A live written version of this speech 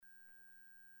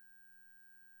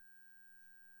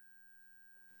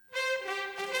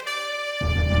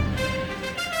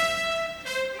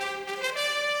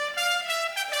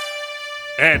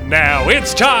And now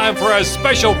it's time for a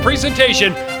special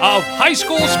presentation of high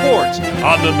school sports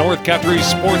on the North Country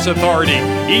Sports Authority,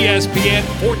 ESPN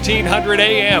 1400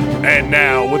 AM. And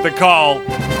now with the call,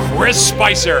 Chris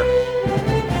Spicer.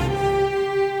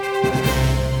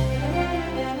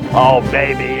 Oh,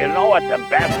 baby, you know what the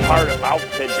best part about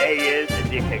today is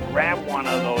you can grab one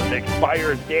of those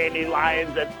expired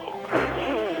dandelions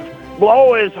and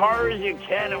blow as hard as you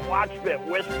can and watch it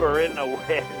whisper in the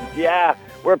wind. Yeah,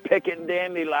 we're picking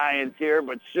dandelions here,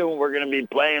 but soon we're going to be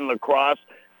playing lacrosse.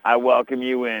 I welcome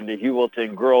you into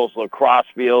Heuvelton Girls Lacrosse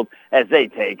Field as they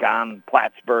take on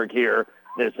Plattsburgh here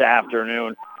this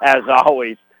afternoon. As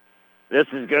always, this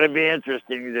is going to be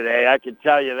interesting today, I can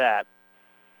tell you that.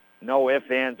 No ifs,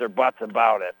 ands, or buts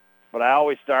about it. But I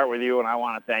always start with you, and I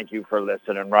want to thank you for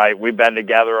listening, right? We've been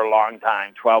together a long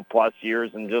time, 12-plus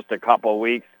years in just a couple of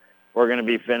weeks. We're going to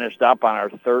be finished up on our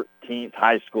 13th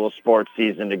high school sports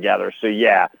season together. So,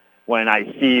 yeah, when I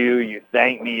see you, you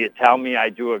thank me, you tell me I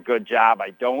do a good job. I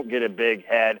don't get a big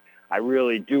head. I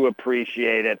really do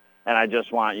appreciate it, and I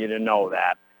just want you to know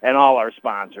that. And all our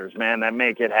sponsors, man, that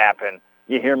make it happen.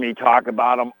 You hear me talk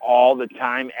about them all the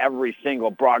time. Every single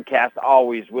broadcast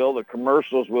always will. The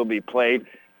commercials will be played.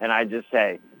 And I just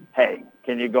say, hey,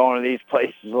 can you go into these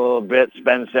places a little bit,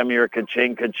 spend some of your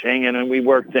ka-ching, and then we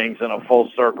work things in a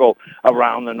full circle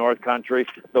around the North Country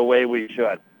the way we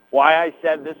should. Why I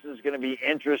said this is going to be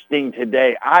interesting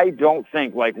today, I don't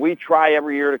think, like we try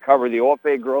every year to cover the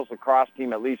OFA girls lacrosse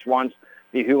team at least once,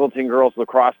 the Heuvelton girls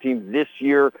lacrosse team this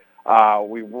year.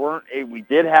 We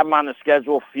did have them on the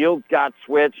schedule. Fields got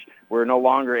switched. We're no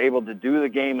longer able to do the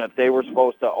game that they were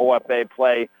supposed to OFA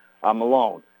play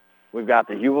alone. We've got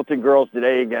the Heuvelton girls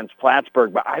today against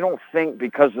Plattsburgh, but I don't think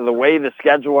because of the way the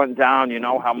schedule went down, you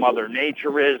know how Mother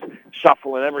Nature is,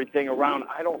 shuffling everything around,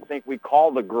 I don't think we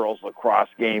called the girls lacrosse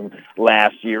game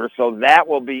last year. So that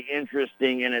will be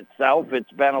interesting in itself.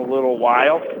 It's been a little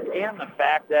while. And the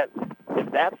fact that if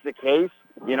that's the case,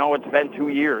 you know, it's been 2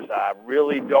 years. I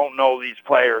really don't know these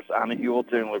players on the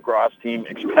Heuvelton lacrosse team,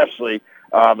 especially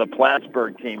the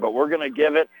Plattsburgh team. But we're going to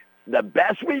give it the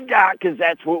best we got because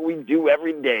that's what we do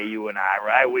every day, you and I,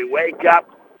 right? We wake up,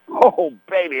 oh,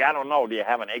 baby, I don't know. Do you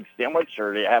have an egg sandwich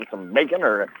or do you have some bacon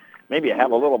or maybe you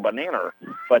have a little banana?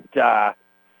 But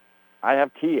I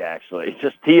have tea, actually,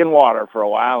 just tea and water for a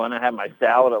while, and I have my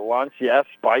salad at lunch. Yes,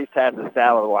 Spice has the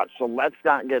salad at lunch. So let's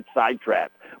not get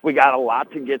sidetracked. We got a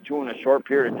lot to get to in a short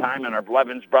period of time in our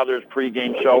Blevins Brothers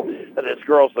pregame show for this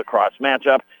girls lacrosse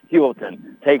matchup.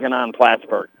 Heuvelton taking on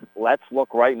Plattsburgh. Let's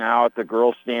look right now at the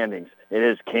girls' standings. It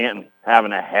is Canton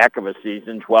having a heck of a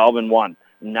season, 12-1.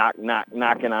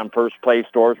 Knocking on first place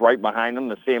doors right behind them.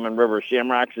 The Salmon River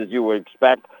Shamrocks, as you would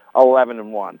expect,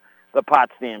 11-1. The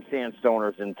Potsdam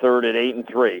Sandstoners in third at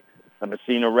 8-3. The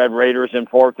Messina Red Raiders in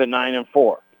fourth at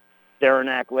 9-4.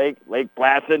 Saranac Lake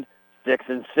Placid,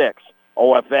 6-6.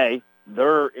 OFA,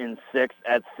 they're in sixth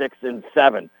at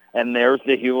 6-7. And there's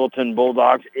the Heuvelton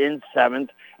Bulldogs in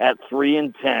seventh at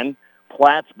 3-10.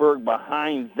 Plattsburgh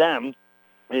behind them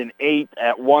in eighth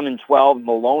at 1-12.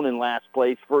 Malone in last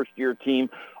place, first-year team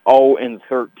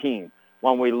 0-13.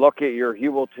 When we look at your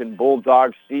Heuvelton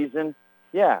Bulldogs season,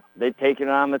 yeah, they've taken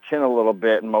it on the chin a little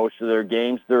bit in most of their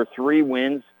games. Their 3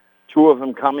 wins, 2 of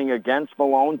them coming against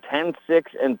Malone, 10-6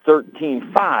 and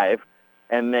 13-5,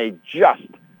 and they just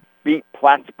beat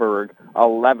Plattsburgh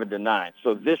 11-9.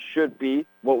 So this should be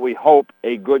what we hope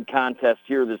a good contest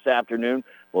here this afternoon.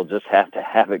 We'll just have to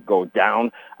have it go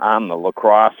down on the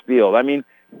lacrosse field. I mean,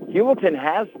 Heuvelton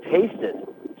has tasted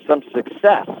some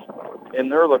success in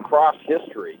their lacrosse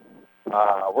history.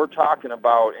 We're talking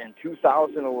about in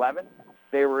 2011,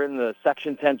 they were in the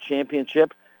Section 10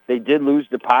 championship. They did lose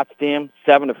to Potsdam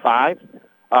 7-5.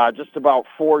 Just about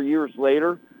 4 years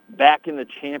later, back in the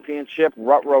championship,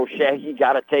 Rutrow Shaggy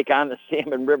got to take on the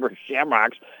Salmon River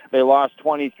Shamrocks. They lost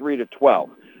 23-12.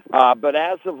 But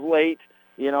as of late,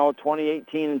 you know,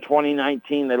 2018 and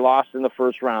 2019, they lost in the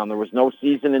first round. There was no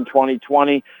season in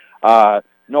 2020,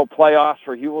 no playoffs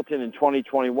for Heuvelton in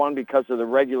 2021 because of the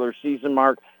regular season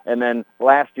mark, and then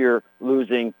last year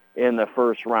losing in the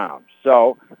first round.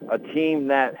 So a team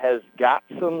that has got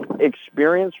some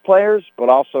experienced players, but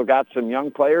also got some young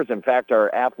players. In fact,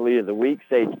 our athlete of the week,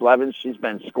 Sage Blevins, she's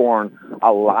been scoring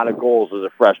a lot of goals as a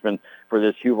freshman for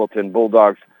this Heuvelton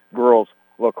Bulldogs girls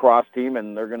lacrosse team,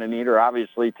 and they're going to need her,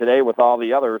 obviously, today with all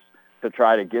the others to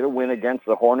try to get a win against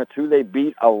the Hornets, who they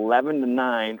beat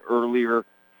 11-9 earlier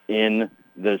in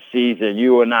the season.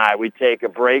 You and I, we take a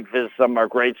break, visit some of our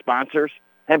great sponsors,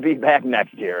 and be back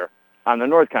next year on the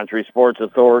North Country Sports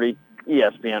Authority,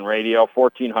 ESPN Radio,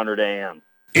 1400 AM.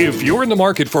 If you're in the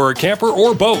market for a camper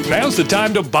or boat, now's the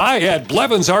time to buy at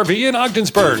Blevins RV in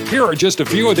Ogdensburg. Here are just a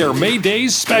few of their May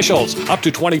Days specials. Up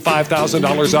to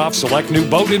 $25,000 off select new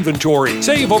boat inventory.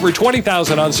 Save over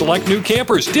 $20,000 on select new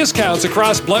campers. Discounts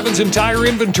across Blevins' entire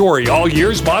inventory, all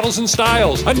years, models, and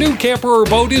styles. A new camper or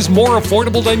boat is more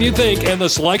affordable than you think, and the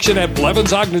selection at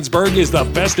Blevins Ogdensburg is the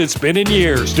best it's been in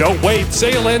years. Don't wait.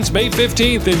 Sale ends May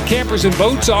 15th, and campers and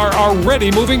boats are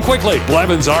already moving quickly.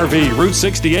 Blevins RV, Route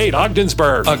 68,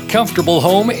 Ogdensburg. A comfortable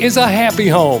home is a happy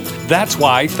home. That's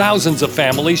why thousands of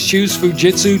families choose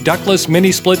Fujitsu ductless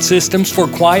mini-split systems for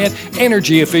quiet,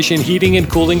 energy-efficient heating and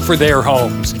cooling for their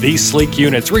homes. These sleek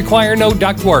units require no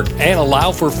ductwork and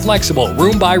allow for flexible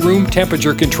room-by-room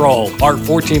temperature control. Our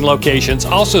 14 locations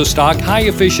also stock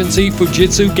high-efficiency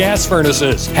Fujitsu gas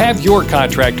furnaces. Have your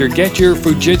contractor get your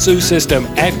Fujitsu system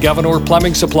at Governor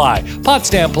Plumbing Supply,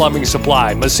 Potsdam Plumbing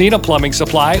Supply, Messina Plumbing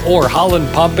Supply, or Holland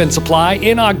Pump and Supply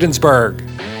in Ogdensburg.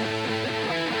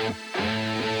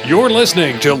 You're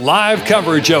listening to live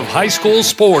coverage of high school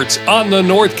sports on the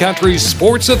North Country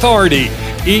Sports Authority,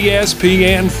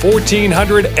 ESPN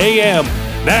 1400 AM.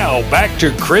 Now back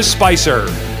to Chris Spicer.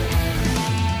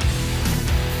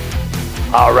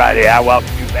 All righty, I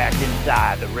welcome you back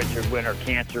inside the Richard Winter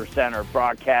Cancer Center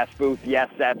broadcast booth. Yes,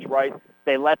 that's right.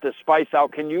 They let the Spice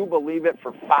out. Can you believe it?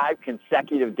 For 5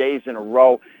 consecutive days in a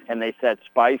row. And they said,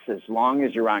 Spice, as long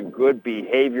as you're on good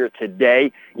behavior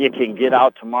today, you can get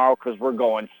out tomorrow because we're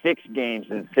going 6 games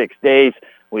in 6 days.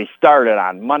 We started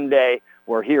on Monday.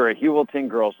 We're here at Heuvelton,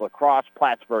 girls lacrosse,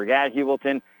 Plattsburgh at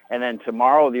Heuvelton. And then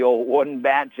tomorrow, the old wooden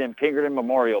bat, Jim Pinkerton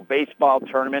Memorial Baseball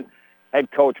Tournament. Head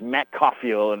coach Matt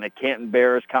Caulfield and the Canton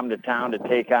Bears come to town to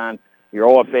take on your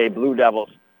OFA Blue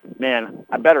Devils. Man,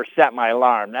 I better set my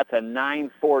alarm. That's a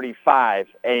 9:45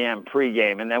 a.m.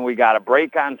 pregame. And then we got a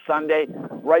break on Sunday,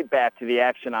 right back to the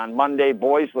action on Monday.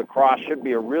 Boys lacrosse should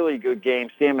be a really good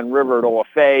game. Salmon River at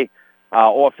OFA.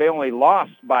 OFA only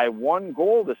lost by 1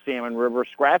 goal to Salmon River,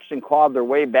 scratched and clawed their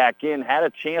way back in, had a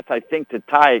chance, I think, to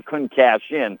tie it, couldn't cash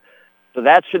in. So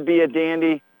that should be a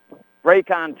dandy.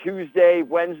 Break on Tuesday,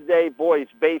 Wednesday, boys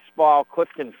baseball,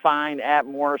 Clifton Fine at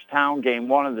Morristown. Game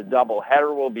 1 of the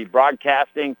doubleheader will be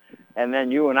broadcasting. And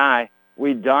then you and I,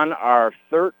 we done our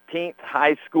 13th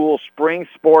high school spring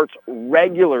sports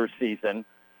regular season.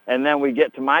 And then we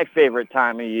get to my favorite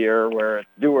time of year where it's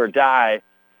do or die,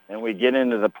 and we get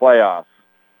into the playoffs.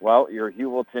 Well, your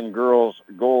Heuvelton girls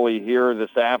goalie here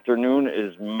this afternoon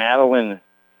is Leah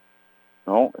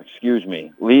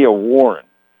Warren.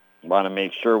 Want to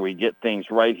make sure we get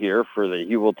things right here for the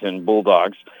Heuvelton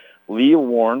Bulldogs. Leah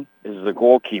Warren is the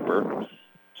goalkeeper.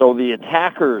 So the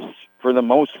attackers, for the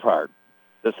most part,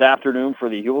 this afternoon for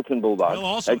the Heuvelton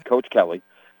Bulldogs, head coach Kelly,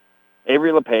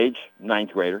 Avery LePage,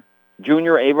 9th grader,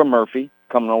 junior Ava Murphy,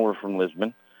 coming over from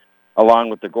Lisbon, along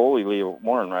with the goalie, Leah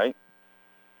Warren, right?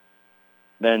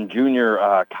 Then junior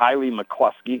Kylie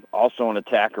McCluskey, also an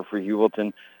attacker for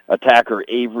Heuvelton, attacker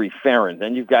Avery Farron.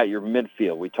 Then you've got your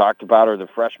midfield. We talked about her, the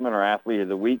freshman, our athlete of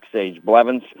the week, Sage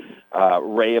Blevins,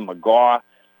 Rhea McGaw.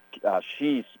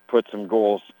 She's put some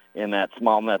goals in that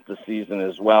small net this season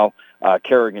as well.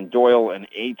 Kerrigan Doyle, an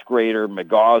 8th grader.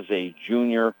 McGaw's a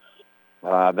junior.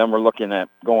 Then we're looking at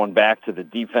going back to the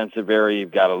defensive area.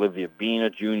 You've got Olivia Bean, a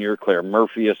junior. Claire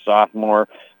Murphy, a sophomore.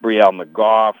 Brielle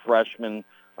McGaw, freshman.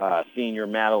 Senior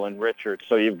Madeline Richards.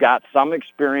 So you've got some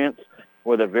experience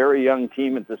with a very young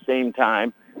team at the same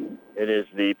time. It is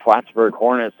the Plattsburgh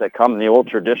Hornets that come in the old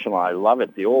traditional. I love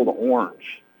it, the old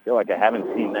orange. I feel like I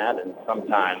haven't seen that in some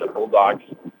time. The Bulldogs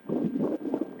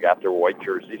got their white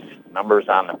jerseys, numbers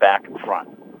on the back and front.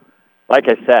 Like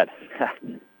I said,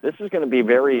 this is going to be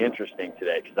very interesting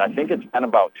today because I think it's been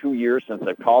about 2 years since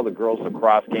I've called the girls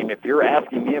lacrosse game. If you're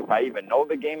asking me if I even know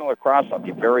the game of lacrosse, I'll be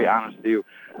very honest with you.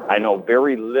 I know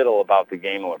very little about the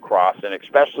game of lacrosse, and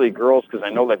especially girls because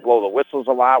I know they blow the whistles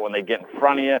a lot when they get in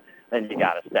front of you. Then you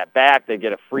got to step back. They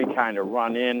get a free kind of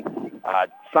run in.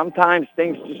 Sometimes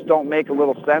things just don't make a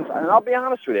little sense. And I'll be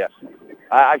honest with you.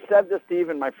 I've said this to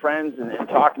even my friends and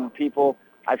talking to people.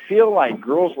 I feel like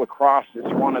girls lacrosse is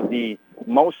one of the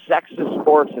most sexist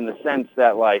sports in the sense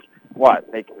that, like,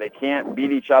 they can't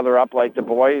beat each other up like the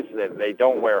boys. They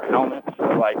don't wear helmets.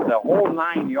 Like, the whole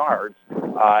 9 yards.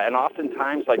 And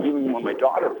oftentimes, like, even when my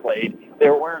daughter played, they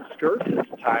were wearing skirts at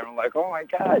the time. I'm like, oh, my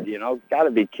God, got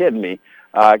to be kidding me.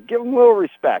 Give them a little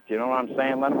respect, you know what I'm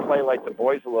saying? Let them play like the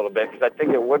boys a little bit because I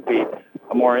think it would be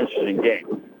a more interesting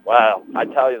game. Well, I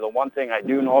tell you, the one thing I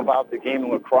do know about the game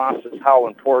of lacrosse is how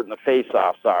important the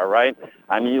face-offs are, right?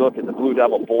 I mean, you look at the Blue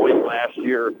Devil boys last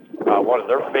year, one of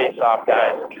their face-off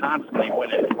guys constantly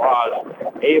winning draws,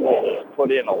 able to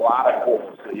put in a lot of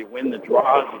goals. So you win the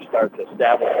draws, you start to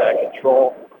establish that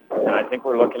control. And I think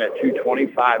we're looking at 2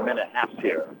 25-minute halves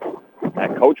here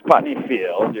at Coach Putney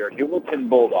Field. Your Heuvelton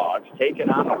Bulldogs taking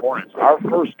on the Hornets. Our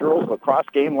first girls lacrosse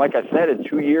game, like I said, in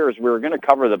 2 years. We were going to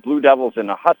cover the Blue Devils and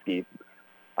the Huskies,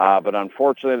 but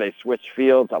unfortunately they switched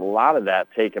fields. A lot of that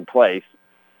taking place.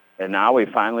 And now we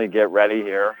finally get ready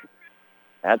here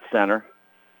at center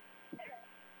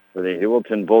for the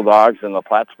Heuvelton Bulldogs and the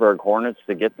Plattsburgh Hornets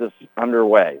to get this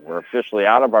underway. We're officially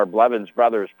out of our Blevins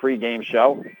Brothers pregame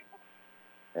show.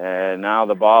 And now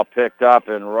the ball picked up,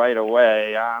 and right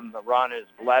away on the run is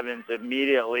Blevins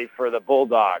immediately for the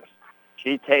Bulldogs.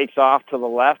 She takes off to the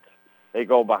left. They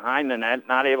go behind the net,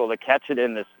 not able to catch it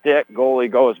in the stick. Goalie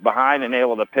goes behind and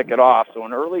able to pick it off. So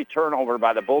an early turnover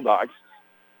by the Bulldogs.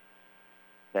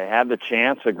 They had the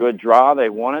chance, a good draw. They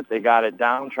won it. They got it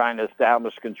down, trying to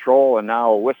establish control, and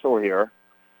now a whistle here.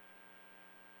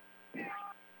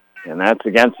 And that's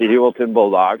against the Heuvelton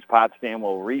Bulldogs. Potsdam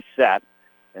will reset.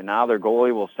 And now their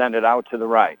goalie will send it out to the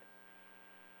right.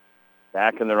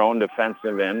 Back in their own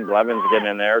defensive end. Blevins getting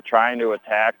in there, trying to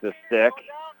attack the stick.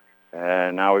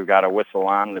 And now we've got a whistle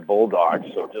on the Bulldogs.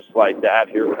 So just like that,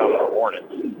 here come the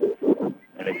Hornets.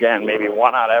 And again, maybe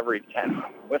 1 out of every 10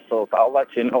 whistles, I'll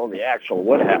let you know the actual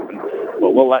what happened.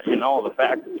 But we'll let you know the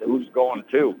fact that who's going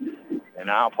to. And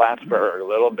now Plattsburgh, a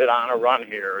little bit on a run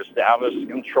here, established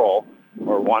control.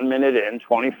 We're 1 minute in,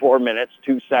 24 minutes,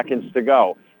 2 seconds to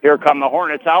go. Here come the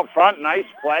Hornets out front. Nice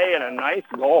play and a nice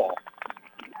goal.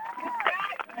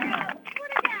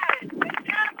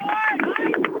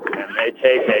 And they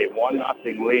take a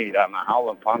 1-0 lead on the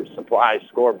Heuvelton Pump Supply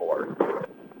scoreboard.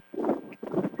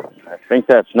 I think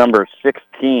that's number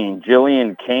 16,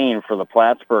 Jillian Kane for the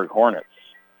Plattsburgh Hornets.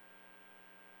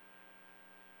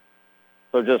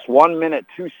 So just 1 minute,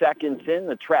 2 seconds in,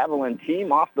 the traveling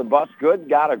team off the bus good,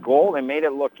 got a goal. They made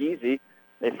it look easy.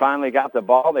 They finally got the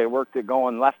ball. They worked it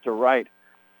going left to right.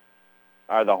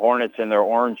 Are the Hornets in their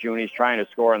orange unis trying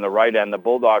to score in the right end. The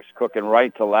Bulldogs cooking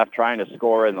right to left, trying to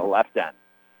score in the left end.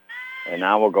 And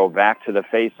now we'll go back to the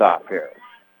face-off here.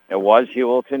 It was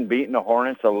Heuvelton beating the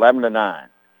Hornets 11-9.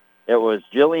 It was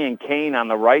Jillian Kane on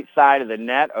the right side of the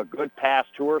net. A good pass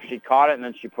to her. She caught it, and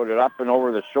then she put it up and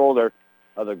over the shoulder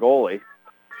of the goalie.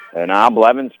 And now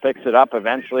Blevins picks it up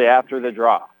eventually after the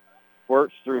draw.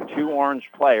 Squirts through 2 orange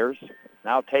players.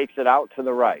 Now takes it out to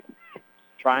the right.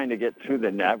 Trying to get through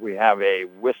the net. We have a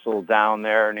whistle down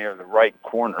there near the right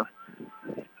corner.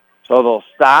 So they'll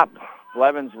stop.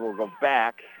 Blevins will go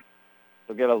back.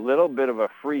 They'll get a little bit of a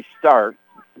free start.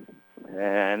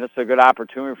 And this is a good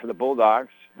opportunity for the Bulldogs.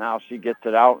 Now she gets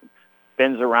it out,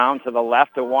 spins around to the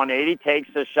left to 180, takes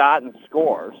the shot and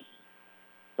scores.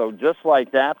 So just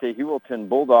like that, the Heuvelton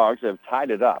Bulldogs have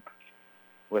tied it up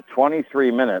with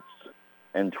 23 minutes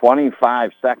and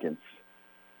 25 seconds.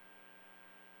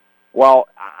 Well,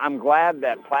 I'm glad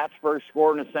that Plattsburgh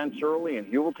scored in a sense early, and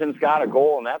Heuvelton's got a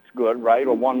goal, and that's good, right?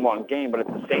 A 1-1 game. But at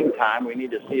the same time, we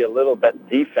need to see a little bit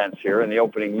defense here in the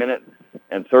opening minute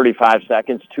and 35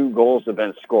 seconds. 2 goals have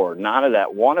been scored. None of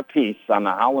that, 1 apiece on the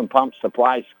Heuvelton Pump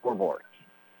Supply scoreboard.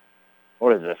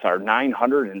 What is this, our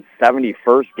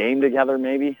 971st game together,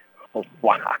 maybe? Oh,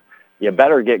 wow. You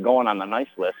better get going on the nice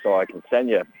list so I can send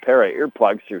you a pair of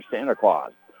earplugs through Santa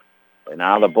Claus. And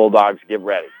now the Bulldogs get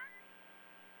ready.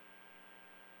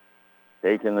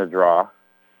 Taking the draw.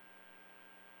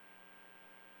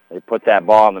 They put that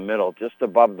ball in the middle just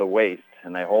above the waist,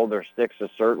 and they hold their sticks a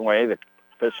certain way. The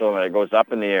official, it goes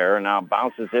up in the air and now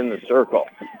bounces in the circle.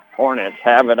 Hornets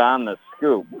have it on the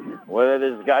scoop. With it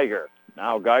is Geiger.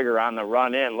 Now Geiger on the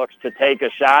run in, looks to take a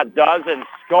shot, does and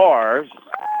scores.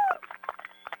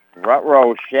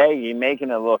 Rutrow Shaggy making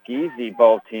it look easy,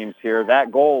 both teams here.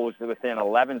 That goal was within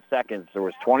 11 seconds. There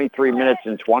was 23 minutes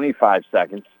and 25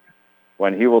 seconds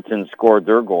when Heuvelton scored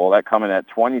their goal. That coming at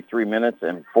 23 minutes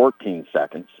and 14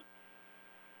 seconds.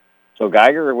 So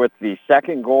Geiger with the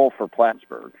second goal for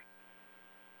Plattsburgh.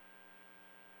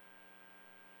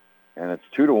 And it's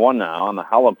 2-1 now on the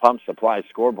Heuvelton Pump Supply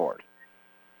scoreboard.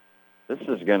 This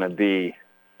is going to be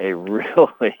a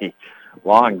really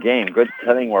long game. Good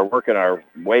thing we're working our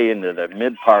way into the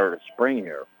mid part of spring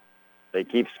here. They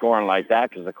keep scoring like that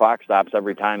because the clock stops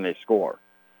every time they score.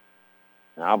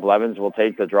 Now Blevins will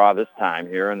take the draw this time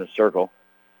here in the circle.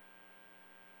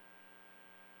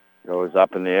 Goes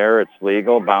up in the air. It's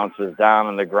legal. Bounces down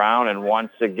on the ground. And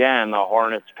once again, the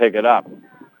Hornets pick it up.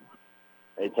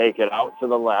 They take it out to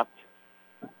the left.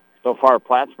 So far,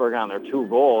 Plattsburgh on their 2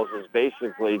 goals is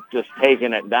basically just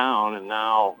taking it down. And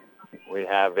now we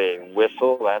have a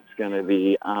whistle. That's going to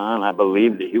be on, I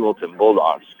believe, the Heuvelton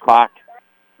Bulldogs. Clock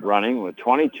running with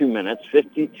 22 minutes,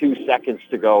 52 seconds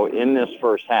to go in this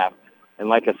first half. And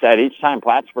like I said, each time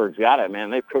Plattsburgh's got it, man,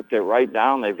 they've cooked it right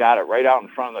down. They've got it right out in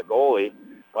front of the goalie,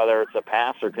 whether it's a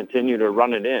pass or continue to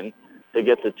run it in to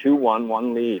get the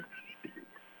 2-1 lead.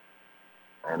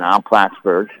 And now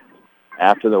Plattsburgh,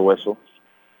 after the whistle,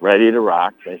 ready to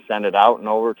rock. They send it out and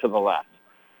over to the left,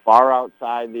 far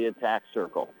outside the attack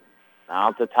circle. Now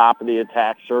at the top of the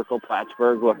attack circle,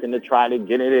 Plattsburgh looking to try to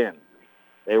get it in.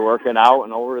 They work it out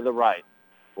and over to the right.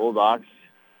 Bulldogs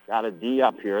got a D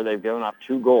up here. They've given up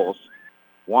 2 goals.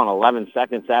 11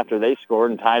 seconds after they scored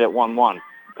and tied at 1-1.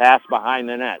 Pass behind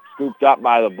the net, scooped up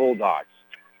by the Bulldogs.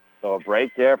 So a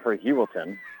break there for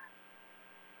Heuvelton.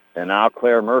 And now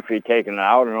Claire Murphy taking it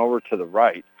out and over to the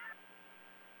right.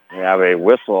 We have a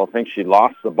whistle. I think she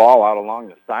lost the ball out along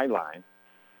the sideline.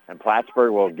 And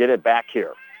Plattsburgh will get it back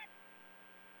here.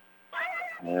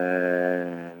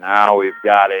 And now we've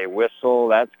got a whistle.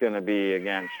 That's going to be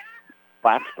against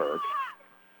Plattsburgh.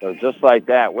 So just like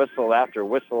that, whistle after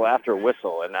whistle after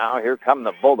whistle. And now here come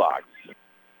the Bulldogs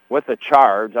with a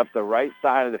charge up the right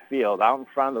side of the field, out in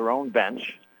front of their own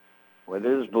bench with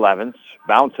his Blevins,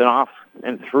 bouncing off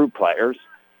and through players.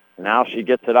 And now she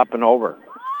gets it up and over.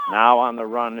 Now on the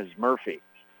run is Murphy.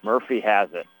 Murphy has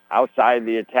it outside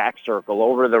the attack circle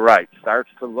over to the right.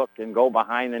 Starts to look and go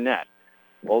behind the net.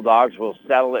 Bulldogs will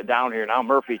settle it down here. Now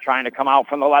Murphy trying to come out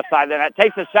from the left side of the net.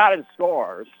 Takes a shot and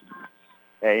scores.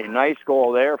 A nice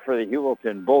goal there for the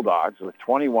Heuvelton Bulldogs with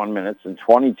 21 minutes and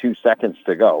 22 seconds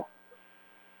to go.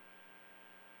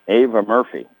 Ava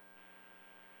Murphy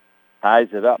ties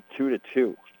it up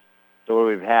 2-2. So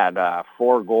we've had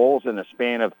 4 goals in a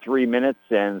span of 3 minutes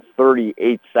and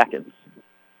 38 seconds.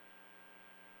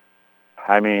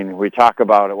 I mean, we talk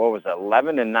about it,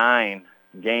 11-9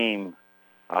 game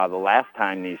the last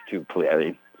time these two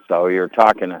played. So you're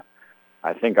talking,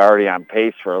 I think, already on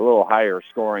pace for a little higher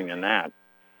scoring than that.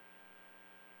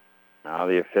 Now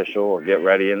the official will get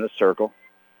ready in the circle.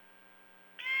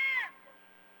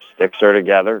 Sticks are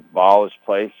together. Ball is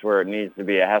placed where it needs to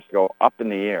be. It has to go up in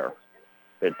the air.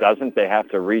 If it doesn't, they have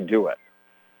to redo it.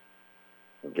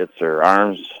 It gets her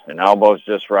arms and elbows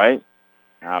just right.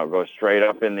 Now it goes straight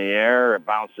up in the air. It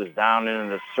bounces down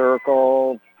into the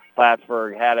circle.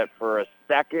 Plattsburgh had it for a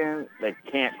second. They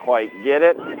can't quite get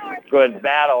it. Good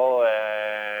battle.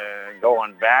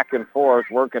 Going back and forth,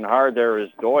 working hard there is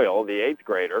Doyle, the 8th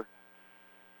grader.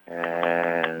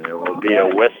 And it will be a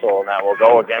whistle that will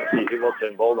go against the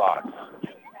Heuvelton Bulldogs.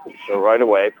 So right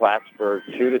away, Plattsburgh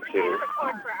 2-2. For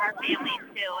our families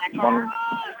too.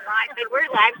 We're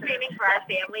live streaming for our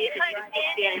families.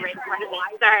 Standing right in front of me.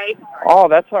 Sorry. Oh,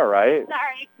 that's all right.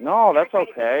 Sorry. No, that's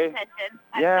okay.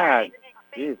 Yeah.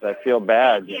 Geez, I feel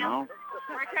bad, you know.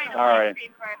 We're trying to All live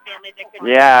stream for our families.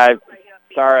 Yeah,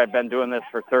 sorry, I've been doing this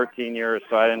for 13 years,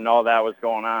 so I didn't know that was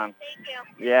going on. Thank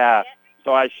you. Yeah,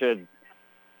 so I should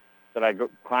I go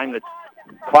climb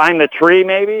the tree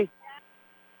maybe?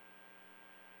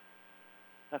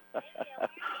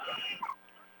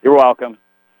 You're welcome.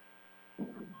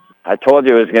 I told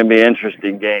you it was going to be an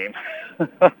interesting game.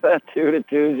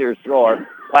 2-2 is your score.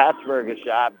 Plattsburgh a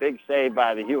shot. Big save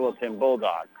by the Heuvelton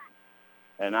Bulldogs.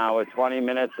 And now with 20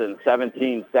 minutes and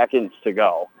 17 seconds to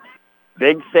go.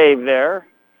 Big save there.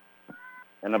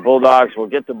 And the Bulldogs will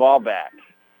get the ball back.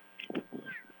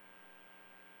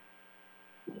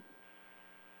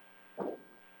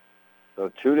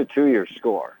 So 2-2 your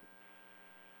score.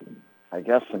 I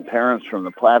guess some parents from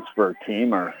the Plattsburgh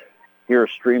team are here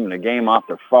streaming the game off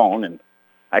their phone, and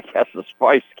I guess the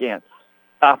Spice can't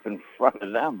stop in front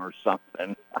of them or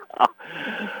something.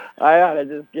 I ought to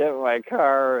just get in my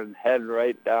car and head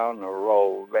right down the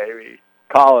road, baby.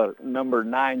 Call it number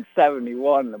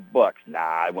 971 in the books. Nah,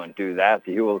 I wouldn't do that.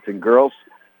 The Heuvelton girls,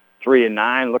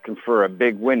 3-9, looking for a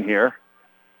big win here.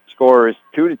 Score is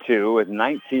 2-2 with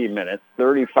 19 minutes,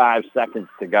 35 seconds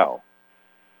to go.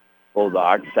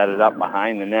 Bulldogs set it up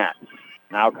behind the net.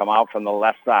 Now come out from the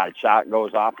left side. Shot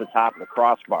goes off the top of the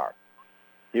crossbar.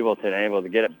 Heuvelton able to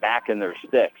get it back in their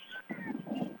sticks.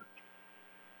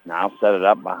 Now set it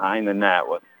up behind the net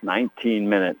with 19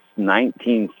 minutes,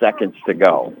 19 seconds to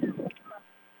go.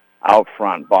 Out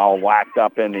front, ball whacked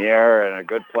up in the air, and a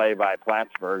good play by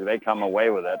Plattsburgh. They come away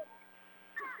with it.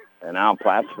 And now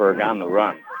Plattsburgh on the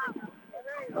run.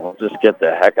 We'll just get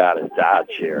the heck out of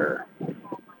Dodge here.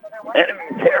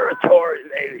 Enemy territory,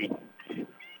 baby.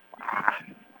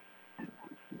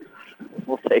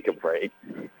 We'll take a break.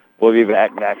 We'll be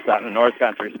back next on the North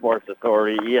Country Sports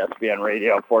Authority, ESPN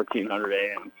Radio, 1400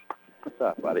 AM. What's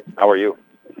up, buddy? How are you?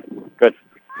 Good.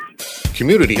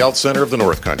 Community Health Center of the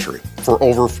North Country. For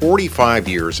over 45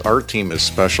 years, our team has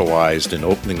specialized in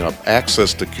opening up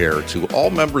access to care to all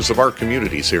members of our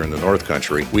communities here in the North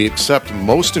Country. We accept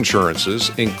most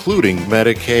insurances, including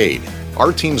Medicaid.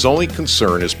 Our team's only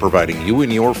concern is providing you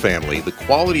and your family the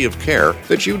quality of care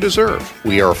that you deserve.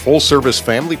 We are a full-service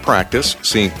family practice,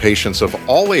 seeing patients of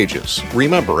all ages.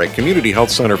 Remember, at Community Health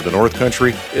Center of the North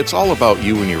Country, it's all about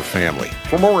you and your family.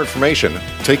 For more information,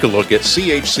 take a look at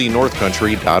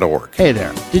chcnorthcountry.org. Hey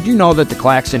there. Did you know that the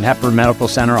Claxton Hepburn Medical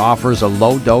Center offers a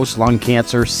low-dose lung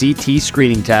cancer CT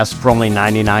screening test for only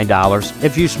 $99?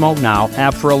 If you smoke now,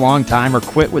 have for a long time, or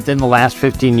quit within the last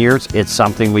 15 years, it's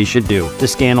something we should do. The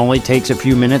scan only takes a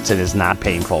few minutes and is not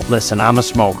painful. Listen, I'm a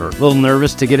smoker. A little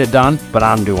nervous to get it done, but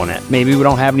I'm doing it. Maybe we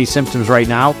don't have any symptoms right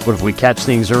now, but if we catch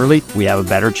things early, we have a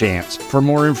better chance. For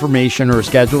more information or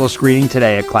schedule a screening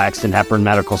today at Claxton Hepburn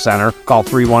Medical Center, call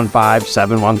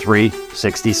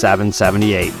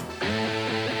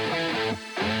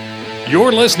 315-713-6778.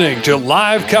 You're listening to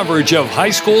live coverage of high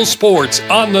school sports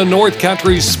on the North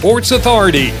Country Sports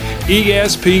Authority,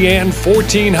 ESPN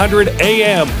 1400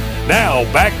 AM. Now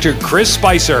back to Chris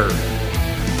Spicer.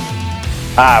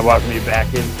 Hi, welcome you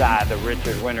back inside the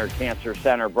Richard Winter Cancer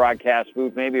Center broadcast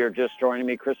booth. Maybe you're just joining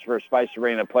me, Christopher Spicer,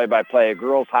 bringing the play-by-play of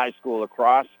girls high school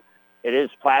lacrosse. It is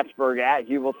Plattsburgh at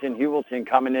Heuvelton. Heuvelton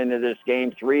coming into this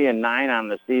game 3-9 on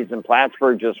the season.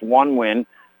 Plattsburgh just one win.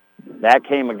 That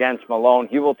came against Malone.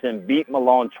 Heuvelton beat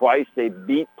Malone twice. They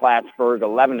beat Plattsburgh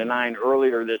 11-9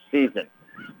 earlier this season.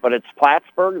 But it's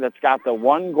Plattsburgh that's got the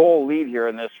one-goal lead here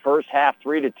in this first half,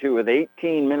 3-2, with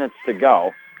 18 minutes to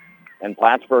go. And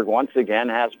Plattsburgh once again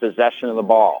has possession of the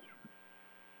ball.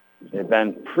 They've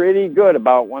been pretty good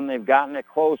about when they've gotten it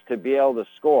close to be able to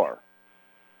score.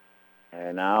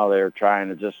 And now they're trying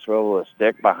to just swivel a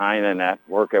stick behind the net,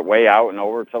 work it way out and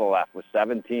over to the left with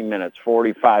 17 minutes,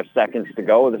 45 seconds to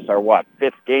go. This is our,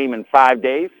 fifth game in 5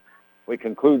 days? We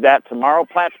conclude that tomorrow.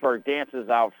 Plattsburgh dances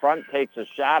out front, takes a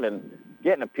shot, and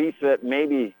getting a piece of it,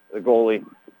 maybe the goalie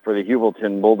for the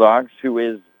Heuvelton Bulldogs, who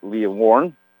is Leah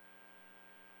Warren.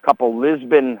 Couple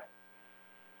Lisbon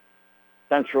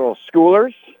Central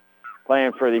schoolers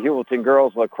playing for the Heuvelton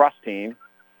girls lacrosse team.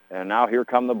 And now here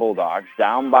come the Bulldogs,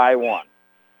 down by one.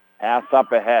 Pass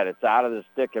up ahead. It's out of the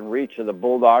stick and reach of the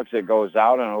Bulldogs. It goes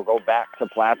out, and it'll go back to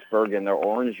Plattsburgh in their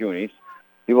orange unis.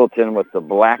 Heuvelton with the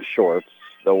black shorts,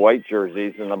 the white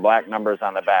jerseys, and the black numbers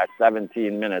on the back.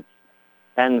 17 minutes,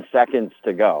 10 seconds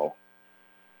to go.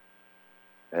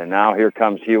 And now here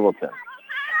comes Heuvelton.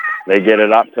 They get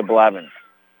it up to Blevins.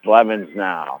 Blevins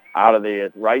now out of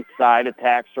the right side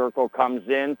attack circle, comes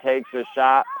in, takes a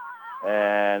shot,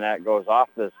 and that goes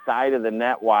off the side of the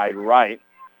net wide right.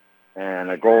 And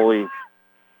a goalie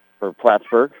for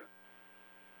Plattsburgh,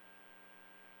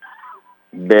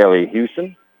 Bailey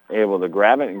Houston, able to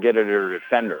grab it and get it to her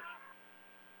defender.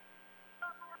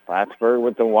 Plattsburgh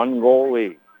with the one-goal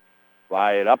lead.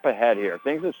 Fly it up ahead here.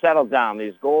 Things have settled down.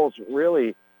 These goals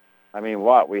really,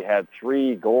 we had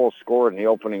 3 goals scored in the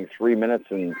opening 3 minutes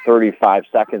and 35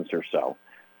 seconds or so.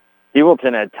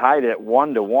 Heuvelton had tied it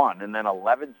 1-1, and then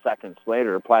 11 seconds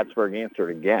later, Plattsburgh answered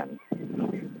again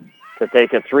to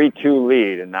take a 3-2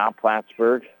 lead. And now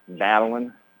Plattsburgh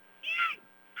battling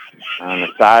on the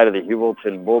side of the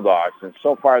Heuvelton Bulldogs. And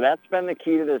so far, that's been the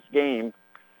key to this game.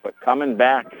 But coming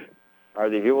back are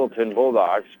the Heuvelton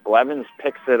Bulldogs. Blevins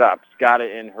picks it up. She's got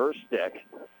it in her stick.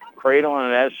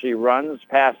 Cradling it as she runs,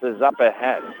 passes up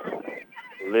ahead.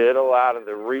 Little out of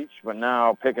the reach, but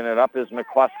now picking it up is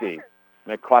McCluskey.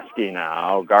 McCluskey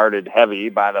now guarded heavy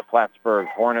by the Plattsburgh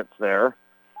Hornets there,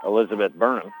 Elizabeth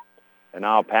Burnham. And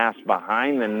now pass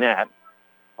behind the net.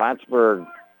 Plattsburgh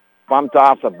bumped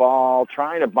off the ball,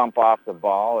 trying to bump off the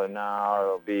ball, and now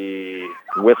it'll be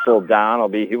whistled down. It'll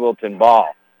be Heuvelton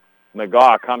ball.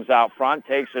 McGaw comes out front,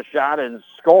 takes a shot, and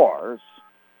scores.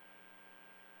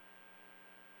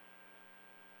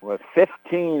 With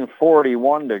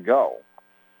 15:41 to go.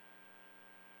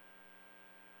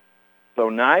 So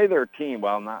neither team,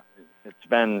 it's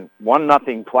been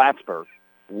 1-0 Plattsburgh,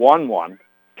 1-1,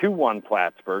 2-1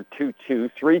 Plattsburgh,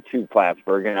 2-2, 3-2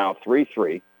 Plattsburgh, and now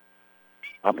 3-3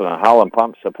 up in the Holland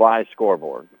Pump Supply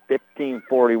scoreboard.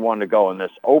 15:41 to go in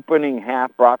this opening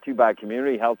half, brought to you by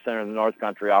Community Health Center of the North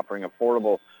Country, offering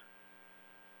affordable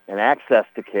and access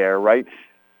to care right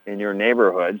in your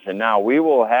neighborhoods. And now we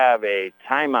will have a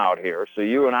timeout here. So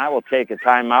you and I will take a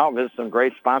timeout, visit some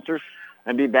great sponsors,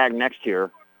 and be back next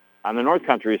year on the North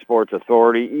Country Sports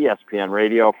Authority, ESPN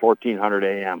Radio, 1400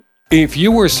 AM. If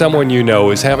you or someone you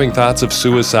know is having thoughts of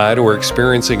suicide or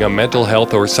experiencing a mental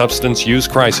health or substance use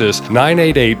crisis,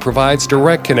 988 provides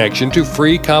direct connection to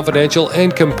free, confidential,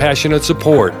 and compassionate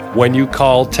support. When you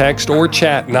call, text, or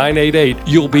chat 988,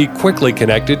 you'll be quickly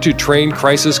connected to trained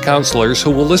crisis counselors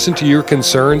who will listen to your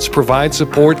concerns, provide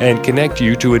support, and connect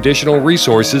you to additional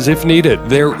resources if needed.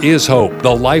 There is hope.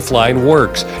 The Lifeline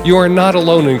works. You are not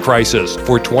alone in crisis.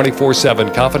 For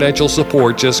 24/7 confidential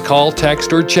support, just call,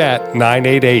 text, or chat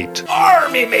 988.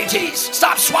 Army mateys,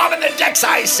 stop swabbing the decks,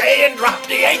 I say, and drop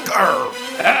the anchor.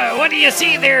 What do you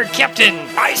see there, Captain?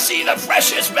 I see the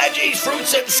freshest veggies,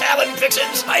 fruits, and salad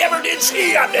fixins I ever did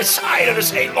see on this side of the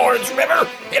St. Lawrence River.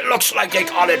 It looks like they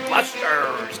call it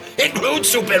Buster's. Includes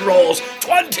soup and rolls,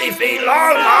 20 feet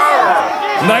long.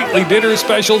 Nightly dinner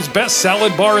specials, best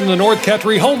salad bar in the North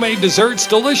Country, homemade desserts,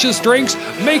 delicious drinks.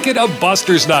 Make it a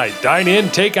Buster's night. Dine in,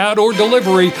 take out, or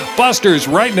delivery. Buster's,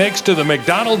 right next to the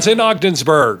McDonald's in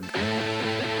Ogdensburg.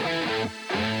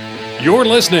 You're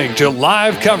listening to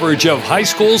live coverage of high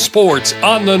school sports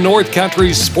on the North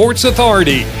Country Sports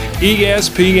Authority,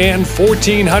 ESPN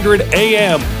 1400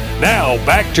 AM. Now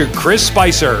back to Chris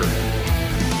Spicer.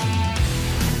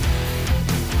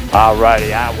 All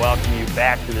righty, I welcome you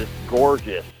back to this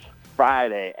gorgeous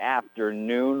Friday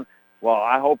afternoon. Well,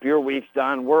 I hope your week's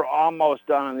done. We're almost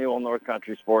done on the old North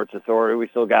Country Sports Authority. We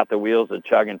still got the wheels a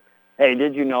chugging. Hey,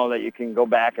 did you know that you can go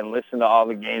back and listen to all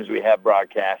the games we have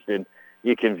broadcasted?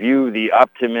 You can view the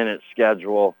up-to-minute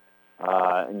schedule,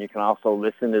 and you can also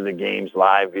listen to the games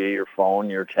live via your phone,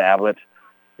 your tablet,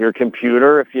 your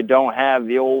computer. If you don't have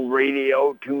the old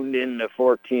radio tuned in to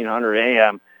 1400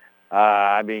 AM,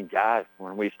 I mean, God,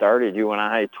 when we started, you and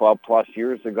I, 12-plus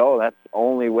years ago, that's the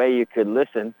only way you could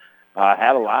listen.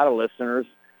 Had a lot of listeners.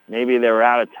 Maybe they were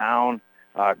out of town,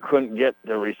 couldn't get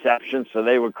the reception, so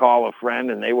they would call a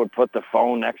friend, and they would put the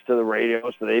phone next to the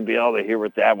radio so they'd be able to hear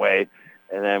it that way.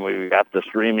 And then we got the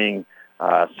streaming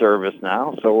service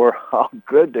now, so we're all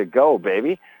good to go,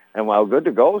 baby. And while good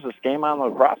to go is this game on the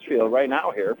lacrosse field right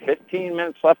now here. 15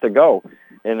 minutes left to go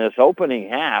in this opening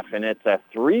half, and it's a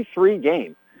 3-3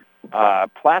 game.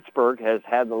 Plattsburgh has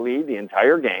had the lead the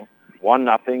entire game,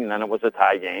 1-0, and then it was a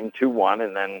tie game, 2-1,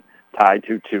 and then tied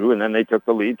 2-2, and then they took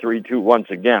the lead 3-2 once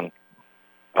again.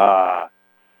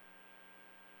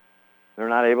 They're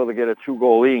not able to get a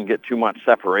 2-goal lead and get too much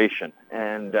separation.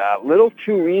 And a little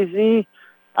too easy,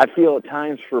 I feel, at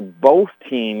times for both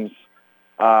teams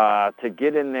to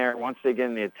get in there once they get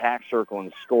in the attack circle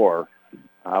and score.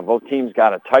 Both teams got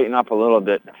to tighten up a little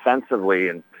bit defensively.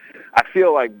 And I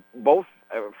feel like both,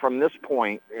 from this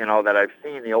point, you know, that I've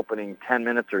seen the opening 10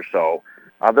 minutes or so,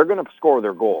 they're going to score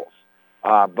their goals.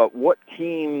 But what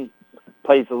team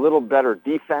plays a little better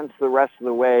defense the rest of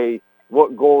the way,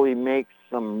 what goalie makes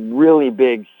some really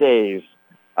big saves,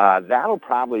 that'll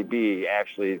probably be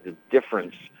actually the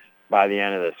difference by the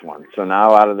end of this one. So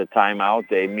now out of the timeout,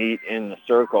 they meet in the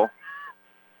circle.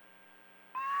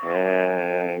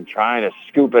 And trying to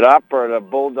scoop it up are the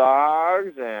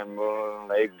Bulldogs, and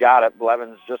they got it.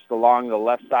 Blevins just along the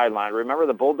left sideline. Remember,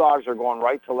 the Bulldogs are going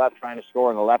right to left trying to score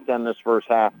in the left end this first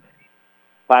half.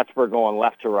 Plattsburgh going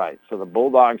left to right. So the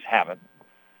Bulldogs have it.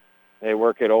 They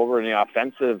work it over in the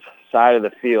offensive side of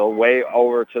the field, way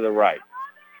over to the right,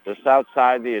 just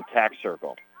outside the attack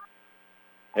circle.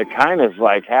 It kind of is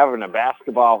like having a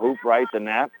basketball hoop right to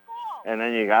net, and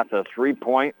then you got the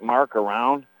three-point mark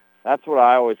around. That's what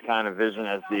I always kind of vision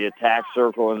as the attack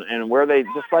circle, and where they,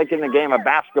 just like in the game of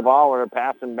basketball, where they're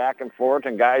passing back and forth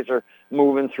and guys are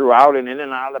moving throughout and in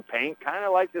and out of the paint, kind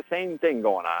of like the same thing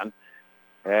going on.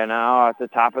 And now at the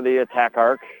top of the attack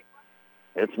arc,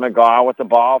 it's McGaw with the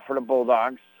ball for the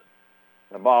Bulldogs.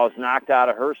 The ball is knocked out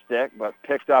of her stick, but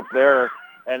picked up there,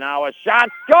 and now a shot,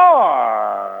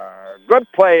 score! Good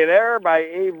play there by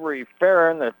Avery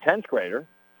Farron, the 10th grader,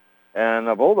 and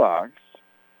the Bulldogs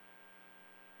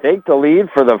take the lead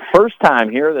for the first time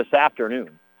here this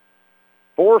afternoon,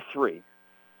 4-3.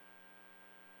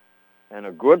 And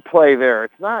a good play there.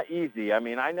 It's not easy. I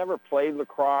mean, I never played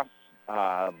lacrosse,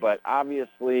 but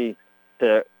obviously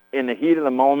in the heat of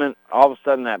the moment, all of a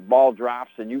sudden that ball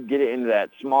drops and you get it into that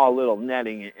small little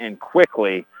netting and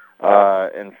quickly.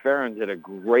 And Farron did a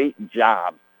great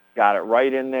job. Got it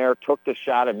right in there, took the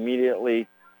shot immediately,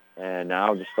 and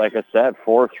now, just like I said,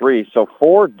 4-3. So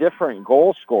 4 different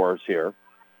goal scorers here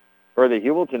for the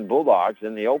Heuvelton Bulldogs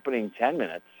in the opening 10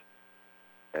 minutes.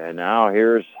 And now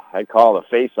here's, I call the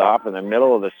face-off in the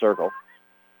middle of the circle.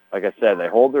 Like I said, they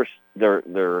hold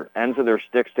their ends of their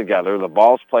sticks together. The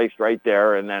ball's placed right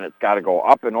there, and then it's got to go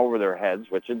up and over their heads,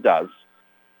 which it does.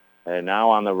 And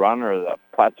now on the run are the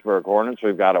Plattsburgh Hornets.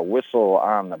 We've got a whistle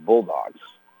on the Bulldogs.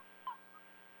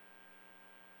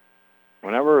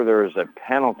 whenever there's a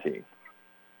penalty,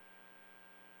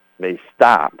 they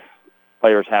stop.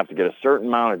 Players have to get a certain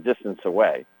amount of distance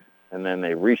away, and then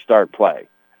they restart play.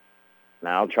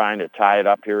 Now trying to tie it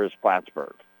up here is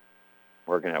Plattsburgh.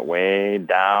 Working it way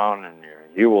down in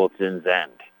Heuvelton's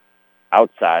end,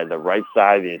 outside the right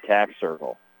side of the attack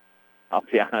circle. I'll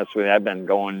be honest with you, I've been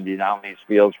going down these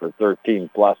fields for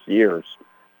 13-plus years.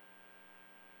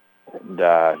 And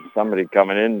somebody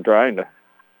coming in trying to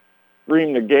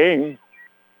stream the game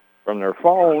from their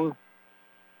phone.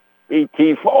 ET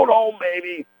photo,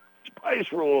 baby.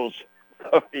 Spice rules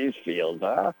of these fields,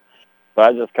 huh? So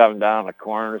I just come down the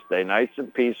corner, stay nice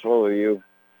and peaceful with you.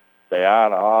 Stay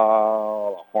out of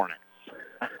all the hornets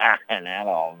and that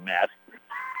all mess.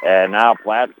 And now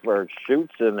Plattsburgh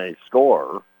shoots and they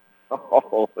score.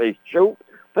 Oh, they shoot,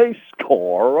 they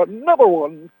score another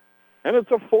one. And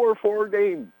it's a 4-4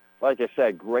 game. Like I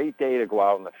said, great day to go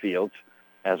out in the fields,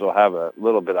 as we'll have a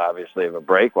little bit, obviously, of a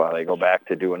break while they go back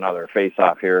to do another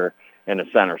face-off here in the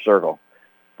center circle.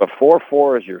 But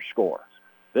 4-4 is your score.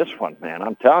 This one, man,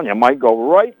 I'm telling you, might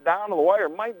go right down to the wire.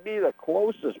 Might be the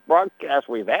closest broadcast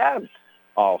we've had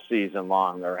all season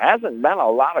long. There hasn't been a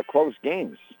lot of close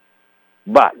games.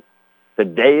 But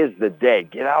today is the day.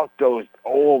 Get out those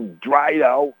old,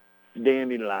 dried-out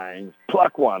dandelions.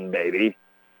 Pluck one, baby.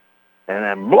 And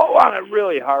then blow on it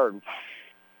really hard.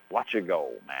 Watch her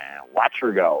go, man. Watch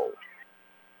her go.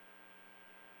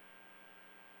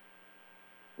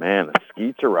 Man, the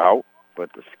skeets are out,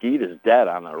 but the skeet is dead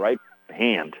on the right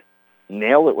hand.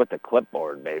 Nailed it with the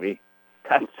clipboard, baby.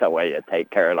 That's the way you take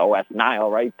care of the West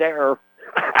Nile right there.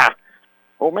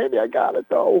 Oh, maybe I got it,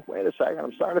 though. Wait a second.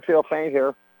 I'm starting to feel faint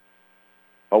here.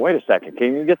 Oh, wait a second.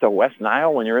 Can you get the West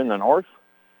Nile when you're in the north?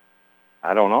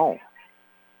 I don't know.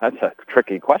 That's a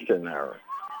tricky question there.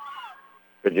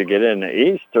 Could you get in the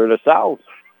east or the south?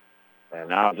 And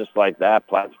now, just like that,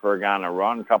 Plattsburgh on a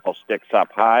run, couple sticks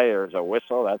up high. There's a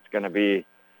whistle. That's going to be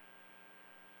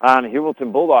on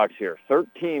Heuvelton Bulldogs here.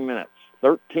 13 minutes,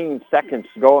 13 seconds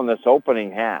to go in this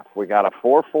opening half. We got a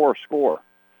 4-4 score.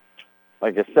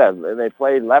 Like I said, they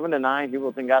played 11-9.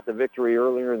 Heuvelton got the victory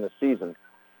earlier in the season.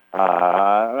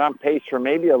 On pace for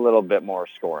maybe a little bit more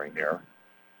scoring here.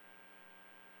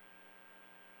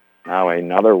 Now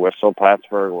another whistle.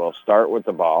 Plattsburgh will start with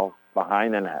the ball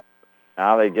behind the net.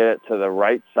 Now they get it to the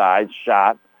right side.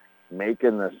 Shot.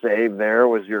 Making the save there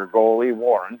was your goalie,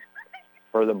 Warren,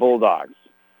 for the Bulldogs.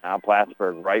 Now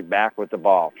Plattsburgh right back with the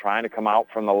ball, trying to come out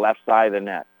from the left side of the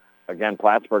net. Again,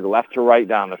 Plattsburgh left to right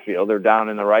down the field. They're down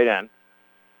in the right end.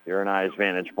 Your and I's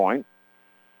vantage point.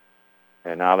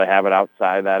 And now they have it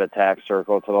outside that attack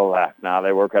circle to the left. Now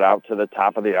they work it out to the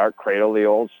top of the arc, cradle the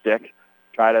old stick,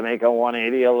 try to make a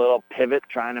 180, a little pivot,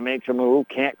 trying to make a move.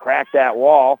 Can't crack that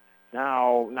wall.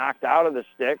 Now knocked out of the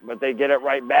stick, but they get it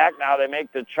right back. Now they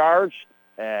make the charge,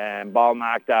 and ball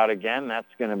knocked out again. That's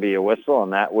going to be a whistle,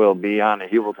 and that will be on the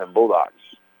Heuvelton Bulldogs.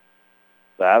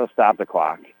 So that'll stop the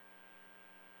clock.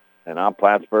 And now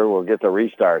Plattsburgh will get the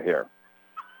restart here.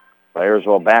 Players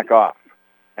will back off.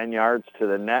 10 yards to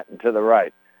the net and to the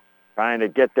right. Trying to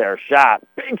get their shot.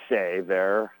 Big save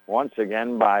there once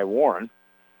again by Warren.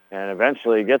 And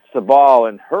eventually gets the ball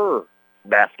in her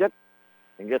basket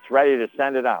and gets ready to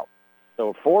send it out.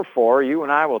 So 4-4, you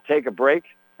and I will take a break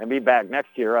and be back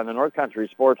next year on the North Country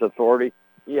Sports Authority,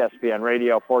 ESPN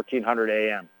Radio, 1400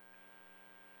 AM.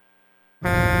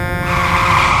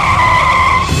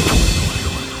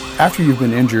 After you've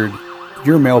been injured,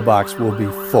 your mailbox will be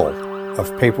full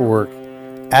of paperwork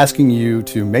asking you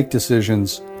to make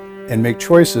decisions and make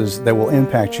choices that will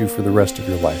impact you for the rest of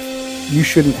your life. You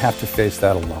shouldn't have to face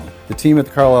that alone. The team at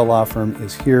the Carlisle Law Firm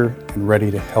is here and ready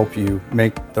to help you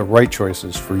make the right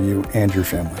choices for you and your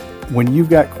family. When you've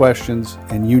got questions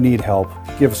and you need help,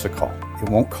 give us a call. It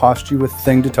won't cost you a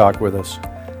thing to talk with us,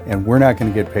 and we're not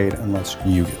going to get paid unless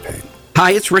you get paid.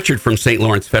 Hi, it's Richard from St.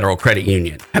 Lawrence Federal Credit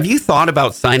Union. Have you thought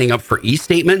about signing up for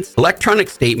e-statements? Electronic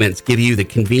statements give you the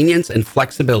convenience and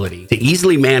flexibility to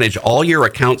easily manage all your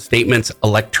account statements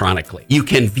electronically. You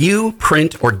can view,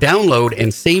 print, or download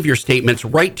and save your statements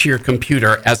right to your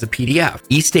computer as a PDF.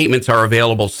 E-statements are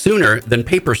available sooner than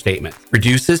paper statements.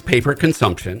 Reduces paper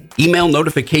consumption. Email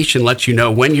notification lets you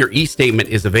know when your e-statement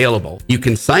is available. You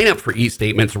can sign up for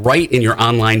e-statements right in your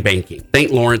online banking.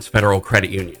 St. Lawrence Federal Credit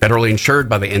Union. Federally insured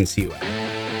by the NCUA.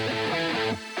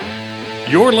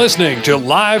 You're listening to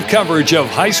live coverage of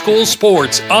high school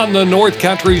sports on the North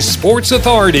Country Sports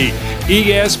Authority,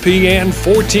 ESPN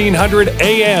 1400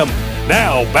 AM.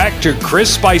 Now back to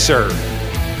Chris Spicer.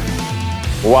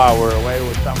 While we're away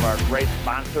with some of our great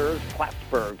sponsors,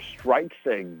 Plattsburgh strikes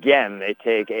again. They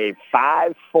take a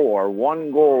 5-4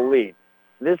 one-goal lead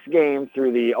this game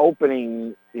through the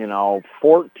opening,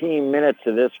 14 minutes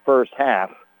of this first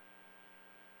half,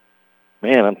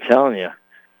 man, I'm telling you,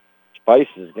 Spice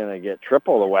is going to get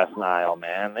triple the West Nile,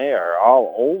 man. They are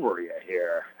all over you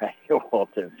here.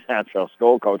 Heuvelton Central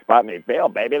School coach Botany Bale,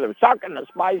 baby. They're sucking the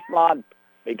Spice blood.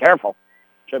 Be careful.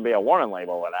 Should be a warning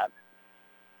label with that.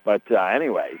 But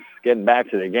anyways, getting back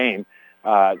to the game,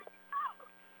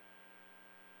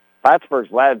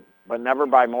 Plattsburgh's led, but never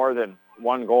by more than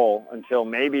one goal until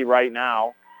maybe right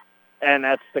now. And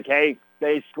that's the case.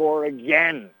 They score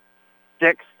again,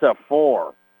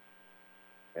 6-4.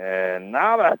 And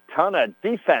not a ton of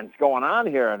defense going on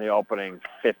here in the opening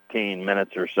 15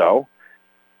 minutes or so.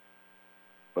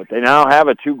 But they now have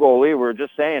a 2-goal lead. We were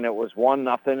just saying it was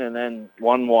 1-0 and then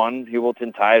 1-1.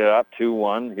 Heuvelton tied it up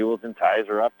 2-1. Heuvelton ties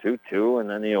her up 2-2. And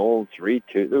then the old 3-2,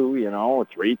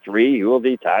 3-3.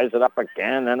 Heuvelton ties it up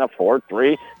again. Then a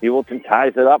 4-3. Heuvelton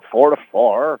ties it up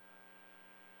 4-4.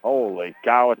 Holy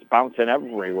cow, it's bouncing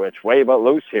every which way but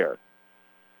loose here.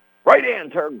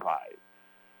 Right-hand turnpike.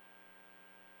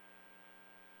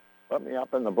 Put me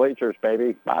up in the bleachers,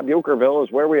 baby. Bob Ueckerville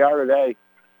is where we are today.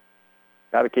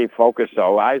 Got to keep focused,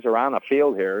 though. Eyes are on the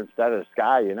field here instead of the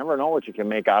sky. You never know what you can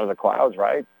make out of the clouds,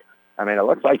 right? I mean, it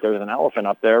looks like there's an elephant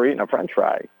up there eating a French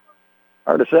fry.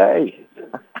 Hard to say.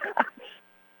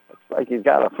 Looks like he's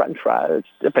got a French fry that's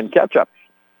dipping ketchup.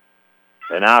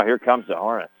 And now here comes the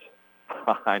Hornets.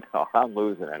 I know, I'm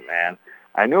losing it, man.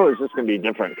 I knew it was just going to be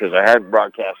different because I had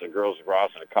broadcasted girls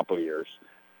lacrosse in a couple of years.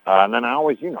 And then I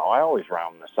always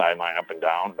round the sideline up and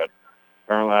down, but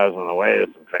apparently I was in the way of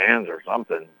some fans or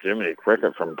something. Jiminy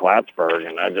Cricket from Plattsburgh,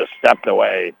 and I just stepped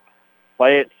away.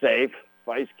 Play it safe.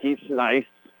 Spice keeps nice,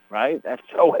 right? That's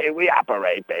the way we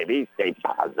operate, baby. Stay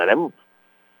positive.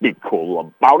 Be cool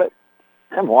about it.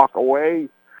 And walk away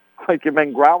like you've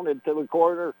been grounded to the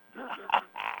corner.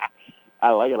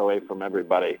 I like it away from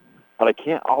everybody. But I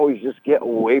can't always just get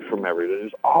away from everybody.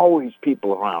 There's always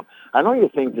people around. I know you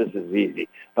think this is easy,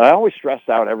 but I always stress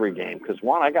out every game because,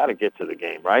 one, I got to get to the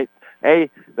game, right? The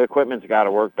equipment's got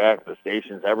to work back, the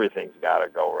stations, everything's got to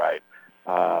go right.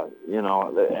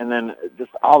 And then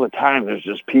just all the time there's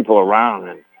just people around.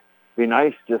 And it'd be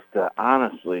nice just to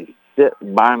honestly sit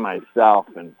by myself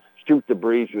and shoot the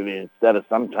breeze with you instead of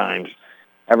sometimes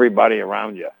everybody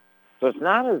around you. So it's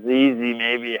not as easy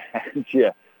maybe as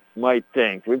you might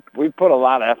think. We put a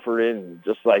lot of effort in,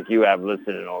 just like you have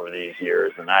listening over these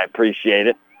years, and I appreciate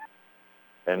it.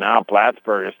 And now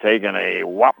Plattsburgh has taken a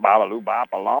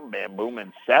whop-balla-loo-bop-a-lom-bam-boom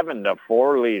and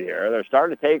 7-4 lead here. They're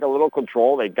starting to take a little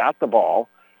control. They got the ball.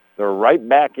 They're right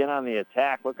back in on the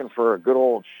attack, looking for a good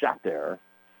old shot there.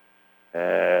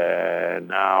 And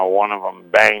now one of them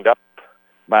banged up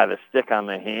by the stick on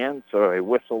the hand, so a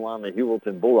whistle on the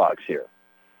Heuvelton Bulldogs here.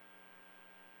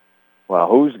 Well,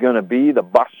 who's going to be the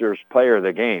Busters player of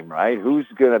the game, right? Who's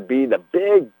going to be the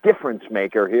big difference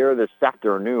maker here this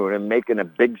afternoon? And making a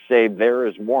big save there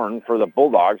is Warren for the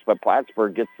Bulldogs, but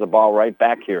Plattsburgh gets the ball right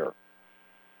back here.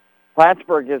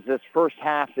 Plattsburgh, as this first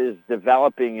half is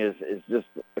developing, is just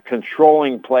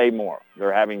controlling play more.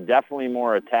 They're having definitely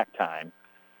more attack time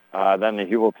than the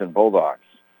Heuvelton Bulldogs.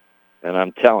 And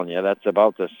I'm telling you, that's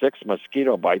about the 6th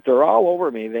mosquito bite. They're all over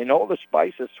me. They know the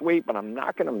Spice is sweet, but I'm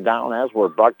knocking them down as we're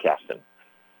broadcasting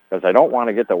because I don't want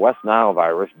to get the West Nile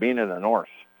virus being in the north.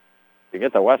 If you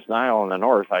get the West Nile in the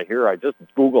north, I just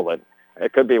Googled it.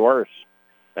 It could be worse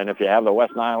than if you have the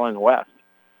West Nile in the west.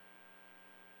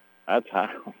 That's how,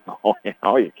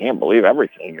 you can't believe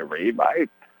everything you read, right?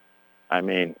 I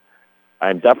mean,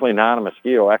 I'm definitely not a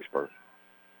mosquito expert.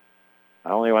 I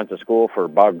only went to school for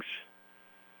bugs.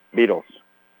 Beatles,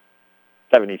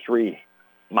 73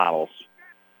 models.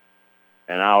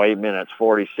 And now 8 minutes,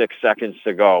 46 seconds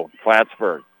to go.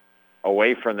 Plattsburgh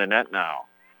away from the net now.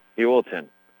 Heuvelton,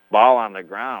 ball on the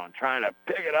ground, trying to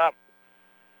pick it up,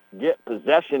 get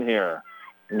possession here,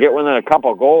 get within a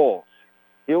couple goals.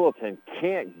 Heuvelton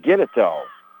can't get it, though.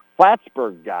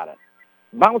 Plattsburgh got it.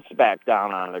 Bounce back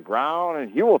down on the ground,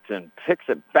 and Heuvelton picks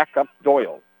it back up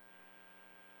Doyle.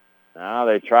 Now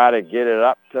they try to get it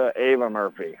up to Ava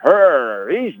Murphy.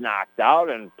 He's knocked out,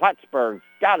 and Plattsburgh's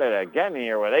got it again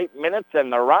here with 8 minutes,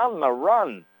 and they're on the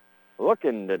run.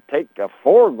 Looking to take a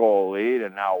 4-goal lead,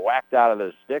 and now whacked out of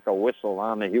the stick, a whistle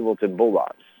on the Heuvelton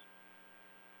Bulldogs.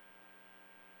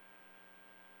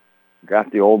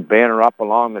 Got the old banner up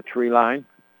along the tree line.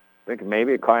 Think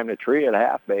maybe climb the tree at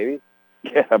half, baby.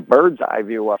 Get a bird's eye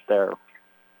view up there.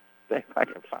 See if I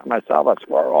can find myself a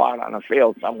squirrel out on the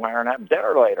field somewhere and have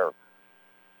dinner later.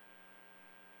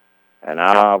 And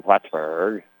now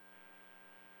Plattsburgh,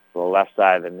 to the left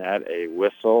side of the net, a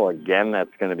whistle. Again, that's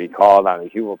going to be called on the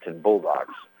Heuvelton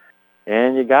Bulldogs.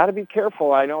 And you got to be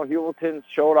careful. I know Heuvelton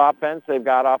showed offense. They've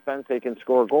got offense. They can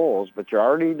score goals, but you're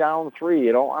already down 3.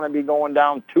 You don't want to be going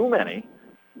down too many,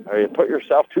 or you put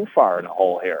yourself too far in the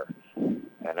hole here.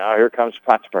 And now here comes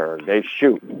Plattsburgh. They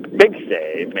shoot. Big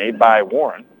save made by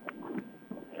Warren.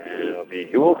 And it'll be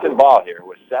Heuvelton ball here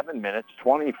with 7 minutes,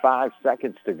 25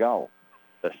 seconds to go.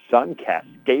 The sun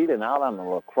cascading out on the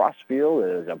lacrosse field. It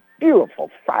is a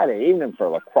beautiful Friday evening for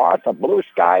lacrosse. A blue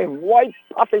sky and white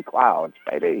puffy clouds,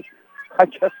 baby. I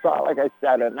just saw, like I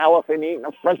said, an elephant eating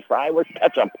a French fry with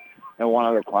ketchup in one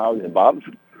of the clouds above.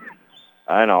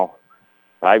 I know.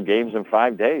 5 games in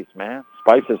 5 days, man.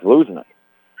 Spice is losing it.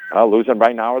 Losing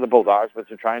right now are the Bulldogs, but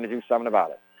they're trying to do something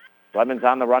about it. Levin's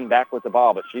on the run back with the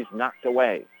ball, but she's knocked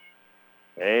away.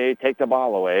 They take the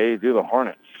ball away, do the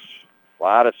Hornets. A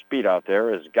lot of speed out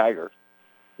there is Geiger.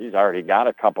 She's already got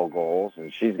a couple goals,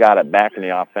 and she's got it back in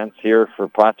the offense here for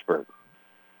Plattsburgh.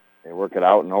 They work it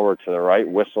out and over to the right.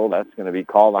 Whistle, that's going to be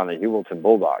called on the Heuvelton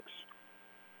Bulldogs.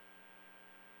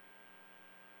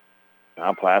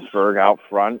 Now Plattsburgh out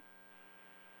front.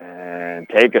 And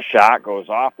take a shot, goes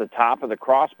off the top of the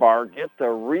crossbar, gets the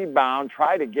rebound,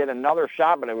 try to get another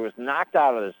shot, but it was knocked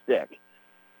out of the stick.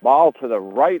 Ball to the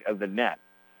right of the net.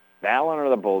 Fallon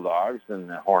are the Bulldogs and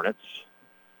the Hornets.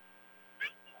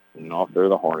 I don't know if they're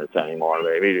the Hornets anymore,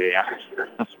 baby.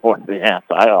 Yeah,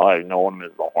 I don't know them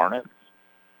as the Hornets.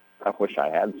 I wish I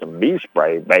had some bee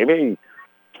spray, baby.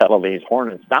 Settle these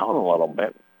Hornets down a little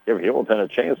bit. Give Heuvelton a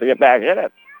chance to get back in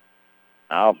it.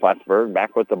 Now Plattsburgh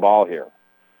back with the ball here.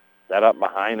 Set up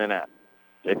behind the net.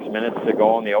 6 minutes to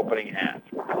go in the opening half.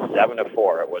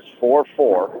 7-4. It was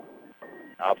 4-4.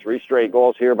 Now 3 straight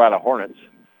goals here by the Hornets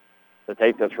to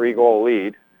take the 3-goal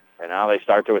lead. And now they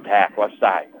start to attack left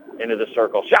side. Into the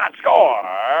circle. Shot,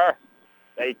 score!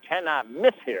 They cannot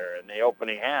miss here in the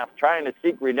opening half. Trying to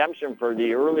seek redemption for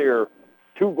the earlier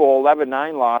 2-goal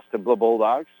 11-9 loss to the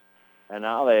Bulldogs. And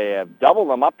now they have doubled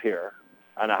them up here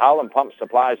on the Holland Pump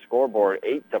Supply scoreboard,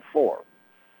 8-4.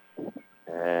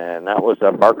 And that was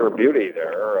a Barker beauty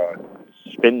there.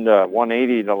 Spin the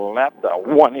 180 to the left,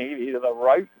 180 to the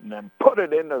right, and then put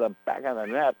it into the back of the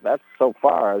net. That's so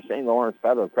far a St. Lawrence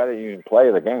Federal Credit Union play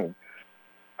of the game,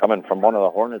 coming from one of the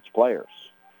Hornets players.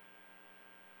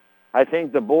 I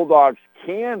think the Bulldogs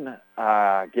can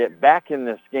get back in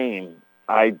this game.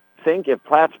 I think if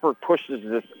Plattsburgh pushes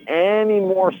this any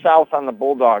more south on the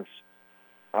Bulldogs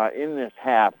in this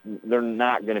half, they're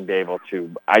not going to be able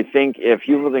to. I think if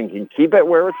Heuvelton can keep it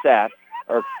where it's at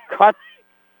or cut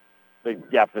the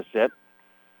deficit,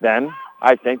 then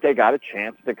I think they got a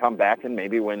chance to come back and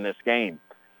maybe win this game.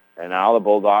 And now the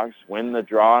Bulldogs win the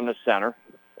draw in the center.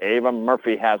 Ava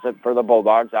Murphy has it for the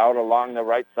Bulldogs out along the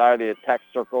right side of the attack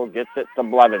circle, gets it to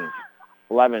Blevins.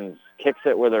 Blevins kicks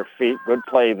it with her feet. Good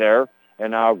play there.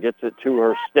 And now gets it to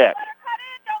her stick.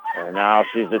 And now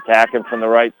she's attacking from the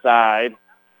right side.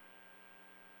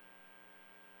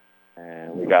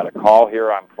 And we got a call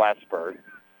here on Plattsburgh.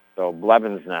 So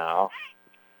Blevins now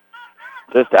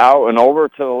just out and over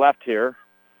to the left here.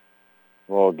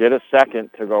 We'll get a second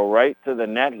to go right to the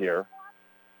net here.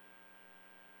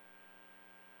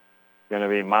 Going to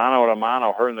be mano to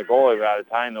mano, her and the goalie by the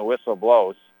time the whistle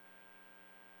blows.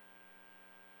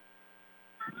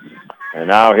 And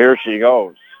now here she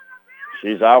goes.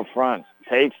 She's out front.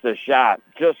 Takes the shot.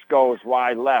 Just goes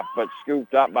wide left, but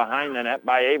scooped up behind the net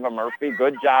by Ava Murphy.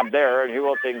 Good job there. And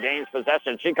Heuvelton gains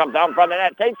possession. She comes out in front of the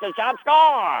net, takes the shot,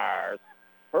 scores!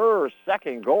 Her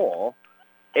second goal,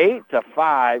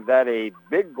 8-5. That a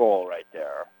big goal right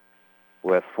there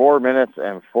with 4 minutes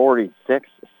and 46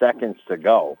 seconds to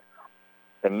go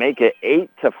to make it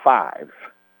 8-5.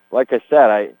 Like I said,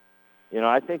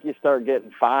 I think you start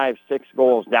getting 5-6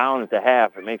 goals down at the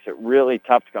half. It makes it really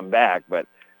tough to come back, but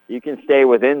you can stay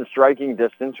within striking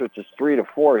distance, which is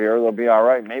 3-4 here. They'll be all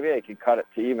right. Maybe they could cut it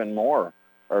to even more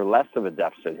or less of a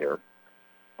deficit here.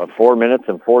 But 4 minutes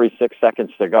and 46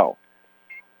 seconds to go.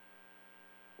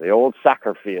 The old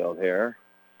soccer field here,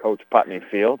 Coach Putney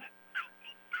Field.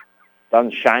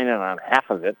 Sun shining on half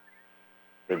of it.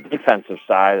 The defensive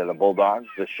side of the Bulldogs,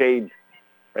 the shade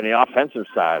on the offensive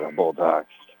side of the Bulldogs.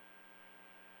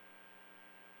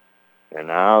 And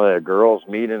now the girls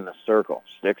meet in the circle.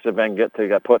 Sticks have been get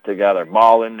put together.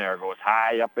 Ball in there, goes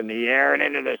high up in the air and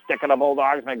into the stick of the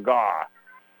Bulldogs. McGaw,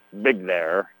 big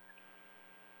there.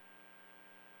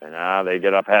 And now they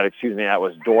get up ahead. That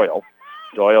was Doyle.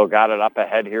 Doyle got it up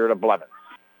ahead here to Blevins.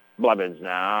 Blevins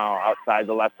now outside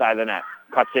the left side of the net.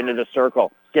 Cuts into the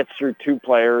circle. Gets through 2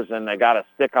 players, and they got a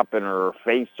stick up in her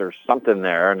face or something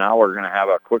there. Now we're going to have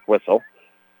a quick whistle.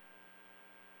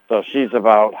 So she's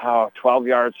about 12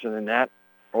 yards from the net,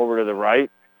 over to the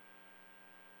right.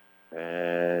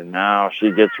 And now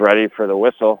she gets ready for the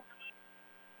whistle.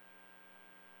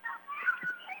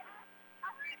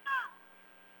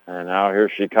 And now here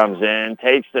she comes in,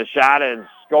 takes the shot, and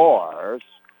scores.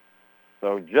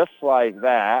 So just like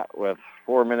that, with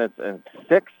 4 minutes and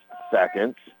 6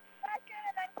 seconds,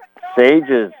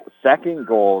 Sage's second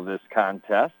goal of this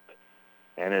contest,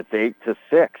 and it's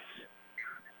 8-6.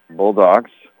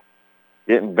 Bulldogs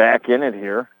getting back in it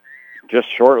here just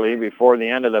shortly before the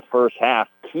end of the first half.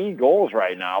 Key goals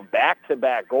right now,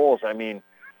 back-to-back goals. I mean,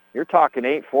 you're talking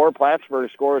 8-4. Plattsburgh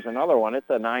scores another one. It's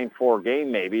a 9-4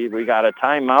 game maybe. We got a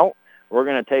timeout. We're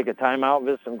going to take a timeout,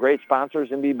 visit some great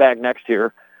sponsors, and be back next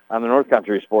year on the North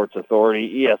Country Sports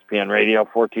Authority, ESPN Radio,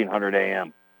 1400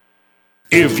 AM.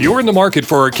 If you're in the market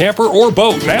for a camper or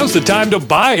boat, now's the time to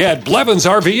buy at Blevins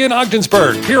RV in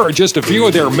Ogdensburg. Here are just a few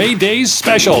of their May Days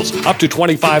specials. Up to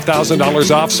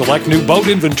 $25,000 off select new boat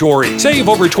inventory. Save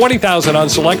over $20,000 on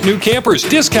select new campers.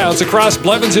 Discounts across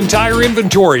Blevins' entire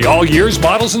inventory, all years,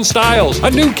 models, and styles.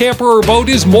 A new camper or boat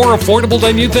is more affordable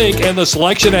than you think, and the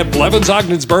selection at Blevins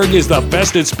Ogdensburg is the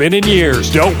best it's been in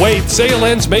years. Don't wait. Sale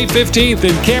ends May 15th,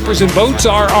 and campers and boats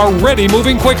are already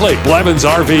moving quickly. Blevins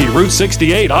RV, Route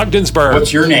 68, Ogdensburg.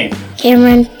 What's your name?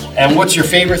 Cameron. And what's your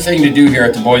favorite thing to do here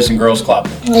at the Boys and Girls Club?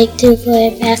 I like to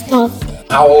play basketball.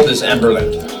 How old is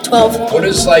Emberland? 12. What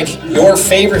is your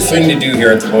favorite thing to do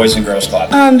here at the Boys and Girls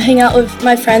Club? Hang out with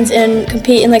my friends and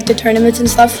compete in the tournaments and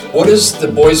stuff. What does the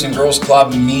Boys and Girls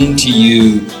Club mean to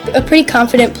you? A pretty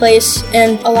confident place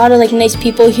and a lot of nice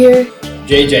people here.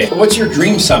 JJ, what's your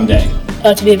dream someday?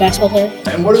 To be a basketball player.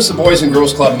 And what does the Boys and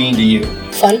Girls Club mean to you?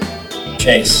 Fun.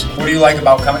 Chase, what do you like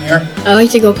about coming here? I like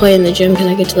to go play in the gym because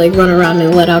I get to run around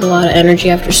and let out a lot of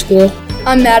energy after school.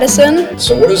 I'm Madison.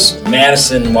 So what does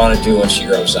Madison want to do when she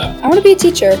grows up? I want to be a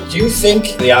teacher. Do you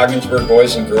think the Ogdensburg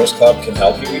Boys and Girls Club can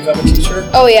help you become a teacher?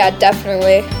 Oh yeah,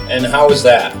 definitely. And how is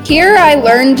that? Here I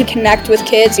learned to connect with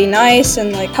kids, be nice,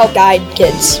 and help guide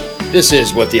kids. This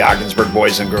is what the Ogdensburg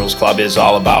Boys and Girls Club is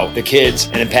all about, the kids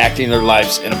and impacting their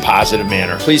lives in a positive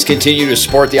manner. Please continue to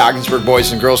support the Ogdensburg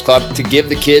Boys and Girls Club to give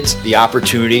the kids the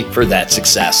opportunity for that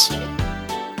success.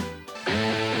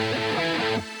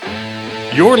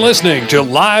 You're listening to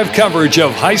live coverage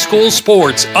of high school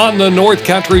sports on the North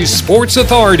Country Sports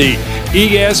Authority,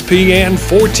 ESPN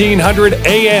 1400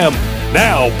 AM.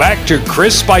 Now back to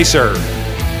Chris Spicer.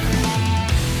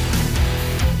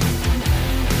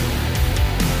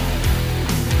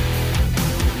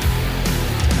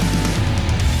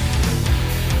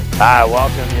 I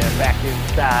welcome you back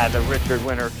inside the Richard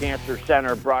Winter Cancer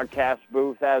Center broadcast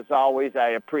booth. As always, I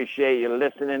appreciate you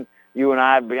listening. You and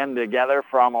I have been together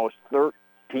for almost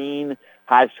 13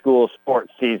 high school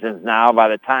sports seasons now. By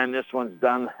the time this one's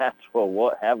done, that's what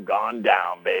will have gone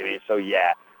down, baby. So,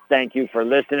 yeah, thank you for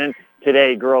listening.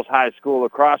 Today, girls high school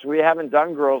lacrosse. We haven't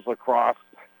done girls lacrosse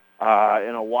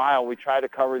in a while. We tried to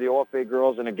cover the OFA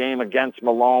girls in a game against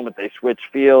Malone, but they switched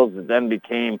fields. It then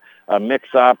became a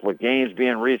mix-up with games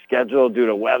being rescheduled due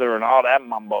to weather and all that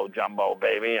mumbo-jumbo,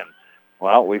 baby. And,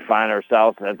 well, we find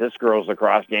ourselves at this girls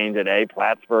lacrosse game today.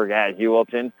 Plattsburgh at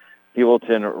Heuvelton.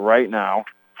 Heuvelton right now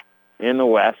in the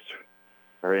West,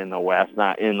 or in the West,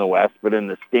 not in the West, but in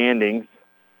the standings.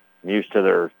 I'm used to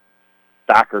their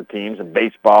soccer teams and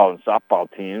baseball and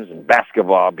softball teams and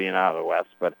basketball being out of the West,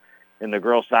 but in the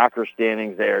girls' soccer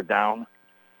standings, they are down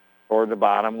toward the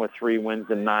bottom with 3 wins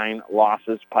and 9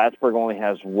 losses. Plattsburgh only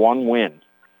has 1 win.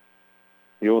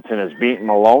 Heuvelton has beaten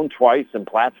Malone twice and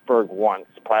Plattsburgh once.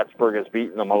 Plattsburgh has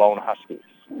beaten the Malone Huskies.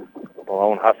 The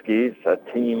Malone Huskies, a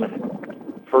team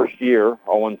first year,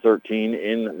 0-13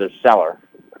 in the cellar.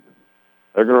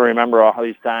 They're going to remember all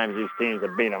these times these teams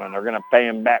have beat them, and they're going to pay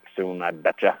them back soon, I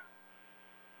betcha.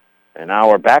 And now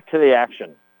we're back to the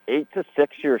action. 8-6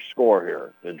 your score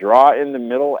here. The draw in the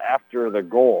middle after the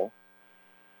goal.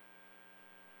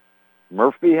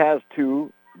 Murphy has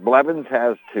 2. Blevins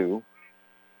has 2.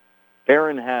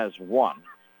 Barron has 1.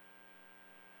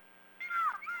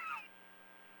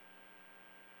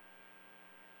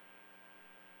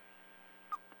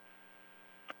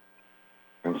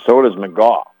 And so does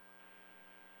McGaw.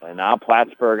 And now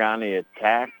Plattsburgh on the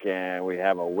attack, and we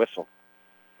have a whistle.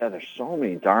 Yeah, there's so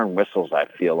many darn whistles, I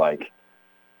feel like,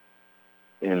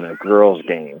 in the girls'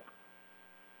 game.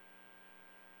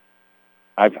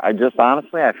 I just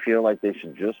honestly, I feel like they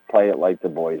should just play it like the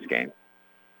boys' game.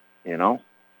 You know?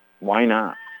 Why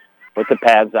not? Put the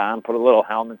pads on, put a little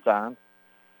helmets on.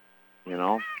 You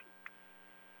know?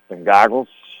 Some goggles.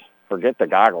 Forget the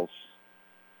goggles.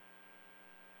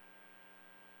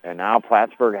 And now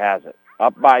Plattsburgh has it.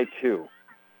 Up by 2.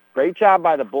 Great job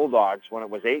by the Bulldogs when it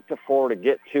was 8-4 to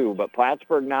get 2, but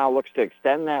Plattsburgh now looks to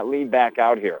extend that lead back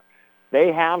out here.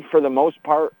 They have, for the most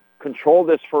part, control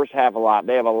this first half a lot.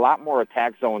 They have a lot more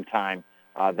attack zone time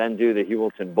than do the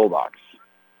Heuvelton Bulldogs.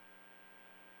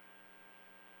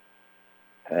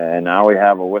 And now we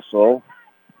have a whistle.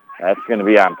 That's going to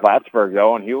be on Plattsburgh,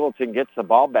 though, and Heuvelton gets the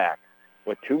ball back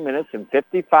with 2 minutes and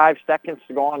 55 seconds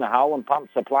to go on the Howland Pump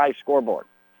Supply scoreboard.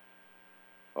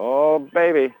 Oh,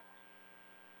 baby.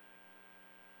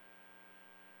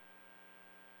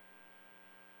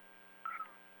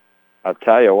 I'll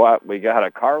tell you what, we got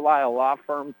a Carlisle Law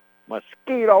Firm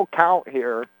mosquito count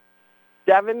here.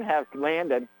 7 have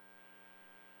landed.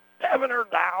 7 are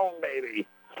down, baby.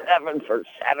 7 for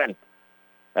 7.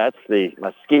 That's the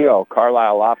mosquito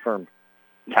Carlisle Law Firm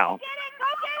count.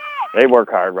 They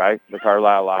work hard, right? The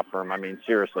Carlisle Law Firm. I mean,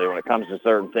 seriously, when it comes to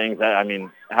certain things, I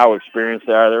mean, how experienced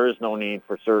they are, there is no need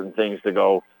for certain things to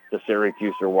go to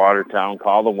Syracuse or Watertown.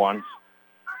 Call the ones.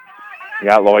 You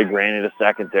got Lloyd Graney the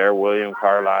second there, William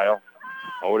Carlisle,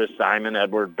 Otis Simon,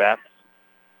 Edward Betts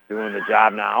doing the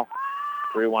job now.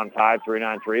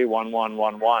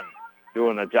 315-393-1111.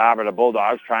 Doing the job of the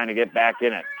Bulldogs, trying to get back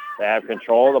in it. They have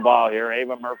control of the ball here.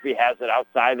 Ava Murphy has it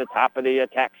outside the top of the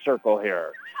attack circle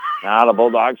here. Now the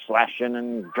Bulldogs slashing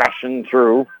and thrashing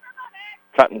through.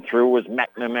 Cutting through was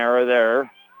McNamara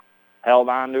there. Held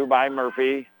on to by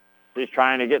Murphy. He's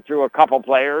trying to get through a couple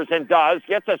players and does.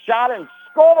 Gets a shot and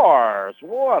scores.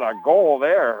 What a goal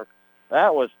there.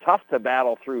 That was tough to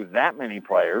battle through that many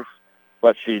players,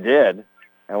 but she did.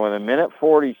 And with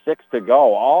 1:46 to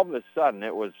go, all of a sudden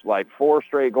it was like 4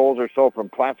 straight goals or so from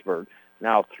Plattsburgh.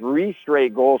 Now 3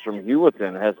 straight goals from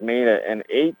Heuvelton has made it an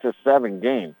 8-7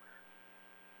 game.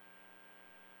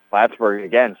 Plattsburgh,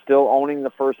 again, still owning the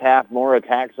first half, more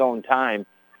attack zone time.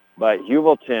 But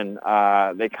Heuvelton,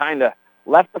 they kind of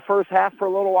left the first half for a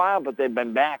little while, but they've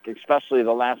been back, especially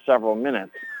the last several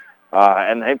minutes.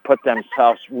 And they put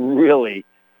themselves really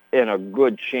in a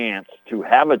good chance to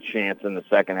have a chance in the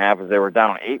second half as they were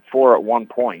down 8-4 at one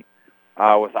point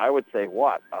with, I would say,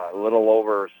 a little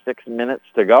over 6 minutes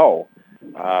to go.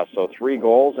 So 3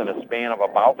 goals in a span of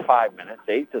about 5 minutes,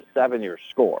 8-7 your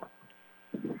score.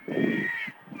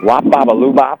 Wop baba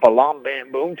loo bop, a long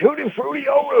bam boom, tutti frutti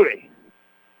oh Rudy.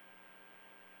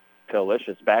 Phil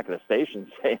Licious back at the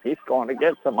station saying he's going to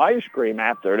get some ice cream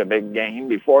after the big game,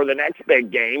 before the next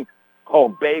big game. Oh,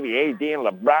 baby, AD and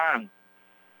LeBron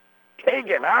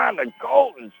taking on the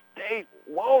Golden State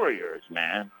Warriors,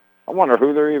 man. I wonder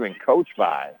who they're even coached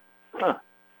by.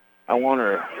 I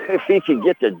wonder if he can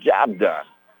get the job done.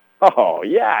 Oh,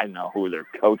 yeah, I know who they're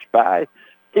coached by.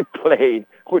 He played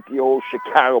with the old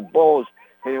Chicago Bulls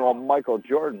and the old Michael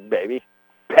Jordan, baby.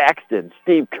 Paxton,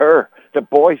 Steve Kerr, the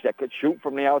boys that could shoot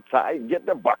from the outside and get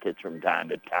the buckets from time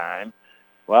to time.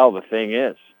 Well, the thing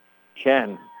is,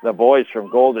 can the boys from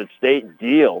Golden State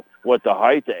deal with the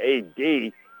height of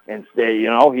AD and say,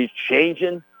 he's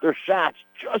changing their shots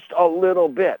just a little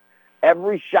bit.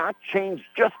 Every shot changed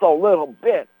just a little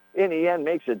bit. In the end,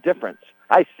 makes a difference.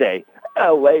 I say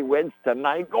L.A. wins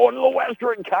tonight, going to the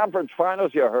Western Conference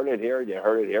Finals. You heard it here. You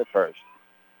heard it here first.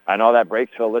 I know that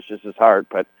breaks Phil Licious's heart,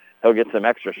 but he'll get some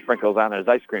extra sprinkles on his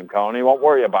ice cream cone. He won't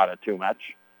worry about it too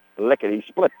much.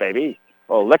 Lickety-split, baby.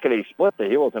 Oh, lickety-split, the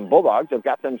Heuvelton Bulldogs have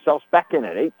got themselves back in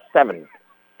it. 8-7.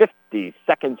 50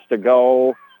 seconds to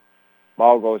go.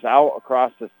 Ball goes out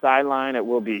across the sideline. It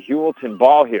will be Heuvelton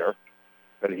ball here.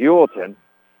 But Heuvelton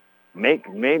make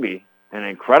maybe an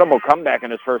incredible comeback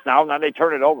in his first. Now they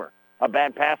turn it over. A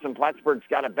bad pass, and Plattsburgh's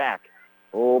got it back.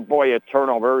 Oh, boy, a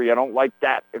turnover. You don't like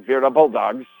that if you're the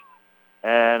Bulldogs.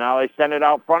 And now they send it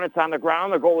out front. It's on the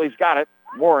ground. The goalie's got it.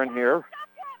 Warren here.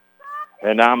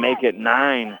 And now make it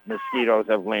 9. Mosquitoes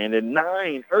have landed.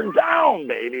 9 are down,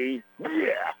 baby.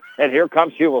 Yeah. And here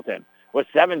comes Heuvelton with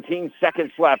 17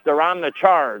 seconds left. They're on the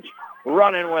charge,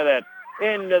 running with it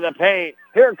into the paint.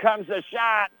 Here comes the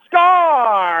shot.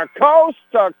 Score! Coast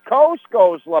to coast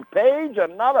goes LePage,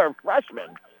 another freshman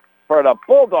for the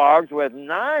Bulldogs with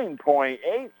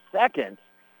 9.8 seconds.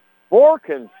 4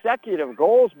 consecutive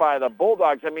goals by the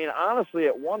Bulldogs. I mean, honestly,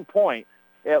 at one point,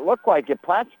 it looked like if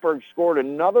Plattsburgh scored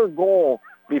another goal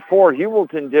before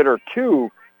Heuvelton did, or 2,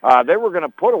 they were going to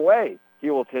put away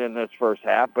Heuvelton in this first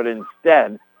half, but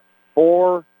instead,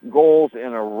 4 goals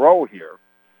in a row here,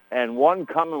 and one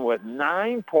coming with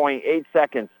 9.8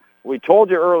 seconds. We told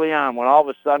you early on when all of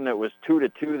a sudden it was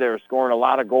 2-2, they were scoring a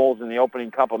lot of goals in the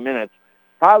opening couple minutes.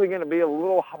 Probably going to be a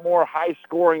little more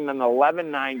high-scoring than the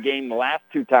 11-9 game the last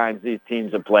 2 times these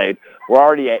teams have played. We're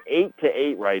already at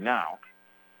 8-8 right now.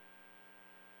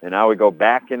 And now we go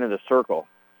back into the circle.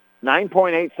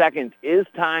 9.8 seconds is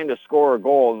time to score a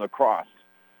goal in the cross.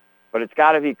 But it's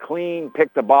got to be clean,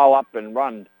 pick the ball up, and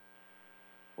run.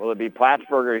 Will it be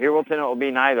Plattsburgh or Heuvelton? It will be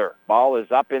neither. Ball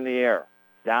is up in the air.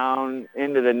 down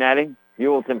into the netting.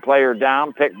 Heuvelton player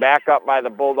down, picked back up by the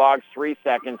Bulldogs, 3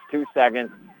 seconds, 2 seconds,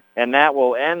 and that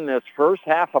will end this first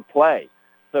half of play.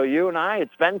 So you and I,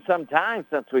 it's been some time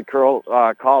since we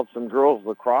called some girls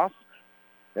lacrosse.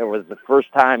 It was the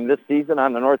first time this season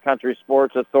on the North Country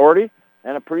Sports Authority,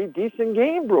 and a pretty decent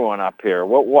game brewing up here.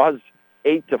 What was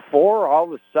 8-4, all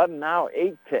of a sudden now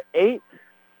 8-8.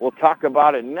 We'll talk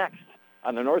about it next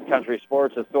on the North Country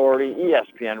Sports Authority,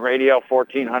 ESPN Radio,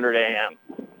 1400 AM.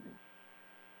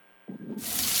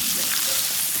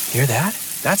 Hear that?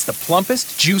 That's the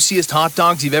plumpest, juiciest hot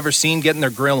dogs you've ever seen getting their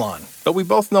grill on. But we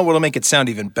both know what'll make it sound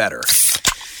even better.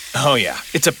 Oh yeah,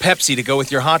 it's a Pepsi to go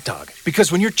with your hot dog.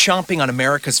 Because when you're chomping on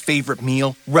America's favorite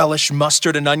meal, relish,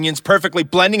 mustard, and onions perfectly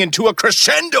blending into a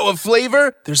crescendo of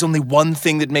flavor, there's only one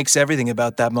thing that makes everything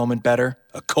about that moment better: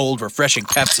 a cold, refreshing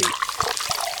Pepsi.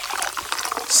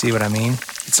 See what I mean?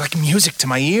 It's like music to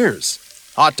my ears.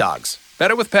 Hot dogs.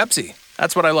 Better with Pepsi.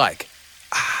 That's what I like.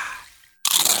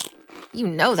 You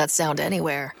know that sound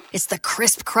anywhere. It's the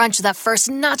crisp crunch of that first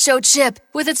nacho chip.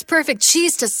 With its perfect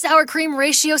cheese to sour cream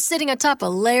ratio sitting atop a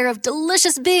layer of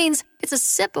delicious beans, it's a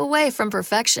sip away from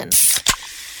perfection.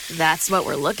 That's what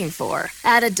we're looking for.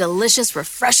 Add a delicious,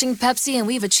 refreshing Pepsi and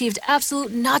we've achieved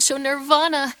absolute nacho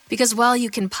nirvana. Because while you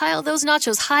can pile those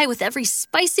nachos high with every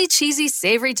spicy, cheesy,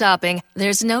 savory topping,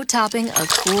 there's no topping a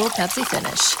cool Pepsi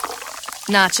finish.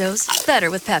 Nachos, better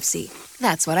with Pepsi.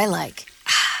 That's what I like.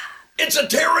 It's a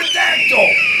pterodactyl!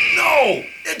 No,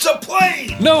 it's a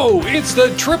plane! No, it's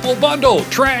the triple bundle,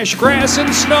 trash, grass,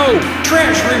 and snow.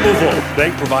 Trash removal.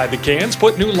 They provide the cans,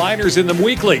 put new liners in them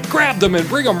weekly. Grab them and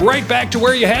bring them right back to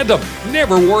where you had them.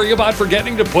 Never worry about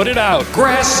forgetting to put it out.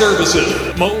 Grass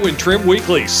services. Mow and trim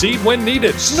weekly. Seed when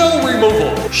needed. Snow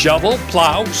removal. Shovel,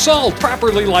 plow, salt.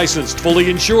 Properly licensed,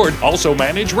 fully insured. Also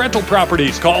manage rental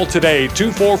properties. Call today,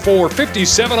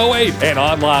 244-5708 and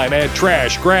online at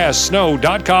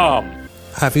trashgrasssnow.com.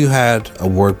 Have you had a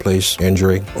workplace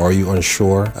injury? Or are you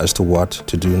unsure as to what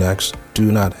to do next? Do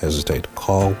not hesitate.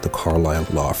 Call the Carlisle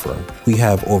Law Firm. We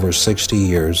have over 60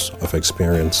 years of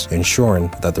experience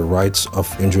ensuring that the rights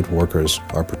of injured workers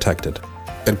are protected.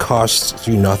 It costs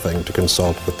you nothing to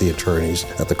consult with the attorneys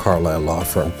at the Carlisle Law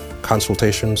Firm.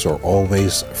 Consultations are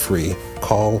always free.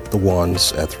 Call the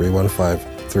ones at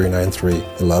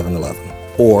 315-393-1111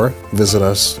 or visit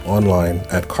us online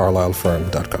at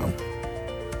carlislefirm.com.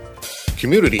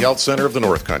 Community Health Center of the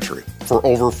North Country. For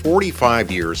over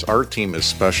 45 years, our team has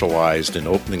specialized in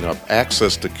opening up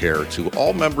access to care to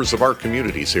all members of our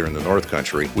communities here in the North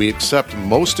Country. We accept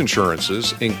most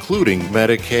insurances, including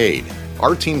Medicaid.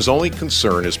 Our team's only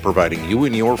concern is providing you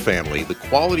and your family the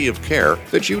quality of care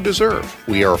that you deserve.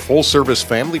 We are a full-service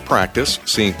family practice,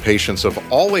 seeing patients of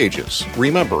all ages.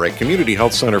 Remember, at Community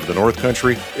Health Center of the North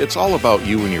Country, it's all about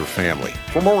you and your family.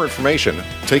 For more information,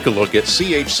 take a look at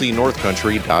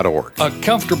chcnorthcountry.org. A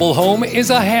comfortable home is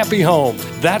a happy home.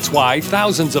 That's why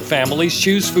thousands of families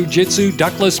choose Fujitsu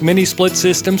ductless mini-split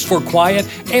systems for quiet,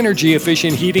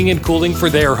 energy-efficient heating and cooling for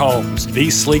their homes.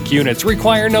 These sleek units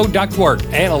require no ductwork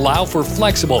and allow for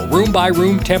flexible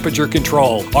room-by-room temperature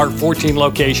control. Our 14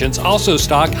 locations also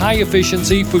stock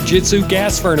high-efficiency Fujitsu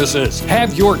gas furnaces.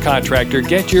 Have your contractor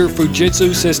get your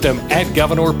Fujitsu system at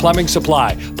Governor Plumbing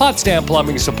Supply, Potsdam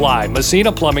Plumbing Supply,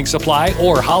 Messina Plumbing Supply,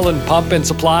 or Holland Pump and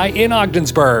Supply in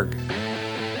Ogdensburg.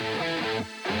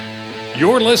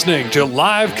 You're listening to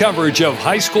live coverage of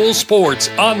high school sports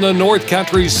on the North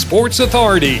Country Sports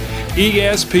Authority,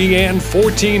 ESPN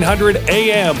 1400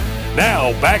 AM.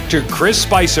 Now back to Chris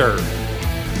Spicer.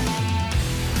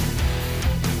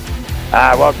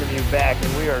 I welcome you back,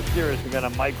 and we are seriously going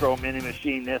to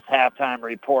mini-machine this halftime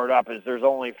report up as there's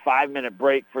only a 5-minute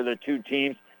break for the two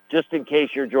teams. Just in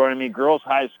case you're joining me, girls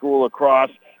high school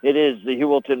lacrosse, it is the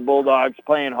Heuvelton Bulldogs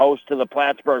playing host to the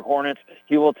Plattsburgh Hornets.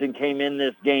 Heuvelton came in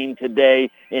this game today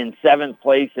in 7th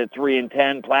place at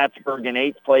 3-10, Plattsburgh in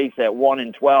 8th place at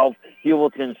 1-12.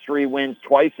 Heuvelton's 3 wins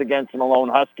twice against the Malone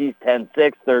Huskies,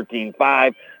 10-6,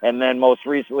 13-5, and then most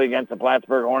recently against the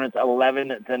Plattsburgh Hornets,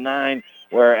 11-9.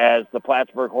 Whereas the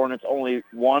Plattsburgh Hornets only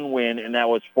 1 win, and that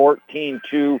was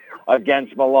 14-2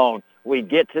 against Malone. We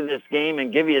get to this game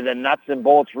and give you the nuts and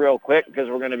bolts real quick because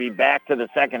we're going to be back to the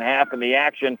second half, and the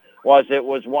action was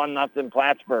 1-0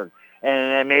 Plattsburgh,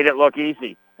 and it made it look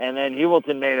easy. And then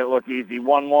Heuvelton made it look easy,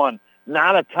 1-1.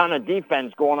 Not a ton of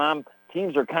defense going on.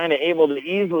 Teams are kind of able to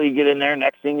easily get in there.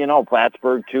 Next thing you know,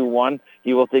 Plattsburgh 2-1.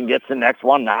 Heuvelton gets the next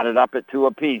one, knotted up at 2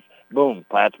 apiece. Boom,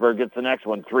 Plattsburgh gets the next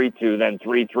one, 3-2, then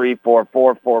 3-3,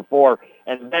 4-4, 4-4.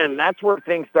 And then that's where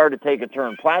things started to take a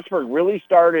turn. Plattsburgh really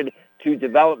started to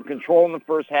develop control in the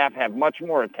first half, have much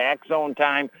more attack zone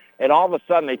time, and all of a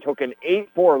sudden they took an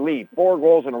 8-4 lead, 4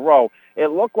 goals in a row. It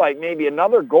looked like maybe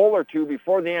another goal or two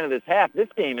before the end of this half. This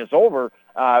game is over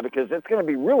because it's going to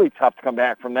be really tough to come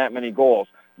back from that many goals.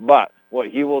 But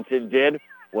what Heuvelton did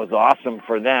was awesome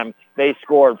for them. They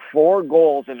scored 4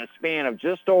 goals in a span of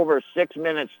just over 6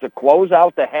 minutes to close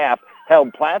out the half,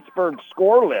 held Plattsburgh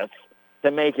scoreless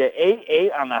to make it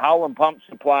 8-8 on the Howland Pump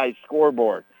Supply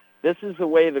scoreboard. This is the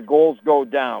way the goals go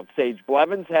down. Sage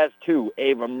Blevins has 2.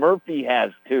 Ava Murphy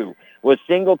has 2. With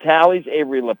single tallies,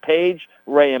 Avery LePage,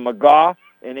 Ray McGaw,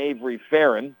 and Avery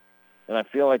Farron. And I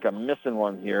feel like I'm missing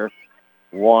one here.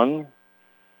 1.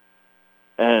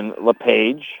 And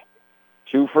LePage.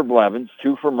 2 for Blevins.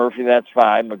 2 for Murphy. That's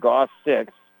 5. McGaw,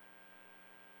 6.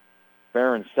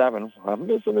 Farron, 7. I'm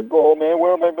missing a goal, man.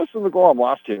 Where am I missing the goal? I'm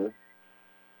lost here.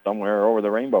 Somewhere over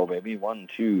the rainbow, baby. 1,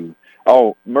 2.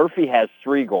 Oh, Murphy has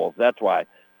 3 goals. That's why.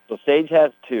 So Sage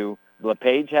has 2.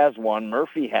 LePage has 1.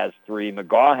 Murphy has 3.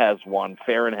 McGaw has 1.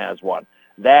 Farron has 1.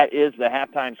 That is the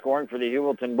halftime scoring for the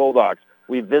Heuvelton Bulldogs.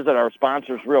 We visit our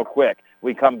sponsors real quick.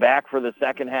 We come back for the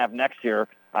second half next year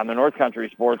on the North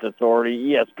Country Sports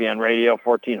Authority, ESPN Radio,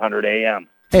 1400 AM.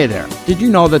 Hey there. Did you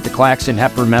know that the Claxton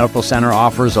Hepburn Medical Center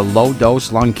offers a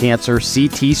low-dose lung cancer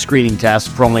CT screening test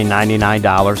for only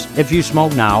 $99? If you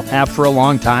smoke now, have for a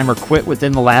long time, or quit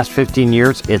within the last 15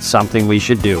 years, it's something we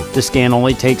should do. The scan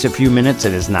only takes a few minutes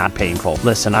and is not painful.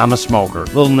 Listen, I'm a smoker. A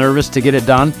little nervous to get it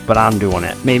done, but I'm doing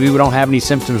it. Maybe we don't have any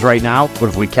symptoms right now, but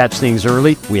if we catch things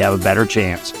early, we have a better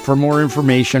chance. For more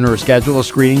information or schedule a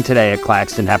screening today at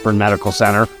Claxton Hepburn Medical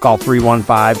Center, call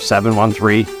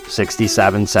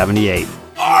 315-713-6778.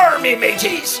 Army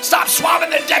mateys, stop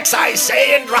swabbing the decks, I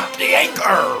say, and drop the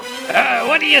anchor.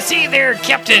 What do you see there,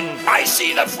 Captain? I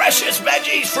see the freshest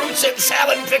veggies, fruits, and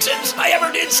salad fixins I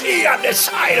ever did see on this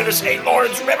side of the St.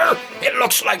 Lawrence River. It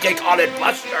looks like they call it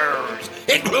blusters.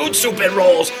 Includes soup and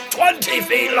rolls, 20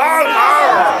 feet long.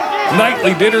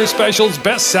 Nightly dinner specials,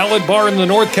 best salad bar in the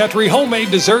North Country,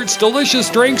 homemade desserts, delicious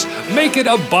drinks. Make it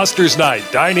a Buster's night.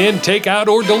 Dine in, take out,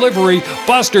 or delivery.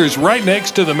 Buster's, right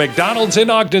next to the McDonald's in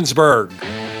Ogdensburg.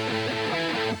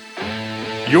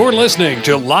 You're listening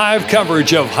to live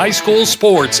coverage of high school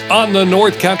sports on the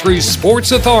North Country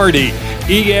Sports Authority,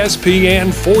 ESPN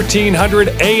 1400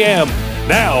 AM.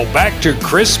 Now back to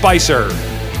Chris Spicer.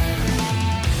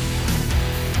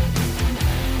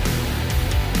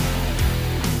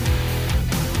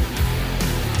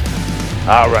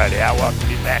 All righty, I welcome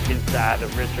you back inside the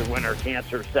Richard Winter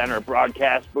Cancer Center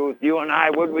broadcast booth. You and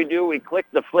I, what'd we do? We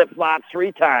clicked the flip-flop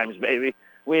 3 times, baby.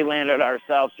 We landed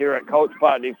ourselves here at Coach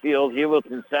Putney Field,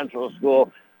 Heuvelton Central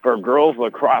School for girls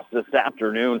lacrosse this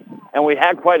afternoon, and we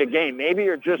had quite a game. Maybe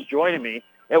you're just joining me.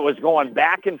 It was going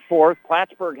back and forth.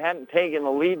 Plattsburgh hadn't taken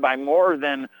the lead by more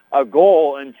than a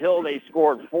goal until they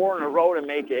scored 4 in a row to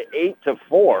make it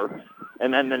 8-4.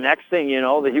 And then the next thing you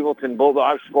know, the Heuvelton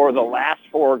Bulldogs scored the last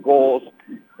 4 goals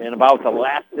in about the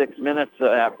last 6 minutes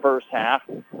of that first half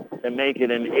to make it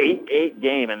an 8-8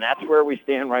 game. And that's where we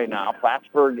stand right now.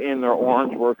 Plattsburgh in their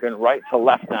orange, working right to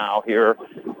left now here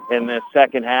in this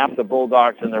second half. The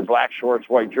Bulldogs in their black shorts,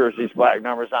 white jerseys, black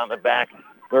numbers on the back.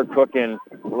 They're cooking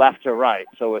left to right.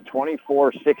 So with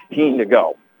 24-16 to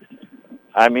go.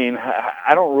 I mean,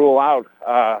 I don't rule out,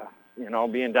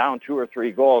 being down 2 or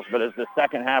 3 goals, but as the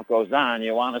second half goes on,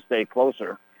 you want to stay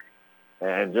closer.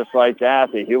 And just like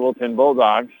that, the Heuvelton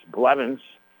Bulldogs, Blevins,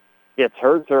 gets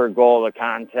her 3rd goal of the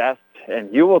contest. And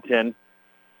Heuvelton,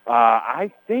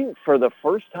 I think for the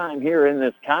first time here in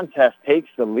this contest, takes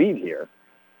the lead here.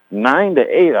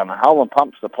 9-8 on the Howland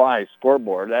Pump Supply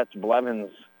scoreboard. That's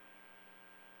Blevins'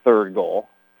 3rd goal.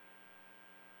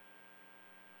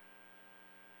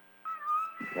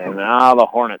 And now the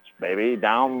Hornets, baby,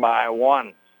 down by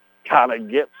 1. Gotta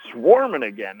get swarming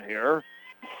again here.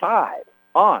 5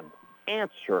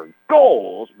 unanswered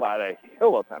goals by the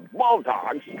Heuvelton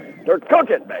Bulldogs. They're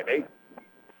cooking, baby.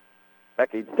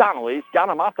 Becky Donnelly's got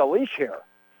them off the leash here.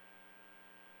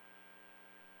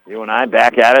 You and I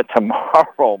back at it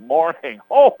tomorrow morning.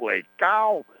 Holy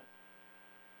cow.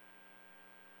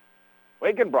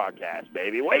 Wake and broadcast,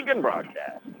 baby. Wake and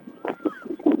broadcast.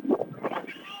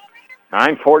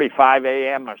 9:45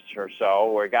 a.m. or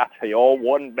so. We got the old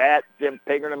one-bat Jim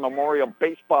Pinkerton Memorial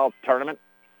Baseball Tournament.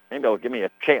 Maybe they'll give me a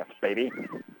chance, baby.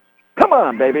 Come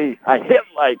on, baby. I hit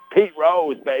like Pete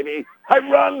Rose, baby. I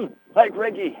run like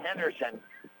Reggie Henderson.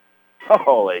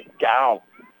 Holy cow.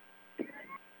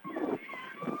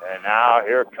 And now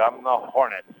here come the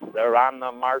Hornets. They're on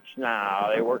the march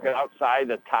now. They work it outside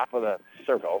the top of the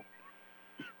circle.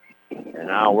 And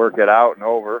now work it out and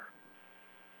over.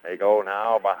 They go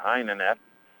now behind the net.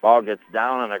 Ball gets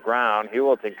down on the ground.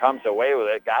 Heuvelton comes away with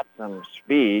it, got some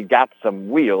speed, got some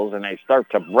wheels, and they start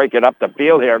to break it up the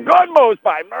field here. Good moves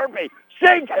by Murphy.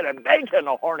 Shaking and making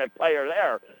the Hornet player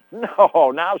there.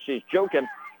 No, now she's juking.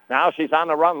 Now she's on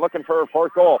the run looking for her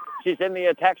fourth goal. She's in the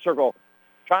attack circle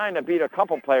trying to beat a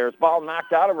couple players. Ball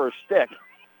knocked out of her stick.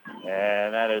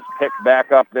 And that is picked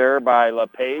back up there by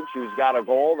LePage, who's got a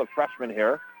goal, the freshman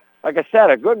here. Like I said,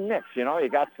 a good mix. You know, you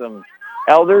got some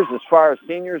elders as far as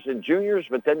seniors and juniors,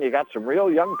 but then you got some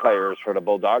real young players for the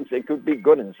Bulldogs. They could be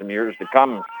good in some years to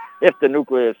come if the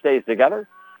nucleus stays together.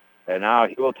 And now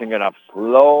Heuvelton going to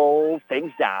slow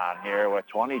things down here with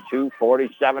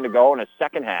 22:47 to go in the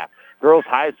second half. Girls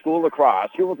High School Lacrosse.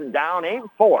 Heuvelton down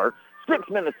 8-4. 6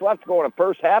 minutes left to go in the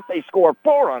first half. They score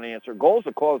 4 unanswered goals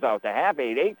to close out the half,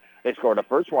 8-8. They scored the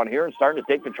first one here and starting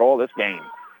to take control of this game.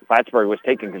 Plattsburgh was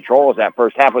taking control as that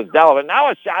first half was Delavan.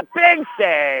 Now a shot. Big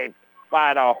save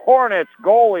by the Hornets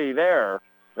goalie there.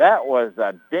 That was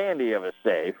a dandy of a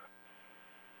save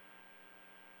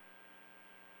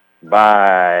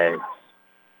by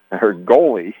her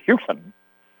goalie, Heuvelton.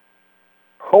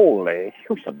 Holy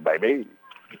Heuvelton, baby.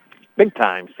 Big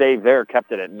time save there,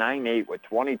 kept it at 9-8 with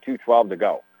 22:12 to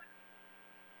go.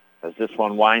 As this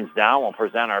one winds down, we'll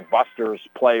present our Busters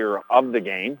player of the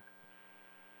game.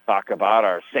 Talk about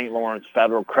our St. Lawrence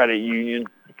Federal Credit Union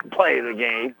play of the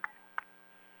game.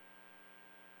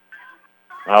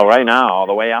 Well, right now,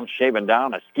 the way I'm shaving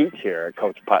down a skeet here at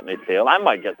Coach Putney's field, I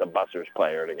might get the Busters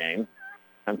player of the game.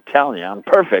 I'm telling you, I'm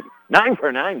perfect. 9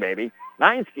 for 9, baby.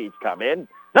 9 skeets come in.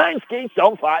 9 skeets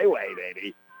don't fly away,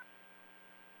 baby.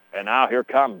 And now here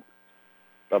come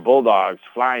the Bulldogs.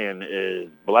 Flying is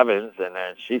Blevins, and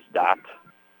then she stopped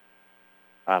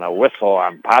on a whistle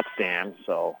on Potsdam.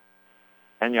 So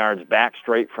 10 yards back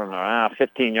straight from the,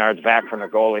 15 yards back from the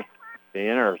goalie, the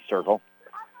inner circle.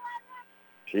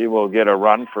 She will get a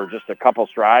run for just a couple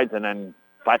strides, and then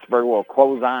Plattsburgh will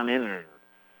close on in.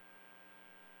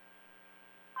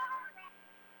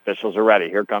 Officials are ready.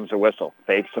 Here comes a whistle.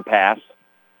 Fakes a pass.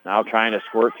 Now trying to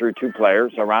squirt through 2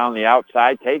 players. Around the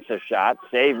outside, takes a shot.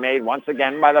 Save made once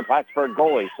again by the Plattsburgh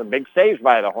goalie. Some big saves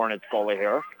by the Hornets goalie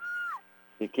here.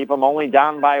 You keep them only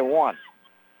down by 1.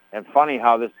 And funny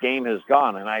how this game has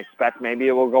gone, and I expect maybe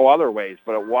it will go other ways,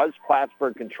 but it was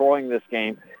Plattsburgh controlling this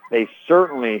game. They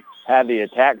certainly had the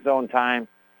attack zone time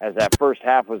as that first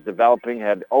half was developing,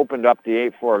 had opened up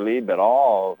the 8-4 lead, but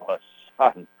all of a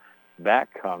sudden, back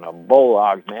on the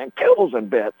Bulldogs, man. Kibbles and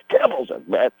bits, kibbles and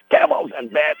bits, kibbles and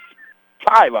bits.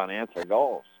 5 unanswered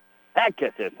goals. That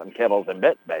gets you some kibbles and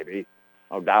bits, baby.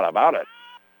 No doubt about it.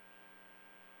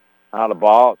 Now the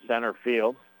ball at center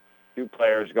field. 2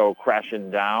 players go crashing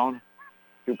down.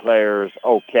 2 players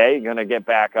okay. Going to get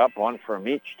back up. 1 from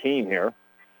each team here.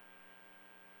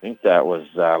 I think that was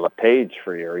LePage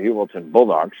for your Heuvelton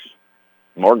Bulldogs.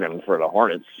 Morgan for the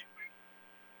Hornets.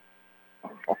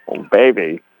 Oh,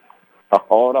 baby.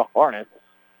 Oh, the Hornets.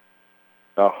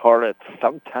 The Hornets.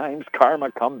 Sometimes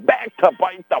karma comes back to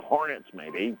bite the Hornets,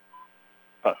 maybe.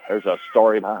 There's a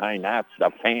story behind that.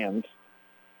 The fans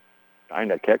trying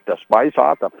to kick the Spice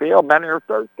off the field. Been here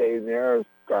 13 years.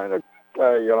 Trying to,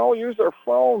 use their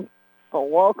phone. Oh,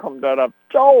 welcome to the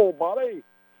show, buddy.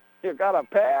 You got a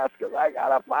pass because I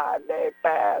got a 5-day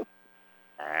pass.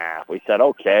 We said,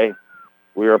 okay.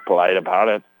 We were polite about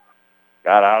it.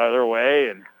 Got out of their way,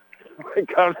 and we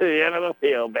come to the end of the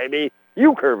field, baby.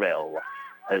 Euchreeville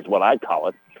is what I call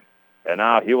it. And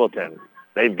now Heuvelton,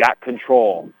 they've got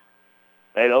control.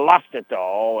 They lost it,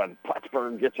 though, and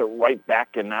Plattsburgh gets it right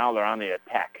back, and now they're on the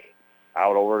attack.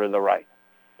 Out over to the right,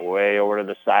 way over to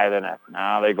the side of the net.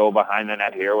 Now they go behind the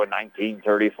net here with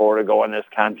 19:34 to go in this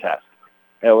contest.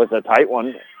 It was a tight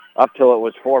one up till it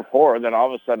was 4-4. Then all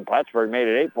of a sudden Plattsburgh made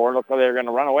it 8-4. Looked like they were going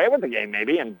to run away with the game,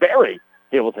 maybe, and bury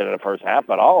Heuvelton in the first half,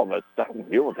 but all of a sudden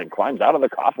Heuvelton climbs out of the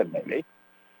coffin, baby.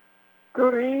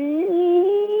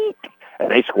 Great.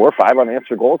 And they score 5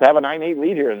 unanswered goals to have a 9-8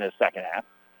 lead here in this second half.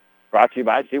 Brought to you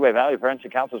by Seaway Valley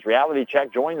Forensic Council's Reality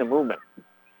Check. Join the movement.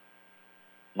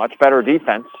 Much better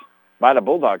defense by the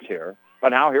Bulldogs here. But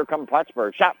now here comes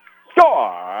Plattsburgh. Shot.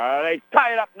 Score. They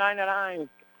tie it up 9-9.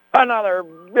 Another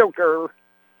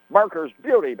Barker's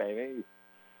beauty, baby.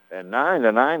 And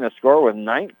 9-9 the score with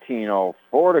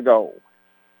 19:04 to go.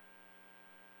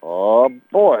 Oh,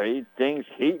 boy, things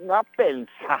heating up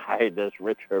inside this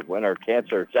Richard Winter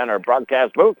Cancer Center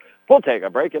broadcast booth. We'll take a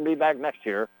break and be back next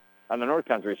year on the North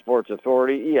Country Sports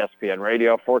Authority, ESPN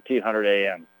Radio, 1400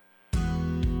 AM.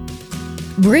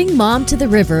 Bring Mom to the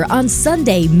River on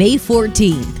Sunday, May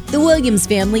 14th. The Williams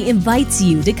family invites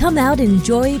you to come out and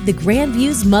enjoy the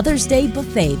Grandview's Mother's Day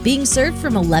Buffet being served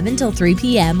from 11 till 3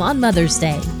 p.m. on Mother's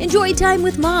Day. Enjoy time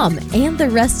with Mom and the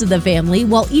rest of the family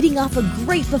while eating off a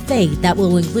great buffet that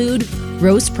will include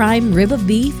roast prime rib of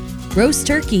beef, roast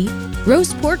turkey,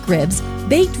 roast pork ribs,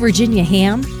 baked Virginia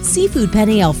ham, seafood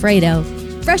penne Alfredo,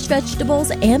 fresh vegetables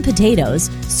and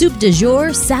potatoes, soup du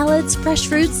jour, salads, fresh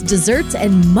fruits, desserts,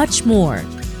 and much more.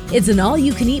 It's an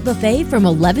all-you-can-eat buffet from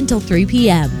 11 till 3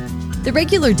 p.m. The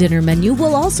regular dinner menu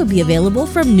will also be available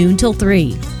from noon till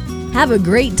 3. Have a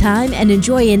great time and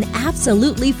enjoy an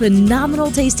absolutely phenomenal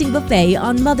tasting buffet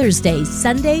on Mother's Day,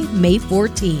 Sunday, May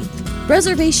 14th.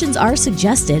 Reservations are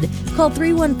suggested. Call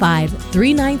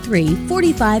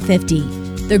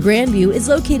 315-393-4550. The Grandview is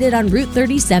located on Route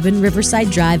 37 Riverside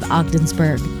Drive,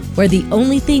 Ogdensburg, where the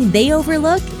only thing they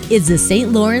overlook is the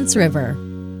St. Lawrence River.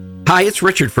 Hi, it's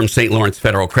Richard from St. Lawrence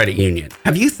Federal Credit Union.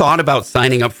 Have you thought about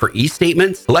signing up for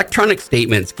e-statements? Electronic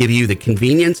statements give you the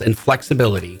convenience and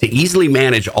flexibility to easily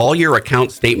manage all your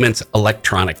account statements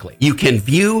electronically. You can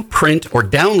view, print, or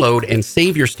download and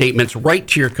save your statements right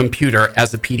to your computer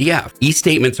as a PDF.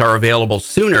 E-statements are available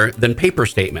sooner than paper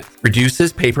statements.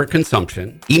 Reduces paper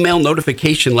consumption. Email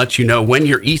notification lets you know when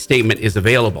your e-statement is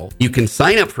available. You can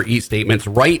sign up for e-statements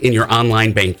right in your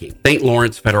online banking. St.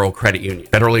 Lawrence Federal Credit Union.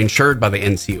 Federally insured by the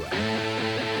NCUA.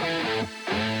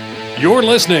 You're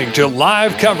listening to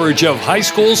live coverage of high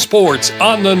school sports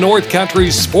on the North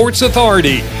Country Sports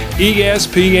Authority,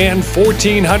 ESPN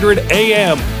 1400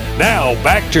 AM. Now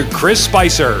back to Chris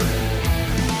Spicer.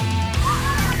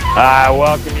 I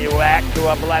welcome you back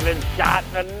to a Blevins shot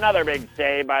and another big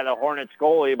save by the Hornets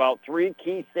goalie. About 3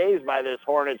 key saves by this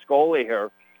Hornets goalie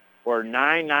here. We're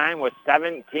 9-9 with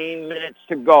 17 minutes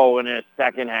to go in this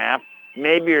second half.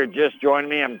 Maybe you're just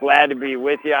joining me. I'm glad to be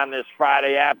with you on this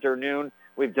Friday afternoon.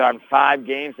 We've done 5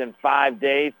 games in 5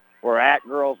 days. We're at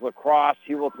girls lacrosse,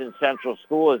 Heuvelton Central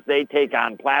School, as they take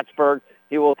on Plattsburgh.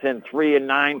 Heuvelton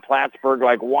 3-9, Plattsburgh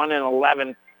like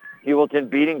 1-11. Heuvelton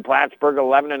beating Plattsburgh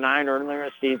 11-9 earlier in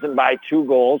the season by 2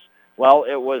 goals. Well,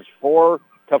 it was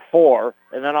 4-4,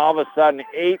 and then all of a sudden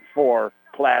 8-4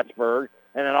 Plattsburgh,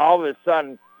 and then all of a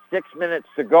sudden 6 minutes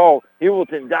to go.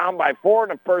 Heuvelton down by 4 in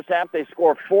the first half. They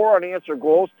score 4 unanswered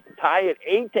goals to tie it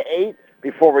 8-8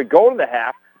 before we go to the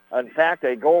half. In fact,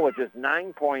 a goal with just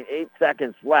 9.8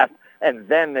 seconds left, and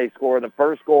then they score the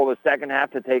first goal of the second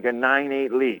half to take a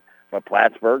 9-8 lead. But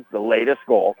Plattsburgh, the latest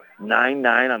goal,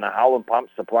 9-9 on the Howland Pump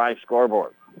Supply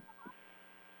scoreboard.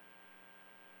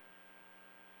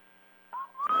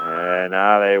 And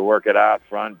now they work it out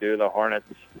front, do the Hornets.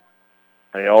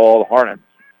 The old Hornets.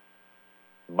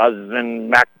 Buzzing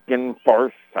back and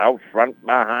forth, out front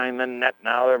behind the net.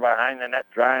 Now they're behind the net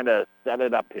trying to set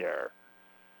it up here.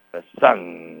 The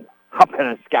sun up in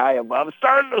the sky above,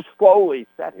 starting to slowly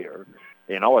set here.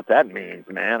 You know what that means,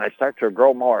 man. I start to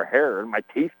grow more hair, and my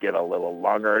teeth get a little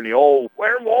longer, and the old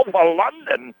werewolf of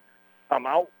London come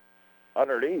out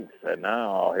underneath. And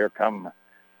now here come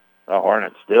the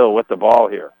Hornets still with the ball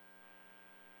here.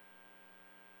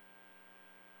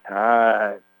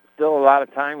 Still a lot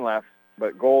of time left,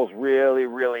 but goals really,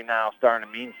 really now starting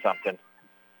to mean something.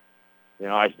 You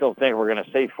know, I still think we're going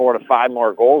to see 4 to 5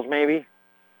 more goals maybe.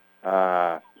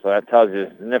 So that tells you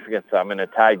the significance. I'm in a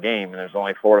tied game, and there's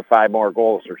only 4 to 5 more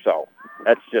goals or so.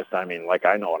 That's just, I mean, like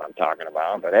I know what I'm talking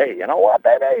about. But, hey, you know what,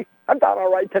 baby? I've done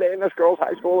all right today in this girls'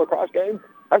 high school lacrosse game.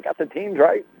 I've got the teams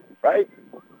right?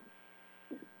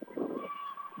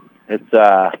 It's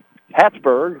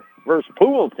Plattsburgh versus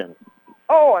Heuvelton.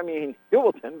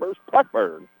 Heuvelton versus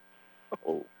Plattsburgh.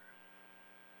 Oh.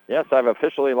 Yes, I've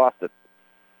officially lost it.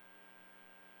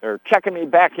 They're checking me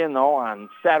back in, though, on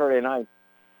Saturday night.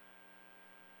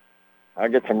 I'll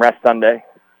get some rest Sunday.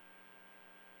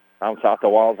 Bounce off the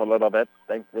walls a little bit.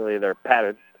 Thankfully, they're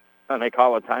padded. And they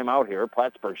call a timeout here.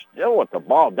 Plattsburgh still with the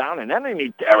ball down in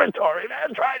enemy territory,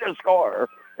 man, trying to score.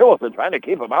 Heuvelton trying to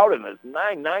keep them out in this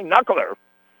 9-9 knuckler.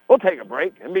 We'll take a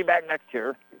break and be back next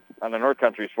year on the North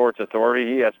Country Sports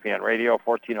Authority, ESPN Radio,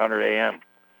 1400 AM.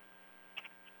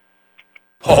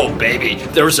 Oh, baby,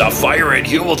 there's a fire in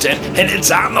Heuvelton, and it's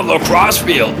on the lacrosse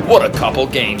field. What a couple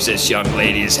games this young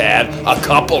lady has had. A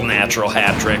couple natural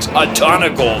hat tricks, a ton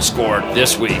of goals scored.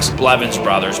 This week's Blevins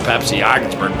Brothers Pepsi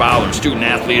Ogdensburg Bowler Student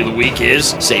Athlete of the Week is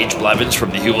Sage Blevins from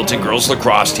the Heuvelton Girls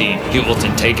Lacrosse Team.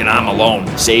 Heuvelton taking on Malone.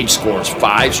 Sage scores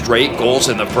 5 straight goals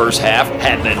in the first half,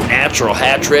 had a natural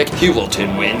hat trick.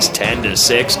 Heuvelton wins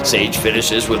 10-6. Sage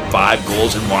finishes with 5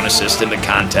 goals and 1 assist in the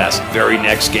contest. Very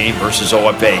next game versus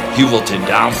OFA. Heuvelton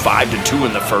down 5-2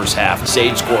 in the first half.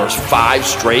 Sage scores 5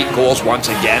 straight goals once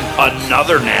again.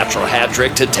 Another natural hat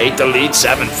trick to take the lead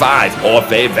 7-5.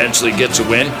 OFA eventually gets a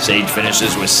win. Sage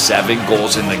finishes with 7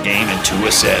 goals in the game and 2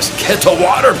 assists. Get the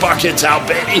water buckets out,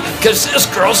 baby, because this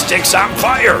girl sticks on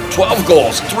fire. 12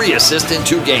 goals, 3 assists in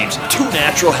 2 games, 2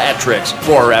 natural hat tricks.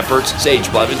 For her efforts, Sage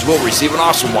Blevins will receive an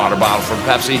awesome water bottle from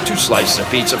Pepsi, 2 slices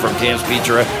of pizza from Cam's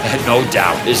Pizzeria, and no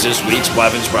doubt is this week's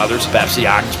Blevins Brothers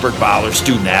Pepsi Ogdensburg Baller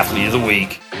Student Athlete of the Week.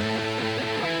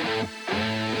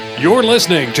 You're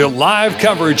listening to live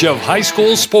coverage of high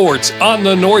school sports on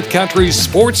the North Country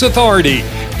Sports Authority,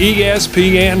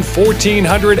 ESPN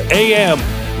 1400 AM.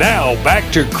 Now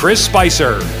back to Chris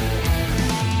Spicer.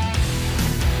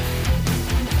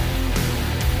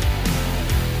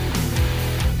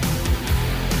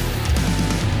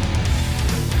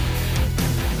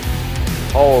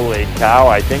 Holy cow,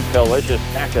 I think Delicious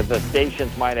Tech at the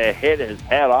stations might have hit his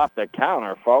head off the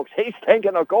counter, folks. He's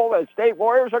taking a goal. The State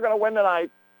Warriors are going to win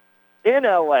tonight in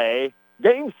L.A.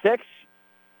 Game 6.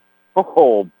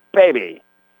 Oh, baby.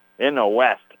 In the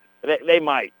West. They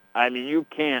might. I mean, you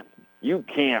can't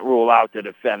rule out the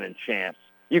defending champs.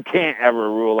 You can't ever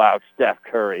rule out Steph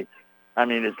Curry. I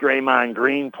mean, does Draymond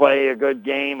Green play a good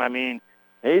game? I mean,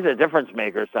 he's a difference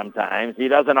maker sometimes. He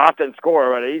doesn't often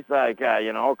score, but he's like,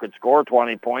 could score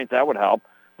 20 points. That would help.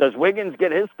 Does Wiggins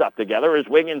get his stuff together? Is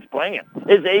Wiggins playing?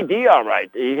 Is AD all right?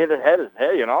 He hit his head. Is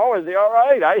he all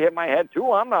right? I hit my head,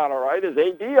 too. I'm not all right. Is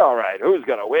AD all right? Who's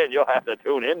going to win? You'll have to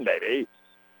tune in, baby.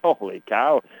 Holy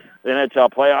cow. The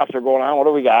NHL playoffs are going on. What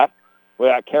do we got? We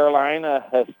got Carolina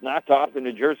has knocked off the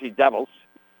New Jersey Devils,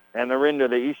 and they're into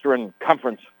the Eastern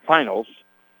Conference Finals,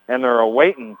 and they're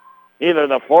awaiting either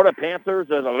the Florida Panthers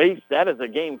or the Leafs. That is a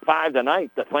Game 5 tonight.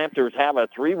 The Panthers have a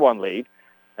 3-1 lead.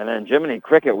 And then Jiminy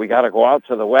Cricket, we got to go out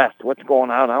to the West. What's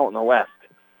going on out in the West?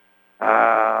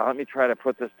 Let me try to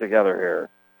put this together here.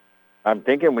 I'm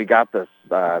thinking we got this,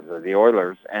 the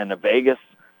Oilers and the Vegas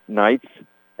Knights,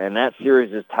 and that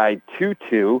series is tied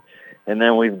 2-2. And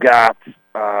then we've got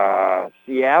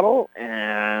Seattle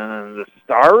and the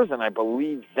Stars, and I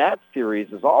believe that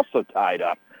series is also tied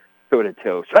up 2-2.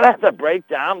 So that's a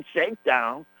breakdown,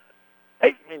 shakedown.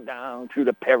 Take me down to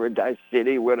the paradise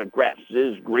city where the grass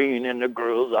is green and the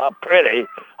girls are pretty.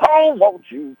 Oh, won't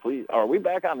you please? Are we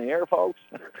back on the air, folks?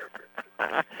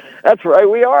 That's right,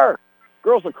 we are.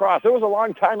 Girls lacrosse. It was a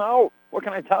long time out. What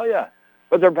can I tell you?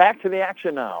 But they're back to the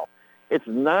action now. It's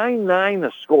 9-9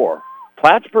 the score.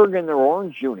 Plattsburgh in their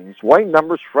orange unis, white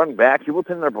numbers front and back.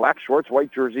 Heuvelton in their black shorts,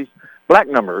 white jerseys, black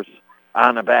numbers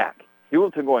on the back.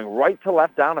 Heuvelton going right to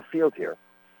left down the field here.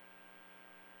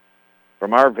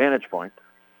 From our vantage point,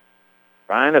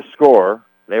 trying to score.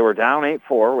 They were down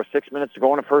 8-4 with 6 minutes to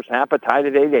go in the first half, but tied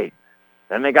at 8-8.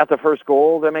 Then they got the first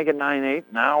goal to make it 9-8.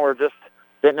 Now we're just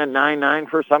sitting at 9-9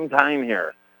 for some time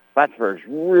here. Plattsburgh's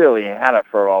really had it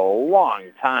for a long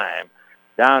time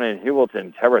down in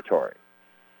Heuvelton territory.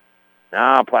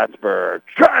 Now Plattsburgh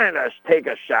trying to take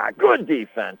a shot. Good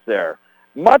defense there.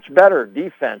 Much better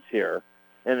defense here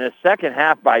in the second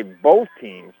half by both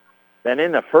teams than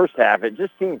in the first half. It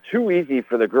just seemed too easy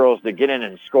for the girls to get in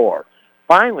and score.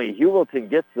 Finally, Heuvelton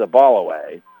gets the ball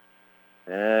away,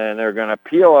 and they're going to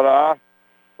peel it off.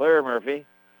 Claire Murphy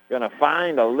going to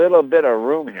find a little bit of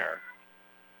room here.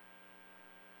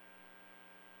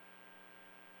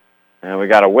 And we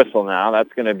got a whistle now.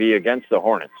 That's going to be against the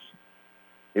Hornets.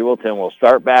 Heuvelton will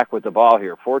start back with the ball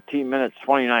here. 14 minutes,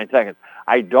 29 seconds.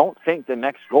 I don't think the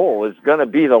next goal is going to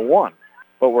be the one,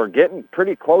 but we're getting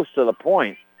pretty close to the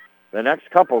point. The next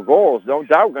couple goals, no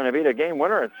doubt, going to be the game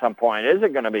winner at some point. Is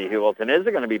it going to be Heuvelton? Is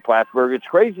it going to be Plattsburgh? It's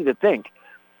crazy to think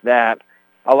that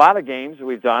a lot of games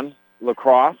we've done,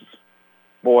 lacrosse,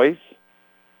 boys,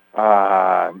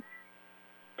 softball,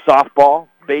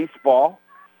 baseball,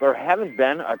 there haven't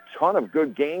been a ton of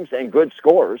good games and good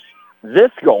scores.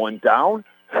 This going down,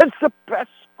 it's the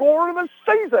best score of the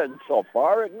season so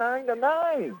far at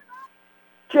 9-9.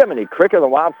 Jiminy Cricket, the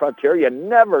Wild Frontier, you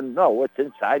never know what's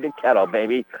inside the kettle,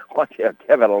 baby. Once you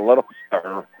give it a little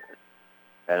stir.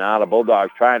 And now the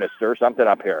Bulldogs trying to stir something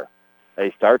up here.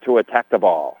 They start to attack the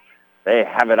ball. They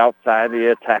have it outside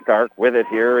the attack arc. With it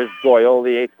here is Doyle, the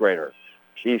 8th grader.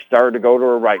 She started to go to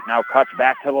her right. Now cuts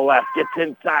back to the left, gets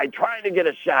inside, trying to get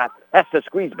a shot. Has to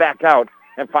squeeze back out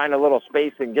and find a little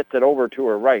space and gets it over to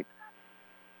her right.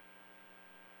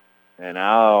 And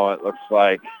now it looks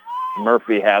like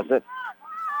Murphy has it.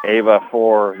 Ava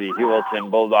for the Heuvelton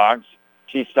Bulldogs.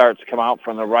 She starts to come out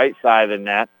from the right side of the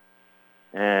net.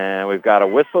 And we've got a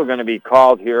whistle going to be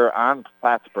called here on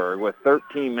Plattsburgh with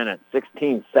 13 minutes,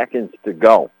 16 seconds to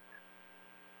go.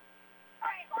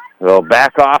 We'll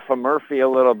back off of Murphy a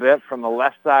little bit from the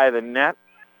left side of the net.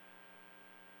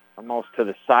 almost to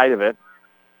the side of it,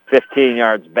 15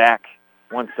 yards back.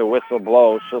 Once the whistle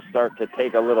blows, she'll start to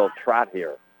take a little trot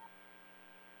here.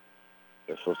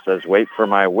 Whistle says, wait for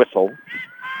my whistle.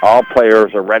 All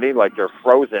players are ready like they're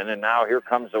frozen, and now here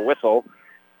comes the whistle.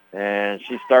 And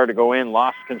she started to go in,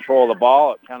 lost control of the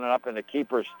ball. It counted up in the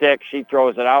keeper's stick. She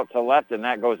throws it out to left, and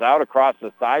that goes out across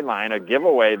the sideline. A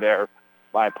giveaway there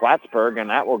by Plattsburgh, and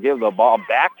that will give the ball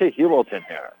back to Heuvelton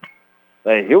here.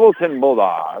 The Heuvelton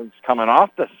Bulldogs coming off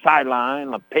the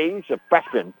sideline. LePage, a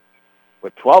freshman,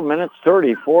 with 12 minutes,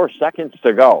 34 seconds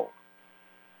to go.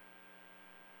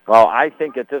 Well, I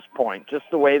think at this point, just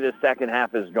the way the second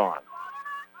half has gone,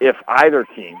 if either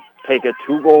team take a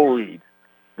 2-goal lead,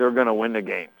 they're going to win the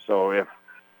game. So if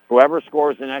whoever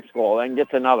scores the next goal then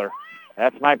gets another,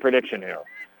 that's my prediction here.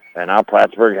 And now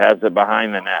Plattsburgh has it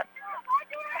behind the net.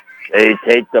 They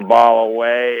take the ball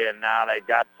away, and now they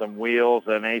got some wheels,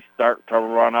 and they start to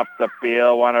run up the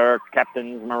field. One of our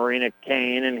captains, Marina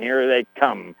Kane, and here they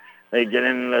come. They get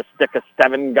in the stick of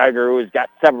Steven Geiger, who's got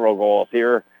several goals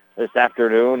here this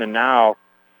afternoon, and now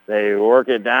they work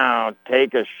it down,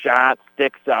 take a shot,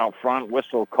 sticks out front,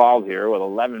 whistle called here with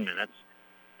 11 minutes,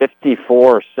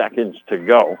 54 seconds to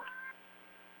go.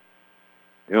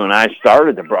 You and I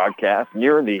started the broadcast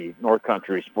near the North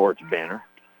Country Sports banner,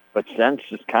 but since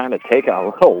just kind of take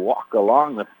a little walk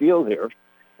along the field here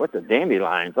with the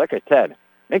dandelions. Like I said,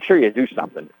 make sure you do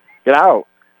something. Get out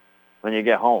when you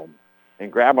get home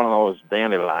and grab one of those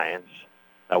dandelions,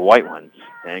 the white ones,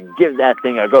 and give that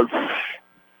thing a go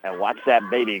and watch that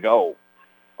baby go.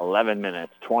 11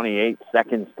 minutes, 28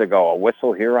 seconds to go. A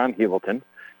whistle here on Heuvelton.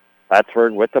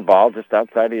 Plattsburgh with the ball just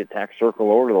outside the attack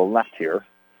circle over to the left here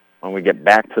when we get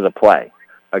back to the play.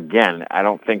 Again, I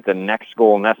don't think the next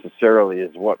goal necessarily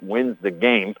is what wins the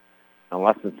game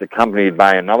unless it's accompanied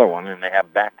by another one, and they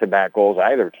have back-to-back goals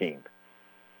either team.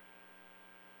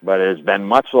 But it has been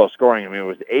much low scoring. I mean, it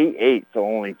was 8-8, so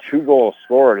only 2 goals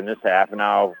scored in this half. And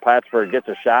now Plattsburgh gets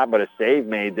a shot, but a save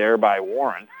made there by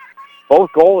Warren.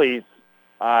 Both goalies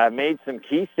made some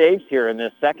key saves here in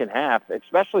this second half,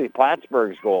 especially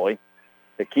Plattsburgh's goalie,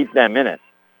 to keep them in it.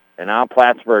 And now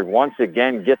Plattsburgh once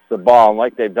again gets the ball, and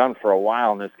like they've done for a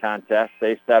while in this contest,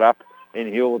 they set up in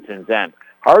Heuvelton's end.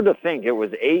 Hard to think it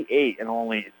was 8-8 and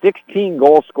only 16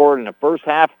 goals scored in the first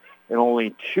half, and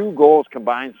only 2 goals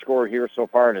combined scored here so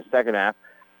far in the second half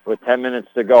with 10 minutes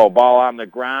to go. Ball on the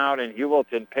ground, and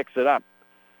Heuvelton picks it up.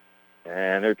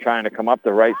 And they're trying to come up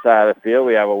the right side of the field.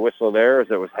 We have a whistle there as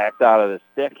it was hacked out of the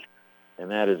stick, and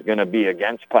that is going to be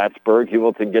against Plattsburgh.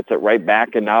 Heuvelton gets it right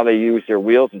back, and now they use their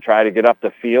wheels and try to get up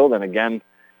the field. And again,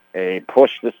 a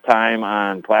push this time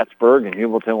on Plattsburgh, and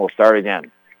Heuvelton will start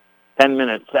again. 10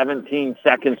 minutes, 17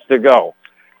 seconds to go.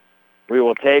 We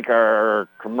will take our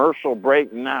commercial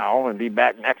break now and be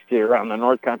back next year on the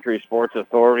North Country Sports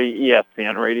Authority,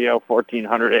 ESPN Radio,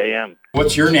 1400 AM.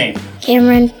 What's your name?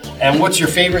 Cameron. And what's your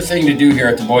favorite thing to do here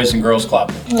at the Boys and Girls Club?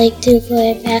 I like to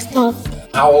play basketball.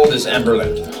 How old is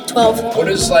Emberland? 12. What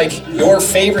is, your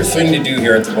favorite thing to do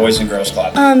here at the Boys and Girls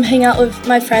Club? Hang out with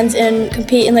my friends and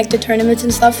compete in, the tournaments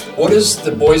and stuff. What does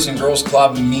the Boys and Girls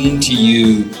Club mean to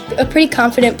you? A pretty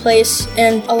confident place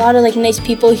and a lot of, nice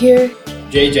people here.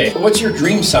 JJ, what's your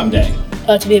dream someday?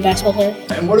 To be a basketball player.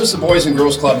 And what does the Boys and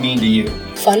Girls Club mean to you?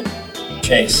 Fun.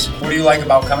 Chase, what do you like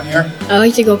about coming here? I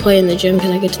like to go play in the gym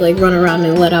because I get to run around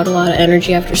and let out a lot of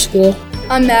energy after school.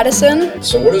 I'm Madison.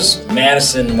 So what does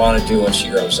Madison want to do when she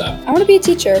grows up? I want to be a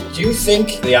teacher. Do you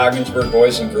think the Ogdensburg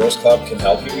Boys and Girls Club can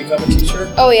help you become a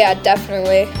teacher? Oh yeah,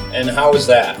 definitely. And how is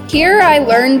that? Here I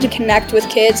learned to connect with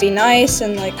kids, be nice,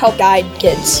 and help guide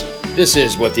kids. This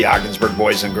is what the Ogdensburg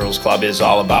Boys and Girls Club is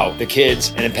all about. The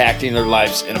kids and impacting their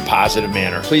lives in a positive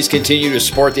manner. Please continue to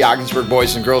support the Ogdensburg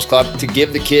Boys and Girls Club to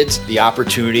give the kids the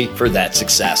opportunity for that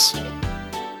success.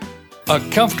 A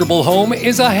comfortable home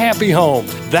is a happy home.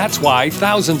 That's why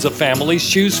thousands of families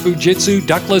choose Fujitsu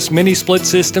ductless mini-split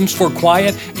systems for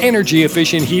quiet,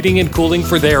 energy-efficient heating and cooling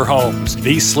for their homes.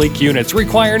 These sleek units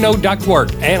require no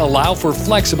ductwork and allow for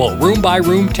flexible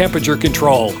room-by-room temperature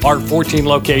control. Our 14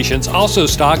 locations also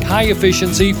stock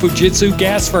high-efficiency Fujitsu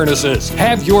gas furnaces.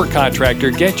 Have your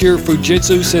contractor get your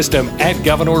Fujitsu system at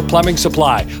Governor Plumbing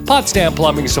Supply, Potsdam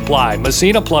Plumbing Supply,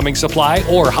 Messina Plumbing Supply,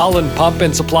 or Holland Pump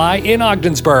and Supply in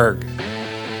Ogdensburg.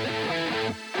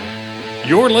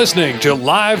 You're listening to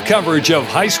live coverage of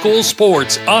high school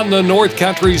sports on the North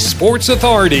Country Sports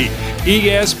Authority,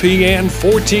 ESPN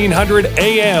 1400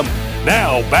 AM.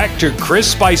 Now back to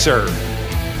Chris Spicer.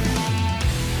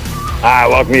 Hi,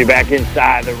 welcome you back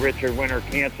inside the Richard Winter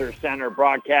Cancer Center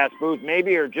broadcast booth.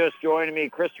 Maybe you're just joining me,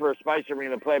 Christopher Spicer,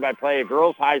 bringing the play-by-play of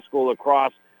girls high school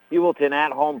lacrosse, Heuvelton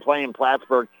at home playing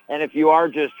Plattsburgh. And if you are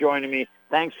just joining me,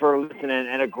 Thanks for listening,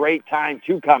 and a great time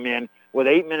to come in with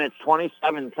 8 minutes,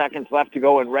 27 seconds left to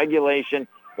go in regulation.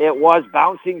 It was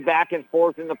bouncing back and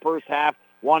forth in the first half,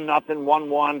 1-0,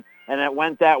 1-1, and it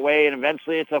went that way, and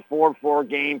eventually it's a 4-4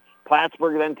 game.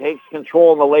 Plattsburgh then takes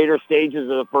control in the later stages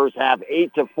of the first half,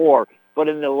 8-4. But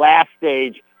in the last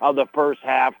stage of the first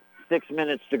half, 6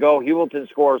 minutes to go, Heuvelton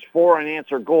scores 4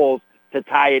 unanswered goals to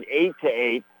tie it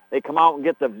 8-8. They come out and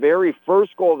get the very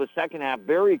first goal of the second half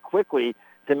very quickly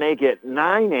to make it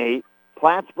 9-8.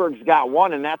 Plattsburgh's got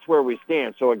 1, and that's where we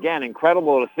stand. So, again,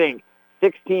 incredible to think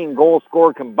 16 goals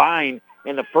scored combined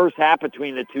in the first half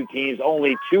between the two teams,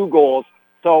 only 2 goals.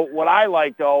 So what I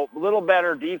like, though, a little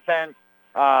better defense,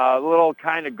 a little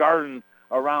kind of garden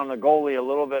around the goalie a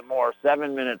little bit more.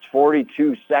 7 minutes,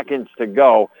 42 seconds to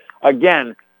go.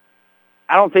 Again,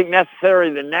 I don't think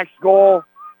necessarily the next goal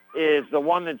is the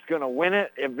one that's going to win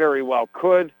it. It very well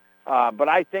could. But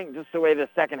I think just the way the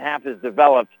second half is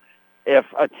developed, if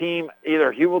a team,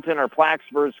 either Heuvelton or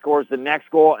Plattsburgh, scores the next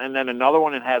goal and then another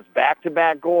one and has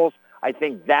back-to-back goals, I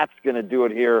think that's going to do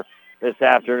it here this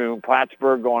afternoon.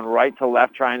 Plattsburgh going right to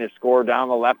left, trying to score down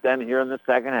the left end here in the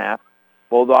second half.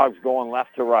 Bulldogs going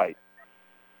left to right.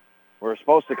 We're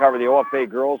supposed to cover the OFA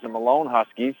girls and Malone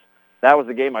Huskies. That was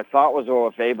a game I thought was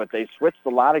OFA, but they switched a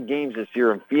lot of games this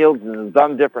year in fields and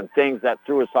done different things. That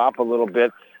threw us off a little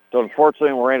bit. So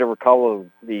unfortunately, we're able to recover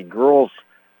the girls'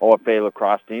 OFA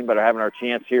lacrosse team, but are having our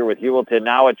chance here with Heuvelton.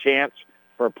 Now a chance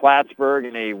for Plattsburgh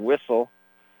and a whistle.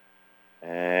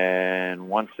 And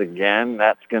once again,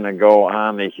 that's going to go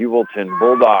on the Heuvelton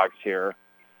Bulldogs here.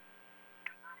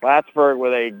 Plattsburgh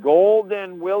with a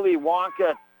golden Willy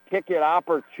Wonka ticket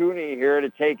opportunity here to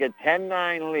take a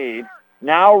 10-9 lead.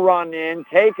 Now run in,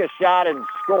 take a shot, and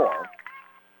score.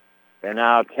 And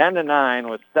now 10-9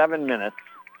 with 7 minutes,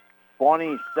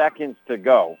 20 seconds to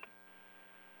go.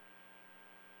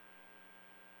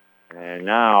 And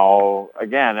now,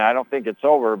 again, I don't think it's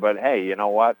over, but hey, you know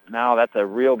what? Now that's a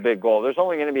real big goal. There's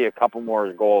only going to be a couple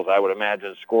more goals, I would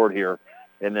imagine, scored here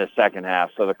in this second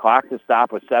half. So the clock to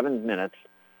stop with 7 minutes,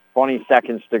 20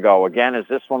 seconds to go. Again, as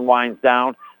this one winds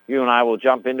down, you and I will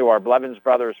jump into our Blevins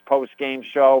Brothers post-game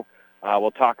show.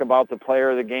 We'll talk about the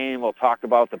player of the game. We'll talk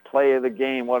about the play of the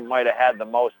game, what might have had the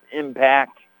most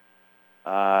impact.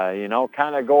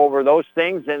 Kind of go over those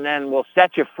things, and then we'll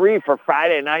set you free for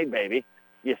Friday night, baby.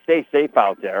 You stay safe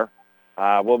out there.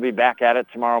 We'll be back at it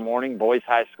tomorrow morning. Boys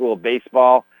High School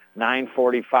baseball,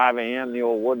 9:45 a.m., the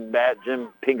old Wooden Bat Jim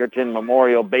Pinkerton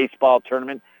Memorial Baseball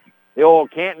Tournament. The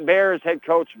old Canton Bears, head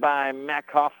coached by Matt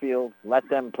Caulfield. Let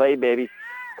them play, baby.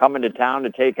 Coming to town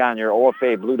to take on your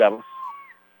OFA Blue Devils,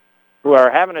 who are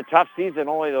having a tough season,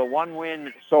 only the 1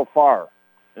 win so far.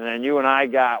 And then you and I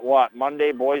got,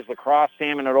 Monday, boys lacrosse,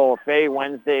 Salmon at OFA,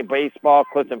 Wednesday, baseball,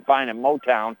 Clifton Fine at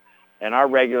Motown. And our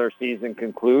regular season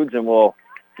concludes, and we'll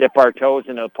dip our toes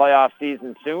into the playoff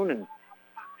season soon and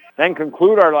then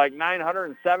conclude our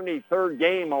 973rd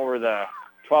game over the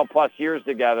 12-plus years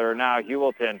together. Now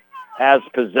Heuvelton has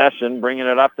possession, bringing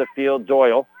it up the field,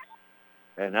 Doyle.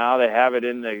 And now they have it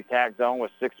in the attack zone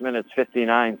with 6 minutes,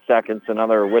 59 seconds.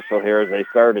 Another whistle here as they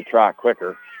started to trot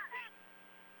quicker.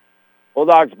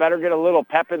 Bulldogs better get a little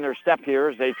pep in their step here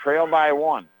as they trail by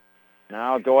 1.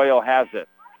 Now Doyle has it,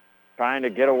 trying to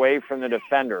get away from the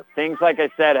defender. Things, like I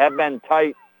said, have been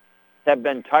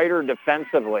tighter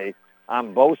defensively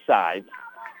on both sides.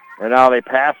 And now they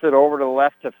pass it over to the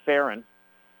left to Farron.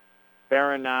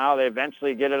 Farron now, they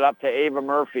eventually get it up to Ava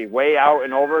Murphy, way out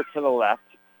and over to the left.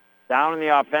 Down in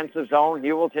the offensive zone,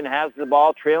 Heuvelton has the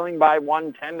ball, trailing by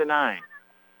 1, 10-9.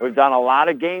 We've done a lot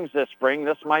of games this spring.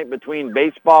 This might, between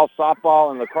baseball,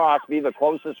 softball, and lacrosse, be the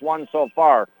closest one so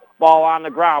far. Ball on the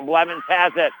ground. Blevins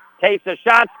has it. Takes a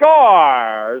shot,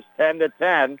 scores!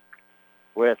 10-10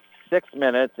 with 6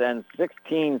 minutes and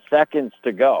 16 seconds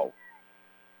to go.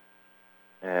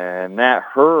 And that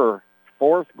her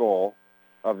 4th goal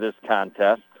of this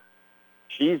contest.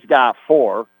 She's got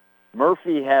 4.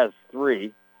 Murphy has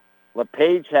 3.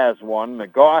 LePage has 1.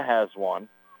 McGaw has 1.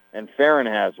 And Farron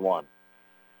has 1.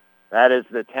 That is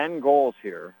the 10 goals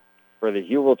here for the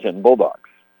Heuvelton Bulldogs.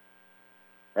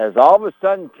 As all of a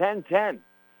sudden, 10-10.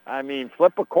 I mean,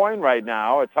 flip a coin right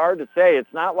now. It's hard to say.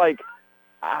 It's not like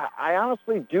I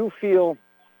honestly do feel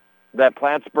that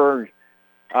Plattsburgh,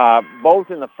 both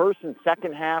in the first and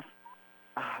second half,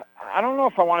 I don't know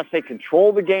if I want to say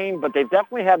control the game, but they've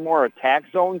definitely had more attack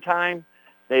zone time.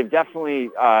 They've definitely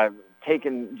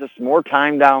taken just more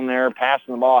time down there,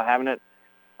 passing the ball, having it.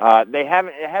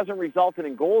 It hasn't resulted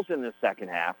in goals in the second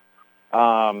half.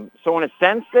 So in a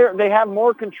sense, they have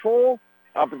more control,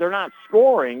 but they're not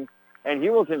scoring. And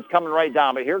Heuvelton's coming right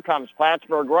down. But here comes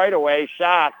Plattsburgh right away.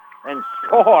 Shot and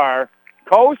score.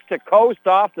 coast to coast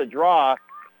off the draw,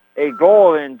 a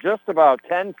goal in just about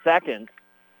 10 seconds,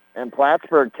 and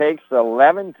Plattsburgh takes the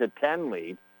 11-10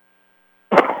 lead.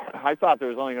 I thought there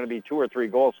was only going to be 2 or 3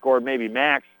 goals scored, maybe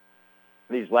max,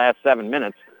 these last 7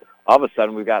 minutes. All of a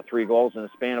sudden, we've got 3 goals in the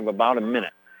span of about a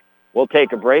minute. We'll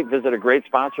take a break, visit a great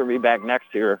sponsor, be back next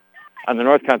here on the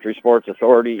North Country Sports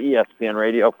Authority, ESPN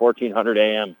Radio, 1400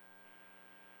 AM.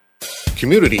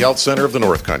 Community Health Center of the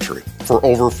North Country. For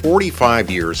over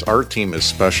 45 years, our team has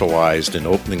specialized in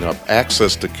opening up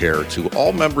access to care to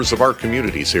all members of our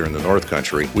communities here in the North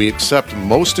Country. We accept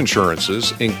most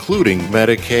insurances, including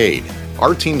Medicaid.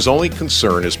 Our team's only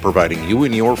concern is providing you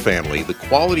and your family the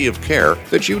quality of care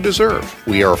that you deserve.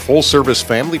 We are a full-service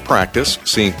family practice,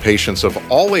 seeing patients of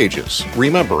all ages.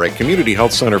 Remember, at Community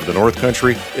Health Center of the North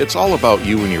Country, it's all about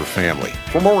you and your family.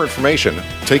 For more information,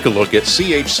 take a look at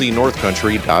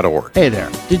chcnorthcountry.org. Hey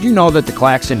there. Did you know that the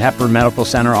Claxton Hepburn Medical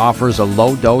Center offers a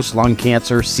low-dose lung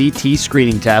cancer CT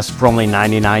screening test for only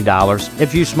 $99?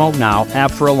 If you smoke now,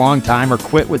 have for a long time, or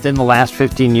quit within the last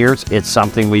 15 years, it's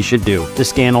something we should do. The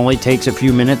scan only takes a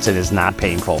few minutes and is not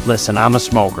painful. Listen, I'm a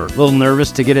smoker. A little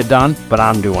nervous to get it done, but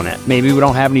I'm doing it. Maybe we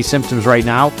don't have any symptoms right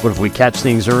now, but if we catch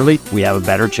things early, we have a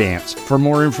better chance. For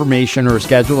more information or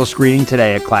schedule a screening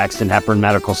today at Claxton Hepburn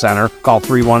Medical Center, call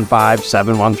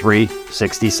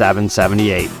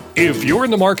 315-713-6778. If you're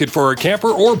in the market for a camper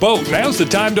or boat, now's the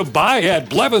time to buy at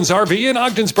Blevins RV in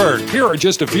Ogdensburg. Here are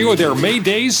just a few of their May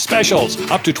Days specials.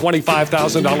 Up to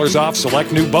 $25,000 off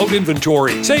select new boat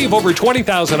inventory. Save over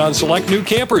 $20,000 on select new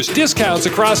campers. Discounts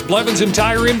across Blevins'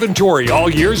 entire inventory, all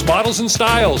years, models, and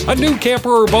styles. A new camper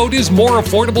or boat is more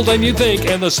affordable than you think,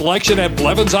 and the selection at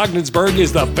Blevins Ogdensburg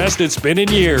is the best it's been in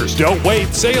years. Don't wait.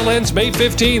 Sale ends May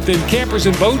 15th, and campers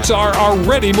and boats are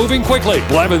already moving quickly.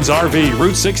 Blevins RV,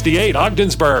 Route 68,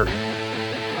 Ogdensburg.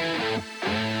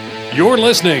 You're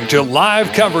listening to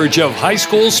live coverage of high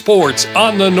school sports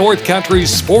on the North Country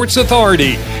Sports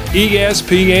Authority,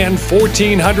 ESPN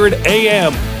 1400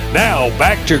 AM. Now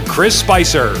back to Chris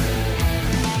Spicer.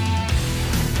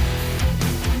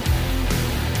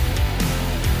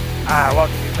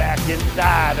 Welcome you back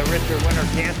inside the Richard Winter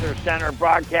Cancer Center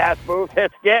broadcast booth.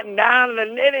 It's getting down to the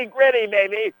nitty-gritty,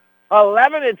 baby.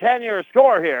 11-10 your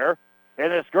score here. In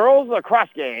this girls lacrosse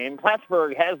game,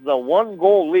 Plattsburgh has the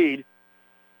 1-goal lead.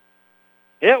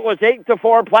 It was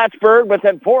 8-4 Plattsburgh, but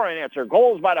then 4 unanswered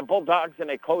goals by the Bulldogs, and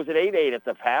they closed it 8-8 at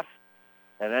the half.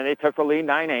 And then they took the lead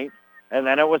 9-8, and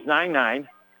then it was 9-9.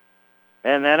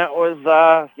 And then it was,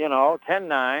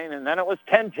 10-9, and then it was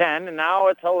 10-10, and now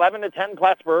it's 11-10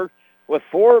 Plattsburgh with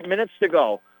 4 minutes to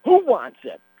go. Who wants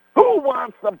it? Who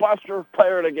wants the Buster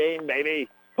player of the game, baby?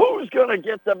 Who's going to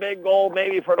get the big goal,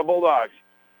 maybe, for the Bulldogs?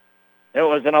 It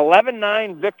was an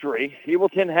 11-9 victory.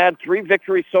 Heuvelton had 3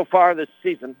 victories so far this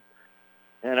season,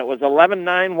 and it was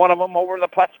 11-9, one of them over the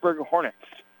Plattsburgh Hornets.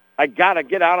 I got to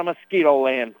get out of mosquito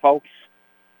land, folks.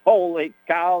 Holy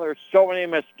cow, there's so many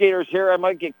mosquitoes here, I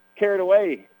might get carried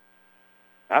away.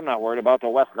 I'm not worried about the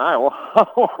West Nile.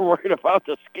 I'm worried about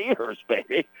the skeeters,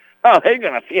 baby. How are they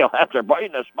going to feel after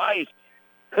biting the spice?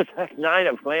 9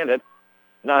 have landed.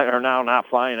 9 are now not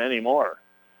flying anymore.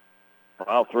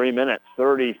 Well, 3 minutes,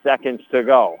 30 seconds to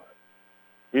go.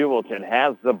 Heuvelton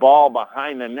has the ball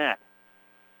behind the net.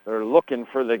 They're looking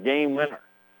for the game winner.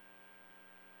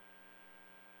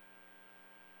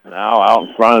 Now out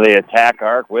in front of the attack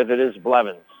arc with it is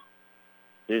Blevins.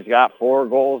 He's got 4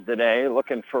 goals today,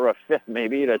 looking for a 5th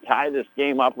maybe to tie this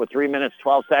game up with 3 minutes,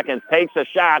 12 seconds. Takes a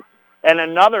shot, and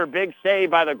another big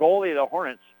save by the goalie of the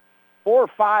Hornets.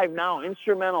 4-5 now,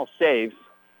 instrumental saves.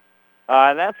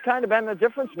 That's kind of been the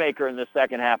difference maker in the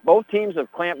second half. Both teams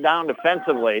have clamped down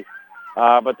defensively,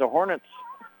 but the Hornets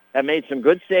have made some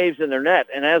good saves in their net,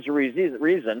 and as a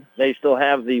reason, they still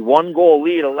have the 1-goal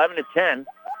lead, 11-10.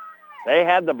 They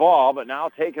had the ball, but now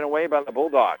taken away by the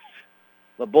Bulldogs.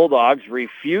 The Bulldogs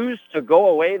refused to go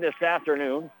away this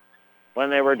afternoon. When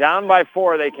they were down by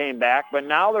 4, they came back, but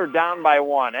now they're down by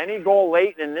 1. Any goal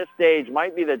late in this stage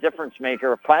might be the difference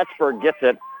maker. If Plattsburgh gets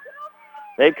it,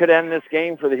 they could end this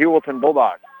game for the Heuvelton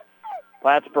Bulldogs.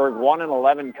 Plattsburgh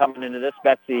 1-11 coming into this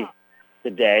Betsy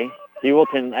today.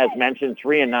 Heuvelton, as mentioned,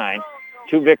 3-9.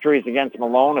 2 victories against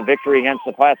Malone, a victory against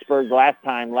the Plattsburgh last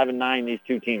time, 11-9 these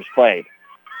two teams played.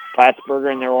 Plattsburgh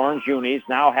in their orange unis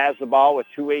now has the ball with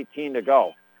 2:18 to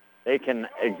go. They can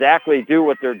exactly do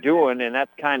what they're doing, and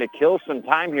that's kind of kill some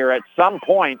time here. At some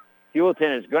point,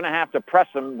 Heuvelton is going to have to press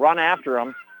them, run after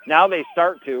them. Now they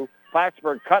start to.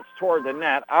 Plattsburgh cuts toward the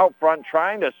net, out front,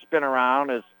 trying to spin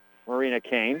around is Marina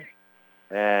Kane.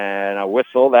 And a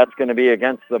whistle, that's going to be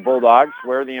against the Bulldogs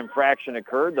where the infraction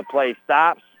occurred. The play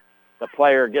stops. The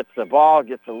player gets the ball,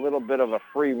 gets a little bit of a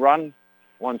free run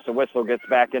once the whistle gets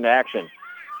back into action.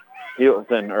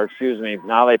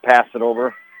 Now they pass it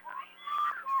over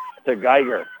to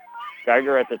Geiger.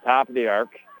 Geiger at the top of the arc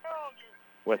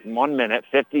with 1 minute,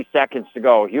 50 seconds to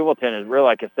go. Heuvelton is really,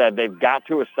 like I said, they've got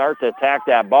to start to attack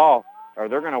that ball, or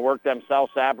they're going to work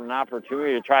themselves out an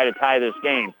opportunity to try to tie this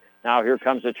game. Now here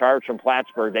comes the charge from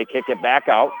Plattsburgh. They kick it back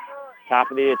out, top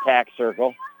of the attack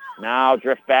circle. Now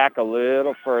drift back a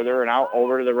little further and out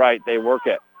over to the right. They work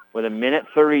it with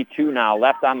 1:32 now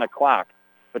left on the clock.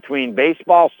 Between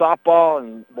baseball, softball,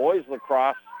 and boys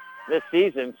lacrosse this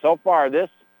season, so far this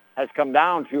has come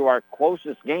down to our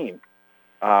closest game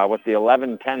with the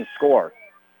 11-10 score.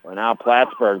 Well, now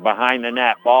Plattsburgh behind the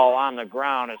net, ball on the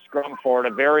ground, a scrum for it,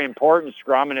 a very important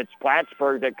scrum, and it's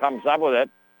Plattsburgh that comes up with it.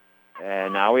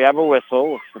 And now we have a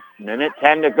whistle,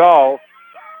 1:10 to go,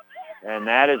 and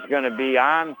that is going to be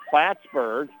on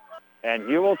Plattsburgh. And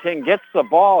Heuvelton gets the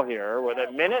ball here with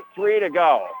 1:03 to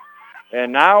go.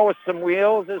 And now with some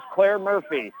wheels is Claire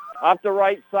Murphy off the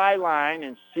right sideline,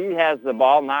 and she has the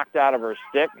ball knocked out of her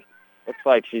stick. Looks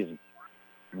like she's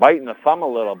biting the thumb a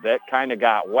little bit, kind of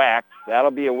got whacked.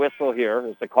 That'll be a whistle here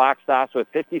as the clock stops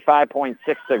with 55.6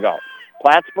 to go.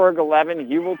 Plattsburgh 11,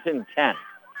 Heuvelton 10.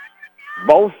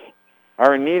 Both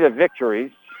are in need of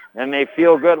victories, and they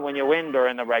feel good when you win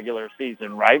during the regular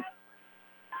season, right?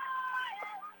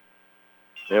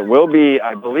 It will be,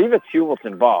 I believe it's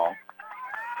Heuvelton ball.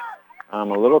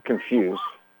 I'm a little confused.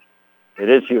 It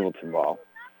is Heuvelton ball.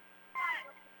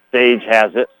 Sage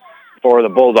has it for the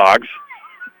Bulldogs.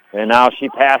 And now she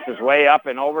passes way up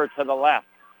and over to the left.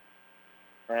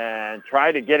 And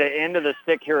try to get it into the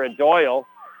stick here at Doyle.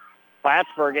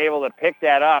 Plattsburgh able to pick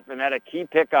that up, and had a key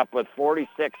pickup with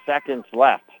 46 seconds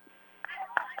left.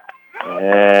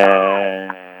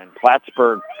 And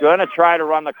Plattsburgh going to try to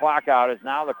run the clock out, as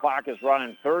now the clock is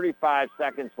running 35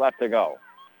 seconds left to go.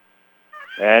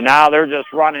 And now they're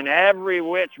just running every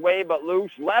which way but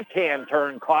loose. Left-hand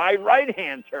turn, Clyde.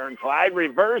 Right-hand turn, Clyde.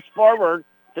 Reverse forward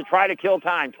to try to kill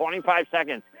time. 25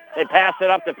 seconds. They pass it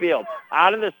up the field.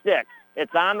 Out of the stick.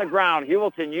 It's on the ground.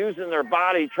 Heuvelton using their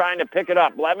body, trying to pick it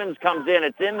up. Levens comes in.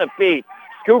 It's in the feet.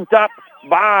 Scooped up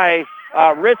by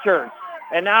Richards.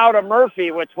 And now to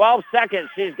Murphy with 12 seconds.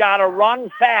 She's got to run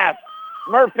fast.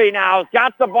 Murphy now has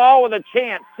got the ball with a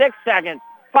chance. 6 seconds.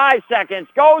 5 seconds.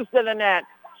 Goes to the net.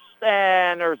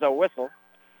 And there's a whistle.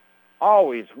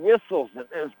 Always whistles in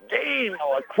this game,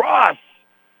 lacrosse.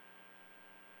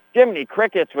 Jiminy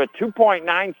Crickets with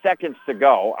 2.9 seconds to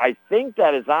go. I think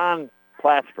that is on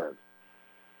Plattsburgh.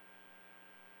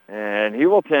 And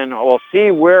Heuvelton will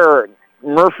see where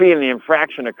Murphy and the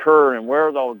infraction occur and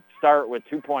where they'll start with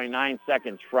 2.9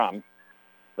 seconds from.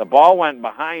 The ball went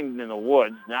behind in the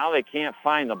woods. Now they can't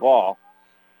find the ball.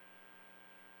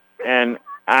 And,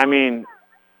 I mean,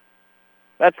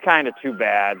 that's kind of too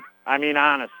bad. I mean,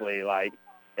 honestly, like,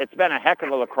 it's been a heck of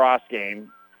a lacrosse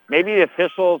game. Maybe the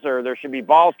officials, or there should be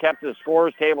balls kept to the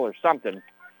scorer's table or something,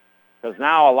 because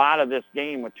now a lot of this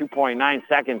game with 2.9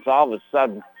 seconds all of a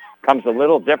sudden comes a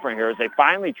little different here as they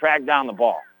finally track down the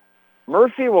ball.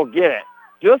 Murphy will get it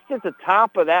just at the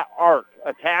top of that arc,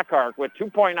 attack arc, with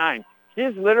 2.9.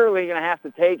 She's literally going to have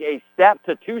to take a step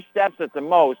to 2 steps at the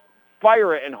most,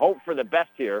 fire it, and hope for the best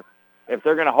here if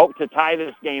they're going to hope to tie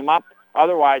this game up.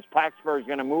 Otherwise, Plattsburgh is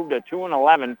going to move to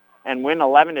 2-11 and win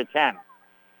 11-10.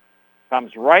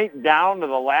 Comes right down to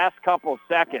the last couple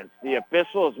seconds. The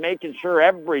official is making sure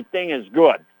everything is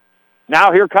good.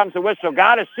 Now here comes the whistle.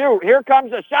 Got to shoot. Here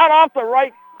comes a shot off the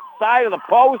right side of the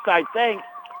post, I think.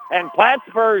 And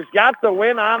Plattsburgh's got the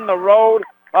win on the road,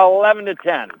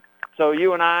 11-10. So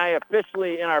you and I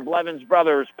officially in our Blevins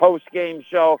Brothers post-game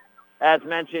show. As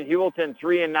mentioned, Heuvelton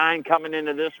 3-9 coming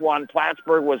into this one.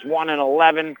 Plattsburgh was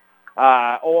 1-11.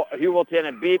 Heuvelton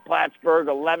had beat Plattsburgh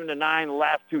 11-9 the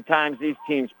last 2 times these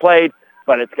teams played,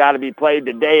 but it's got to be played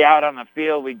today out on the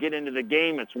field. We get into the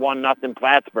game, it's 1-0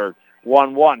 Plattsburgh.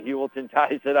 1-1. Heuvelton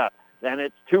ties it up. Then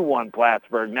it's 2-1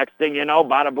 Plattsburgh. Next thing you know,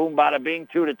 bada boom, bada bing,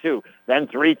 2-2. Then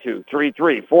 3-2,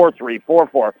 3-3, 4-3,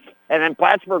 4-4. And then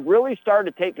Plattsburgh really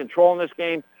started to take control in this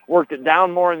game, worked it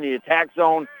down more in the attack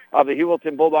zone of the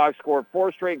Heuvelton Bulldogs, scored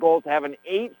 4 straight goals to have an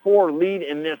 8-4 lead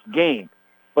in this game.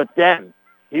 But then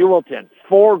Heuvelton,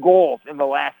 4 goals in the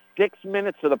last 6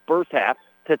 minutes of the first half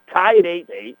to tie it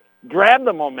 8-8, grab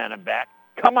the momentum back,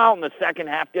 come out in the second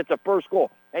half, get the first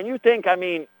goal. And you think,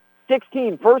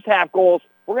 16 first half goals,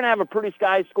 we're going to have a pretty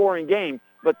sky-scoring game,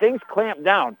 but things clamped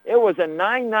down. It was a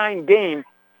 9-9 game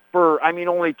for,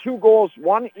 only 2 goals,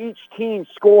 1 each team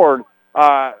scored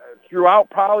throughout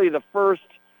probably the first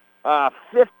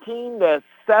 15 to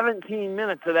 17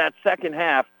 minutes of that second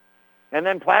half. And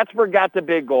then Plattsburgh got the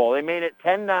big goal. They made it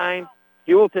 10-9.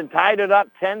 Heuvelton tied it up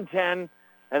 10-10.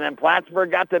 And then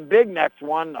Plattsburgh got the big next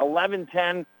one,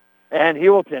 11-10, and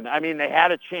Heuvelton. I mean, they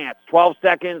had a chance. 12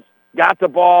 seconds, got the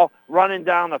ball, running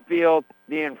down the field.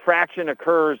 The infraction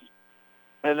occurs,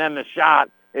 and then the shot,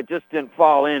 it just didn't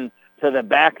fall in to the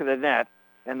back of the net.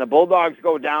 And the Bulldogs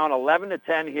go down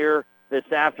 11-10 here this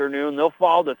afternoon. They'll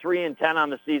fall to 3-10 on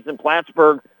the season.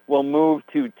 Plattsburgh will move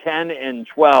to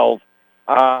 10-12.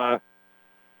 The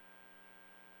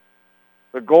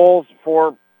goals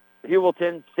for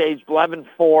Heuvelton, Sage Blevin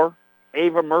 4,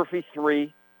 Ava Murphy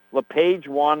 3, LePage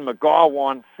 1, McGaw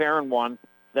 1, Farron 1.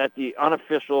 That's the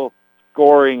unofficial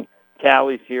scoring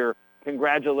tallies here.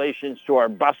 Congratulations to our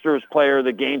Busters player of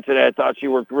the game today. I thought she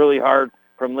worked really hard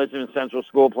from Lisbon Central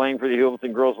School playing for the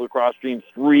Heuvelton girls lacrosse team.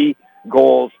 3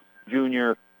 goals,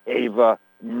 junior Ava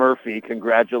Murphy.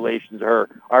 Congratulations to her.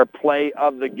 Our play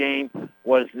of the game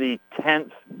was the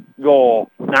 10th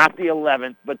goal, not the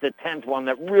 11th, but the 10th one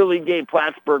that really gave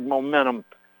Plattsburgh momentum.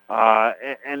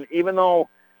 And even though,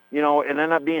 it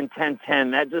ended up being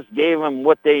 10-10, that just gave them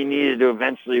what they needed to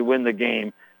eventually win the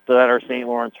game, so that our St.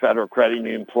 Lawrence Federal Credit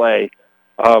Union play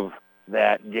of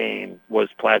that game was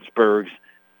Plattsburgh's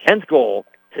 10th goal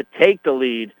to take the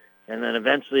lead, and then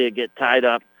eventually it get tied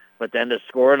up, but then to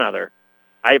score another.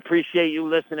 I appreciate you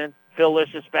listening. Phil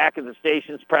Licious back at the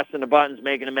stations, pressing the buttons,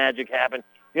 making the magic happen.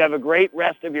 You have a great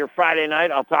rest of your Friday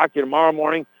night. I'll talk to you tomorrow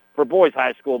morning for boys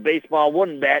high school baseball,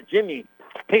 wooden bat, Jimmy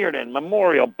Pinkerton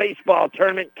Memorial Baseball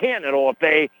Tournament, Canton at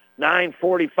OFA,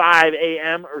 9:45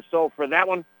 a.m. or so for that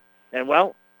one. And,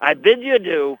 well, I bid you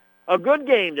adieu. A good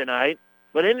game tonight,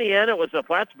 but in the end it was the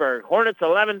Plattsburgh Hornets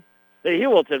 11, the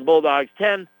Heuvelton Bulldogs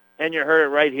 10, and you heard it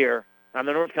right here on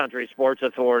the North Country Sports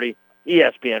Authority,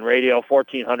 ESPN Radio,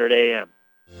 1400 AM.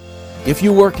 If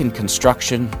you work in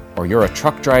construction, or you're a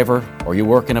truck driver, or you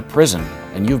work in a prison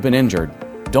and you've been injured,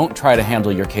 don't try to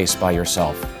handle your case by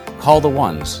yourself. Call the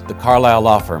Ones, the Carlisle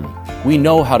Law Firm. We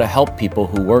know how to help people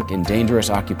who work in dangerous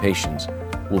occupations.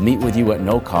 We'll meet with you at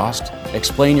no cost,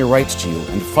 explain your rights to you,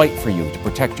 and fight for you to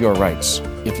protect your rights.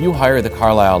 If you hire the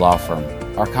Carlisle Law Firm,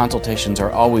 our consultations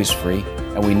are always free,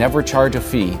 and we never charge a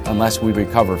fee unless we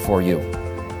recover for you.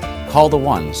 Call the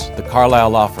Ones, the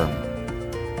Carlisle Law Firm.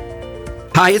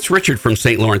 Hi, it's Richard from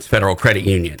St. Lawrence Federal Credit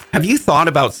Union. Have you thought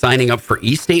about signing up for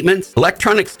e-statements?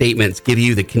 Electronic statements give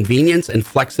you the convenience and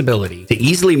flexibility to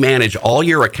easily manage all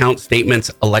your account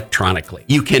statements electronically.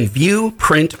 You can view,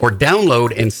 print, or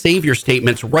download and save your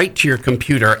statements right to your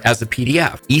computer as a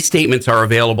PDF. E-statements are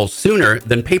available sooner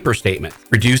than paper statements.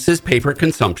 Reduces paper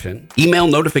consumption. Email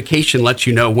notification lets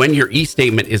you know when your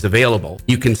e-statement is available.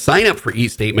 You can sign up for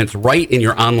e-statements right in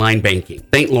your online banking.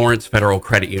 St. Lawrence Federal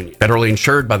Credit Union. Federally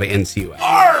insured by the NCUA.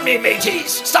 Army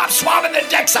mateys, stop swabbing the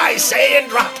decks, I say, and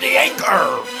drop the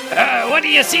anchor. What do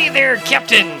you see there,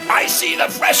 Captain? I see the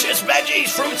freshest veggies,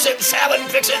 fruits, and salad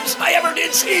fixins I ever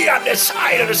did see on this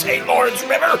side of the St. Lawrence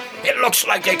River. It looks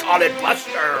like they call it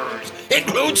blusters.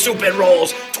 Includes soup and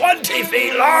rolls, 20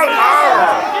 feet long.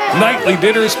 Nightly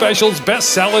dinner specials, best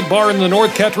salad bar in the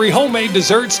North Country, homemade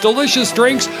desserts, delicious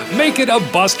drinks. Make it a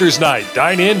Buster's night.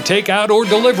 Dine in, take out, or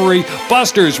delivery.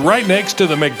 Buster's, right next to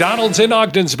the McDonald's in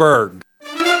Ogdensburg.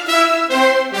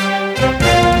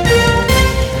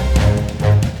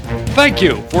 Thank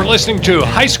you for listening to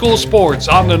High School Sports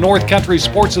on the North Country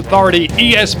Sports Authority,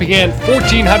 ESPN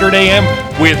 1400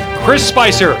 AM with Chris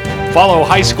Spicer. Follow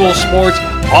high school sports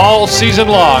all season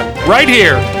long right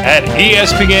here at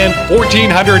ESPN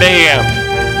 1400 AM.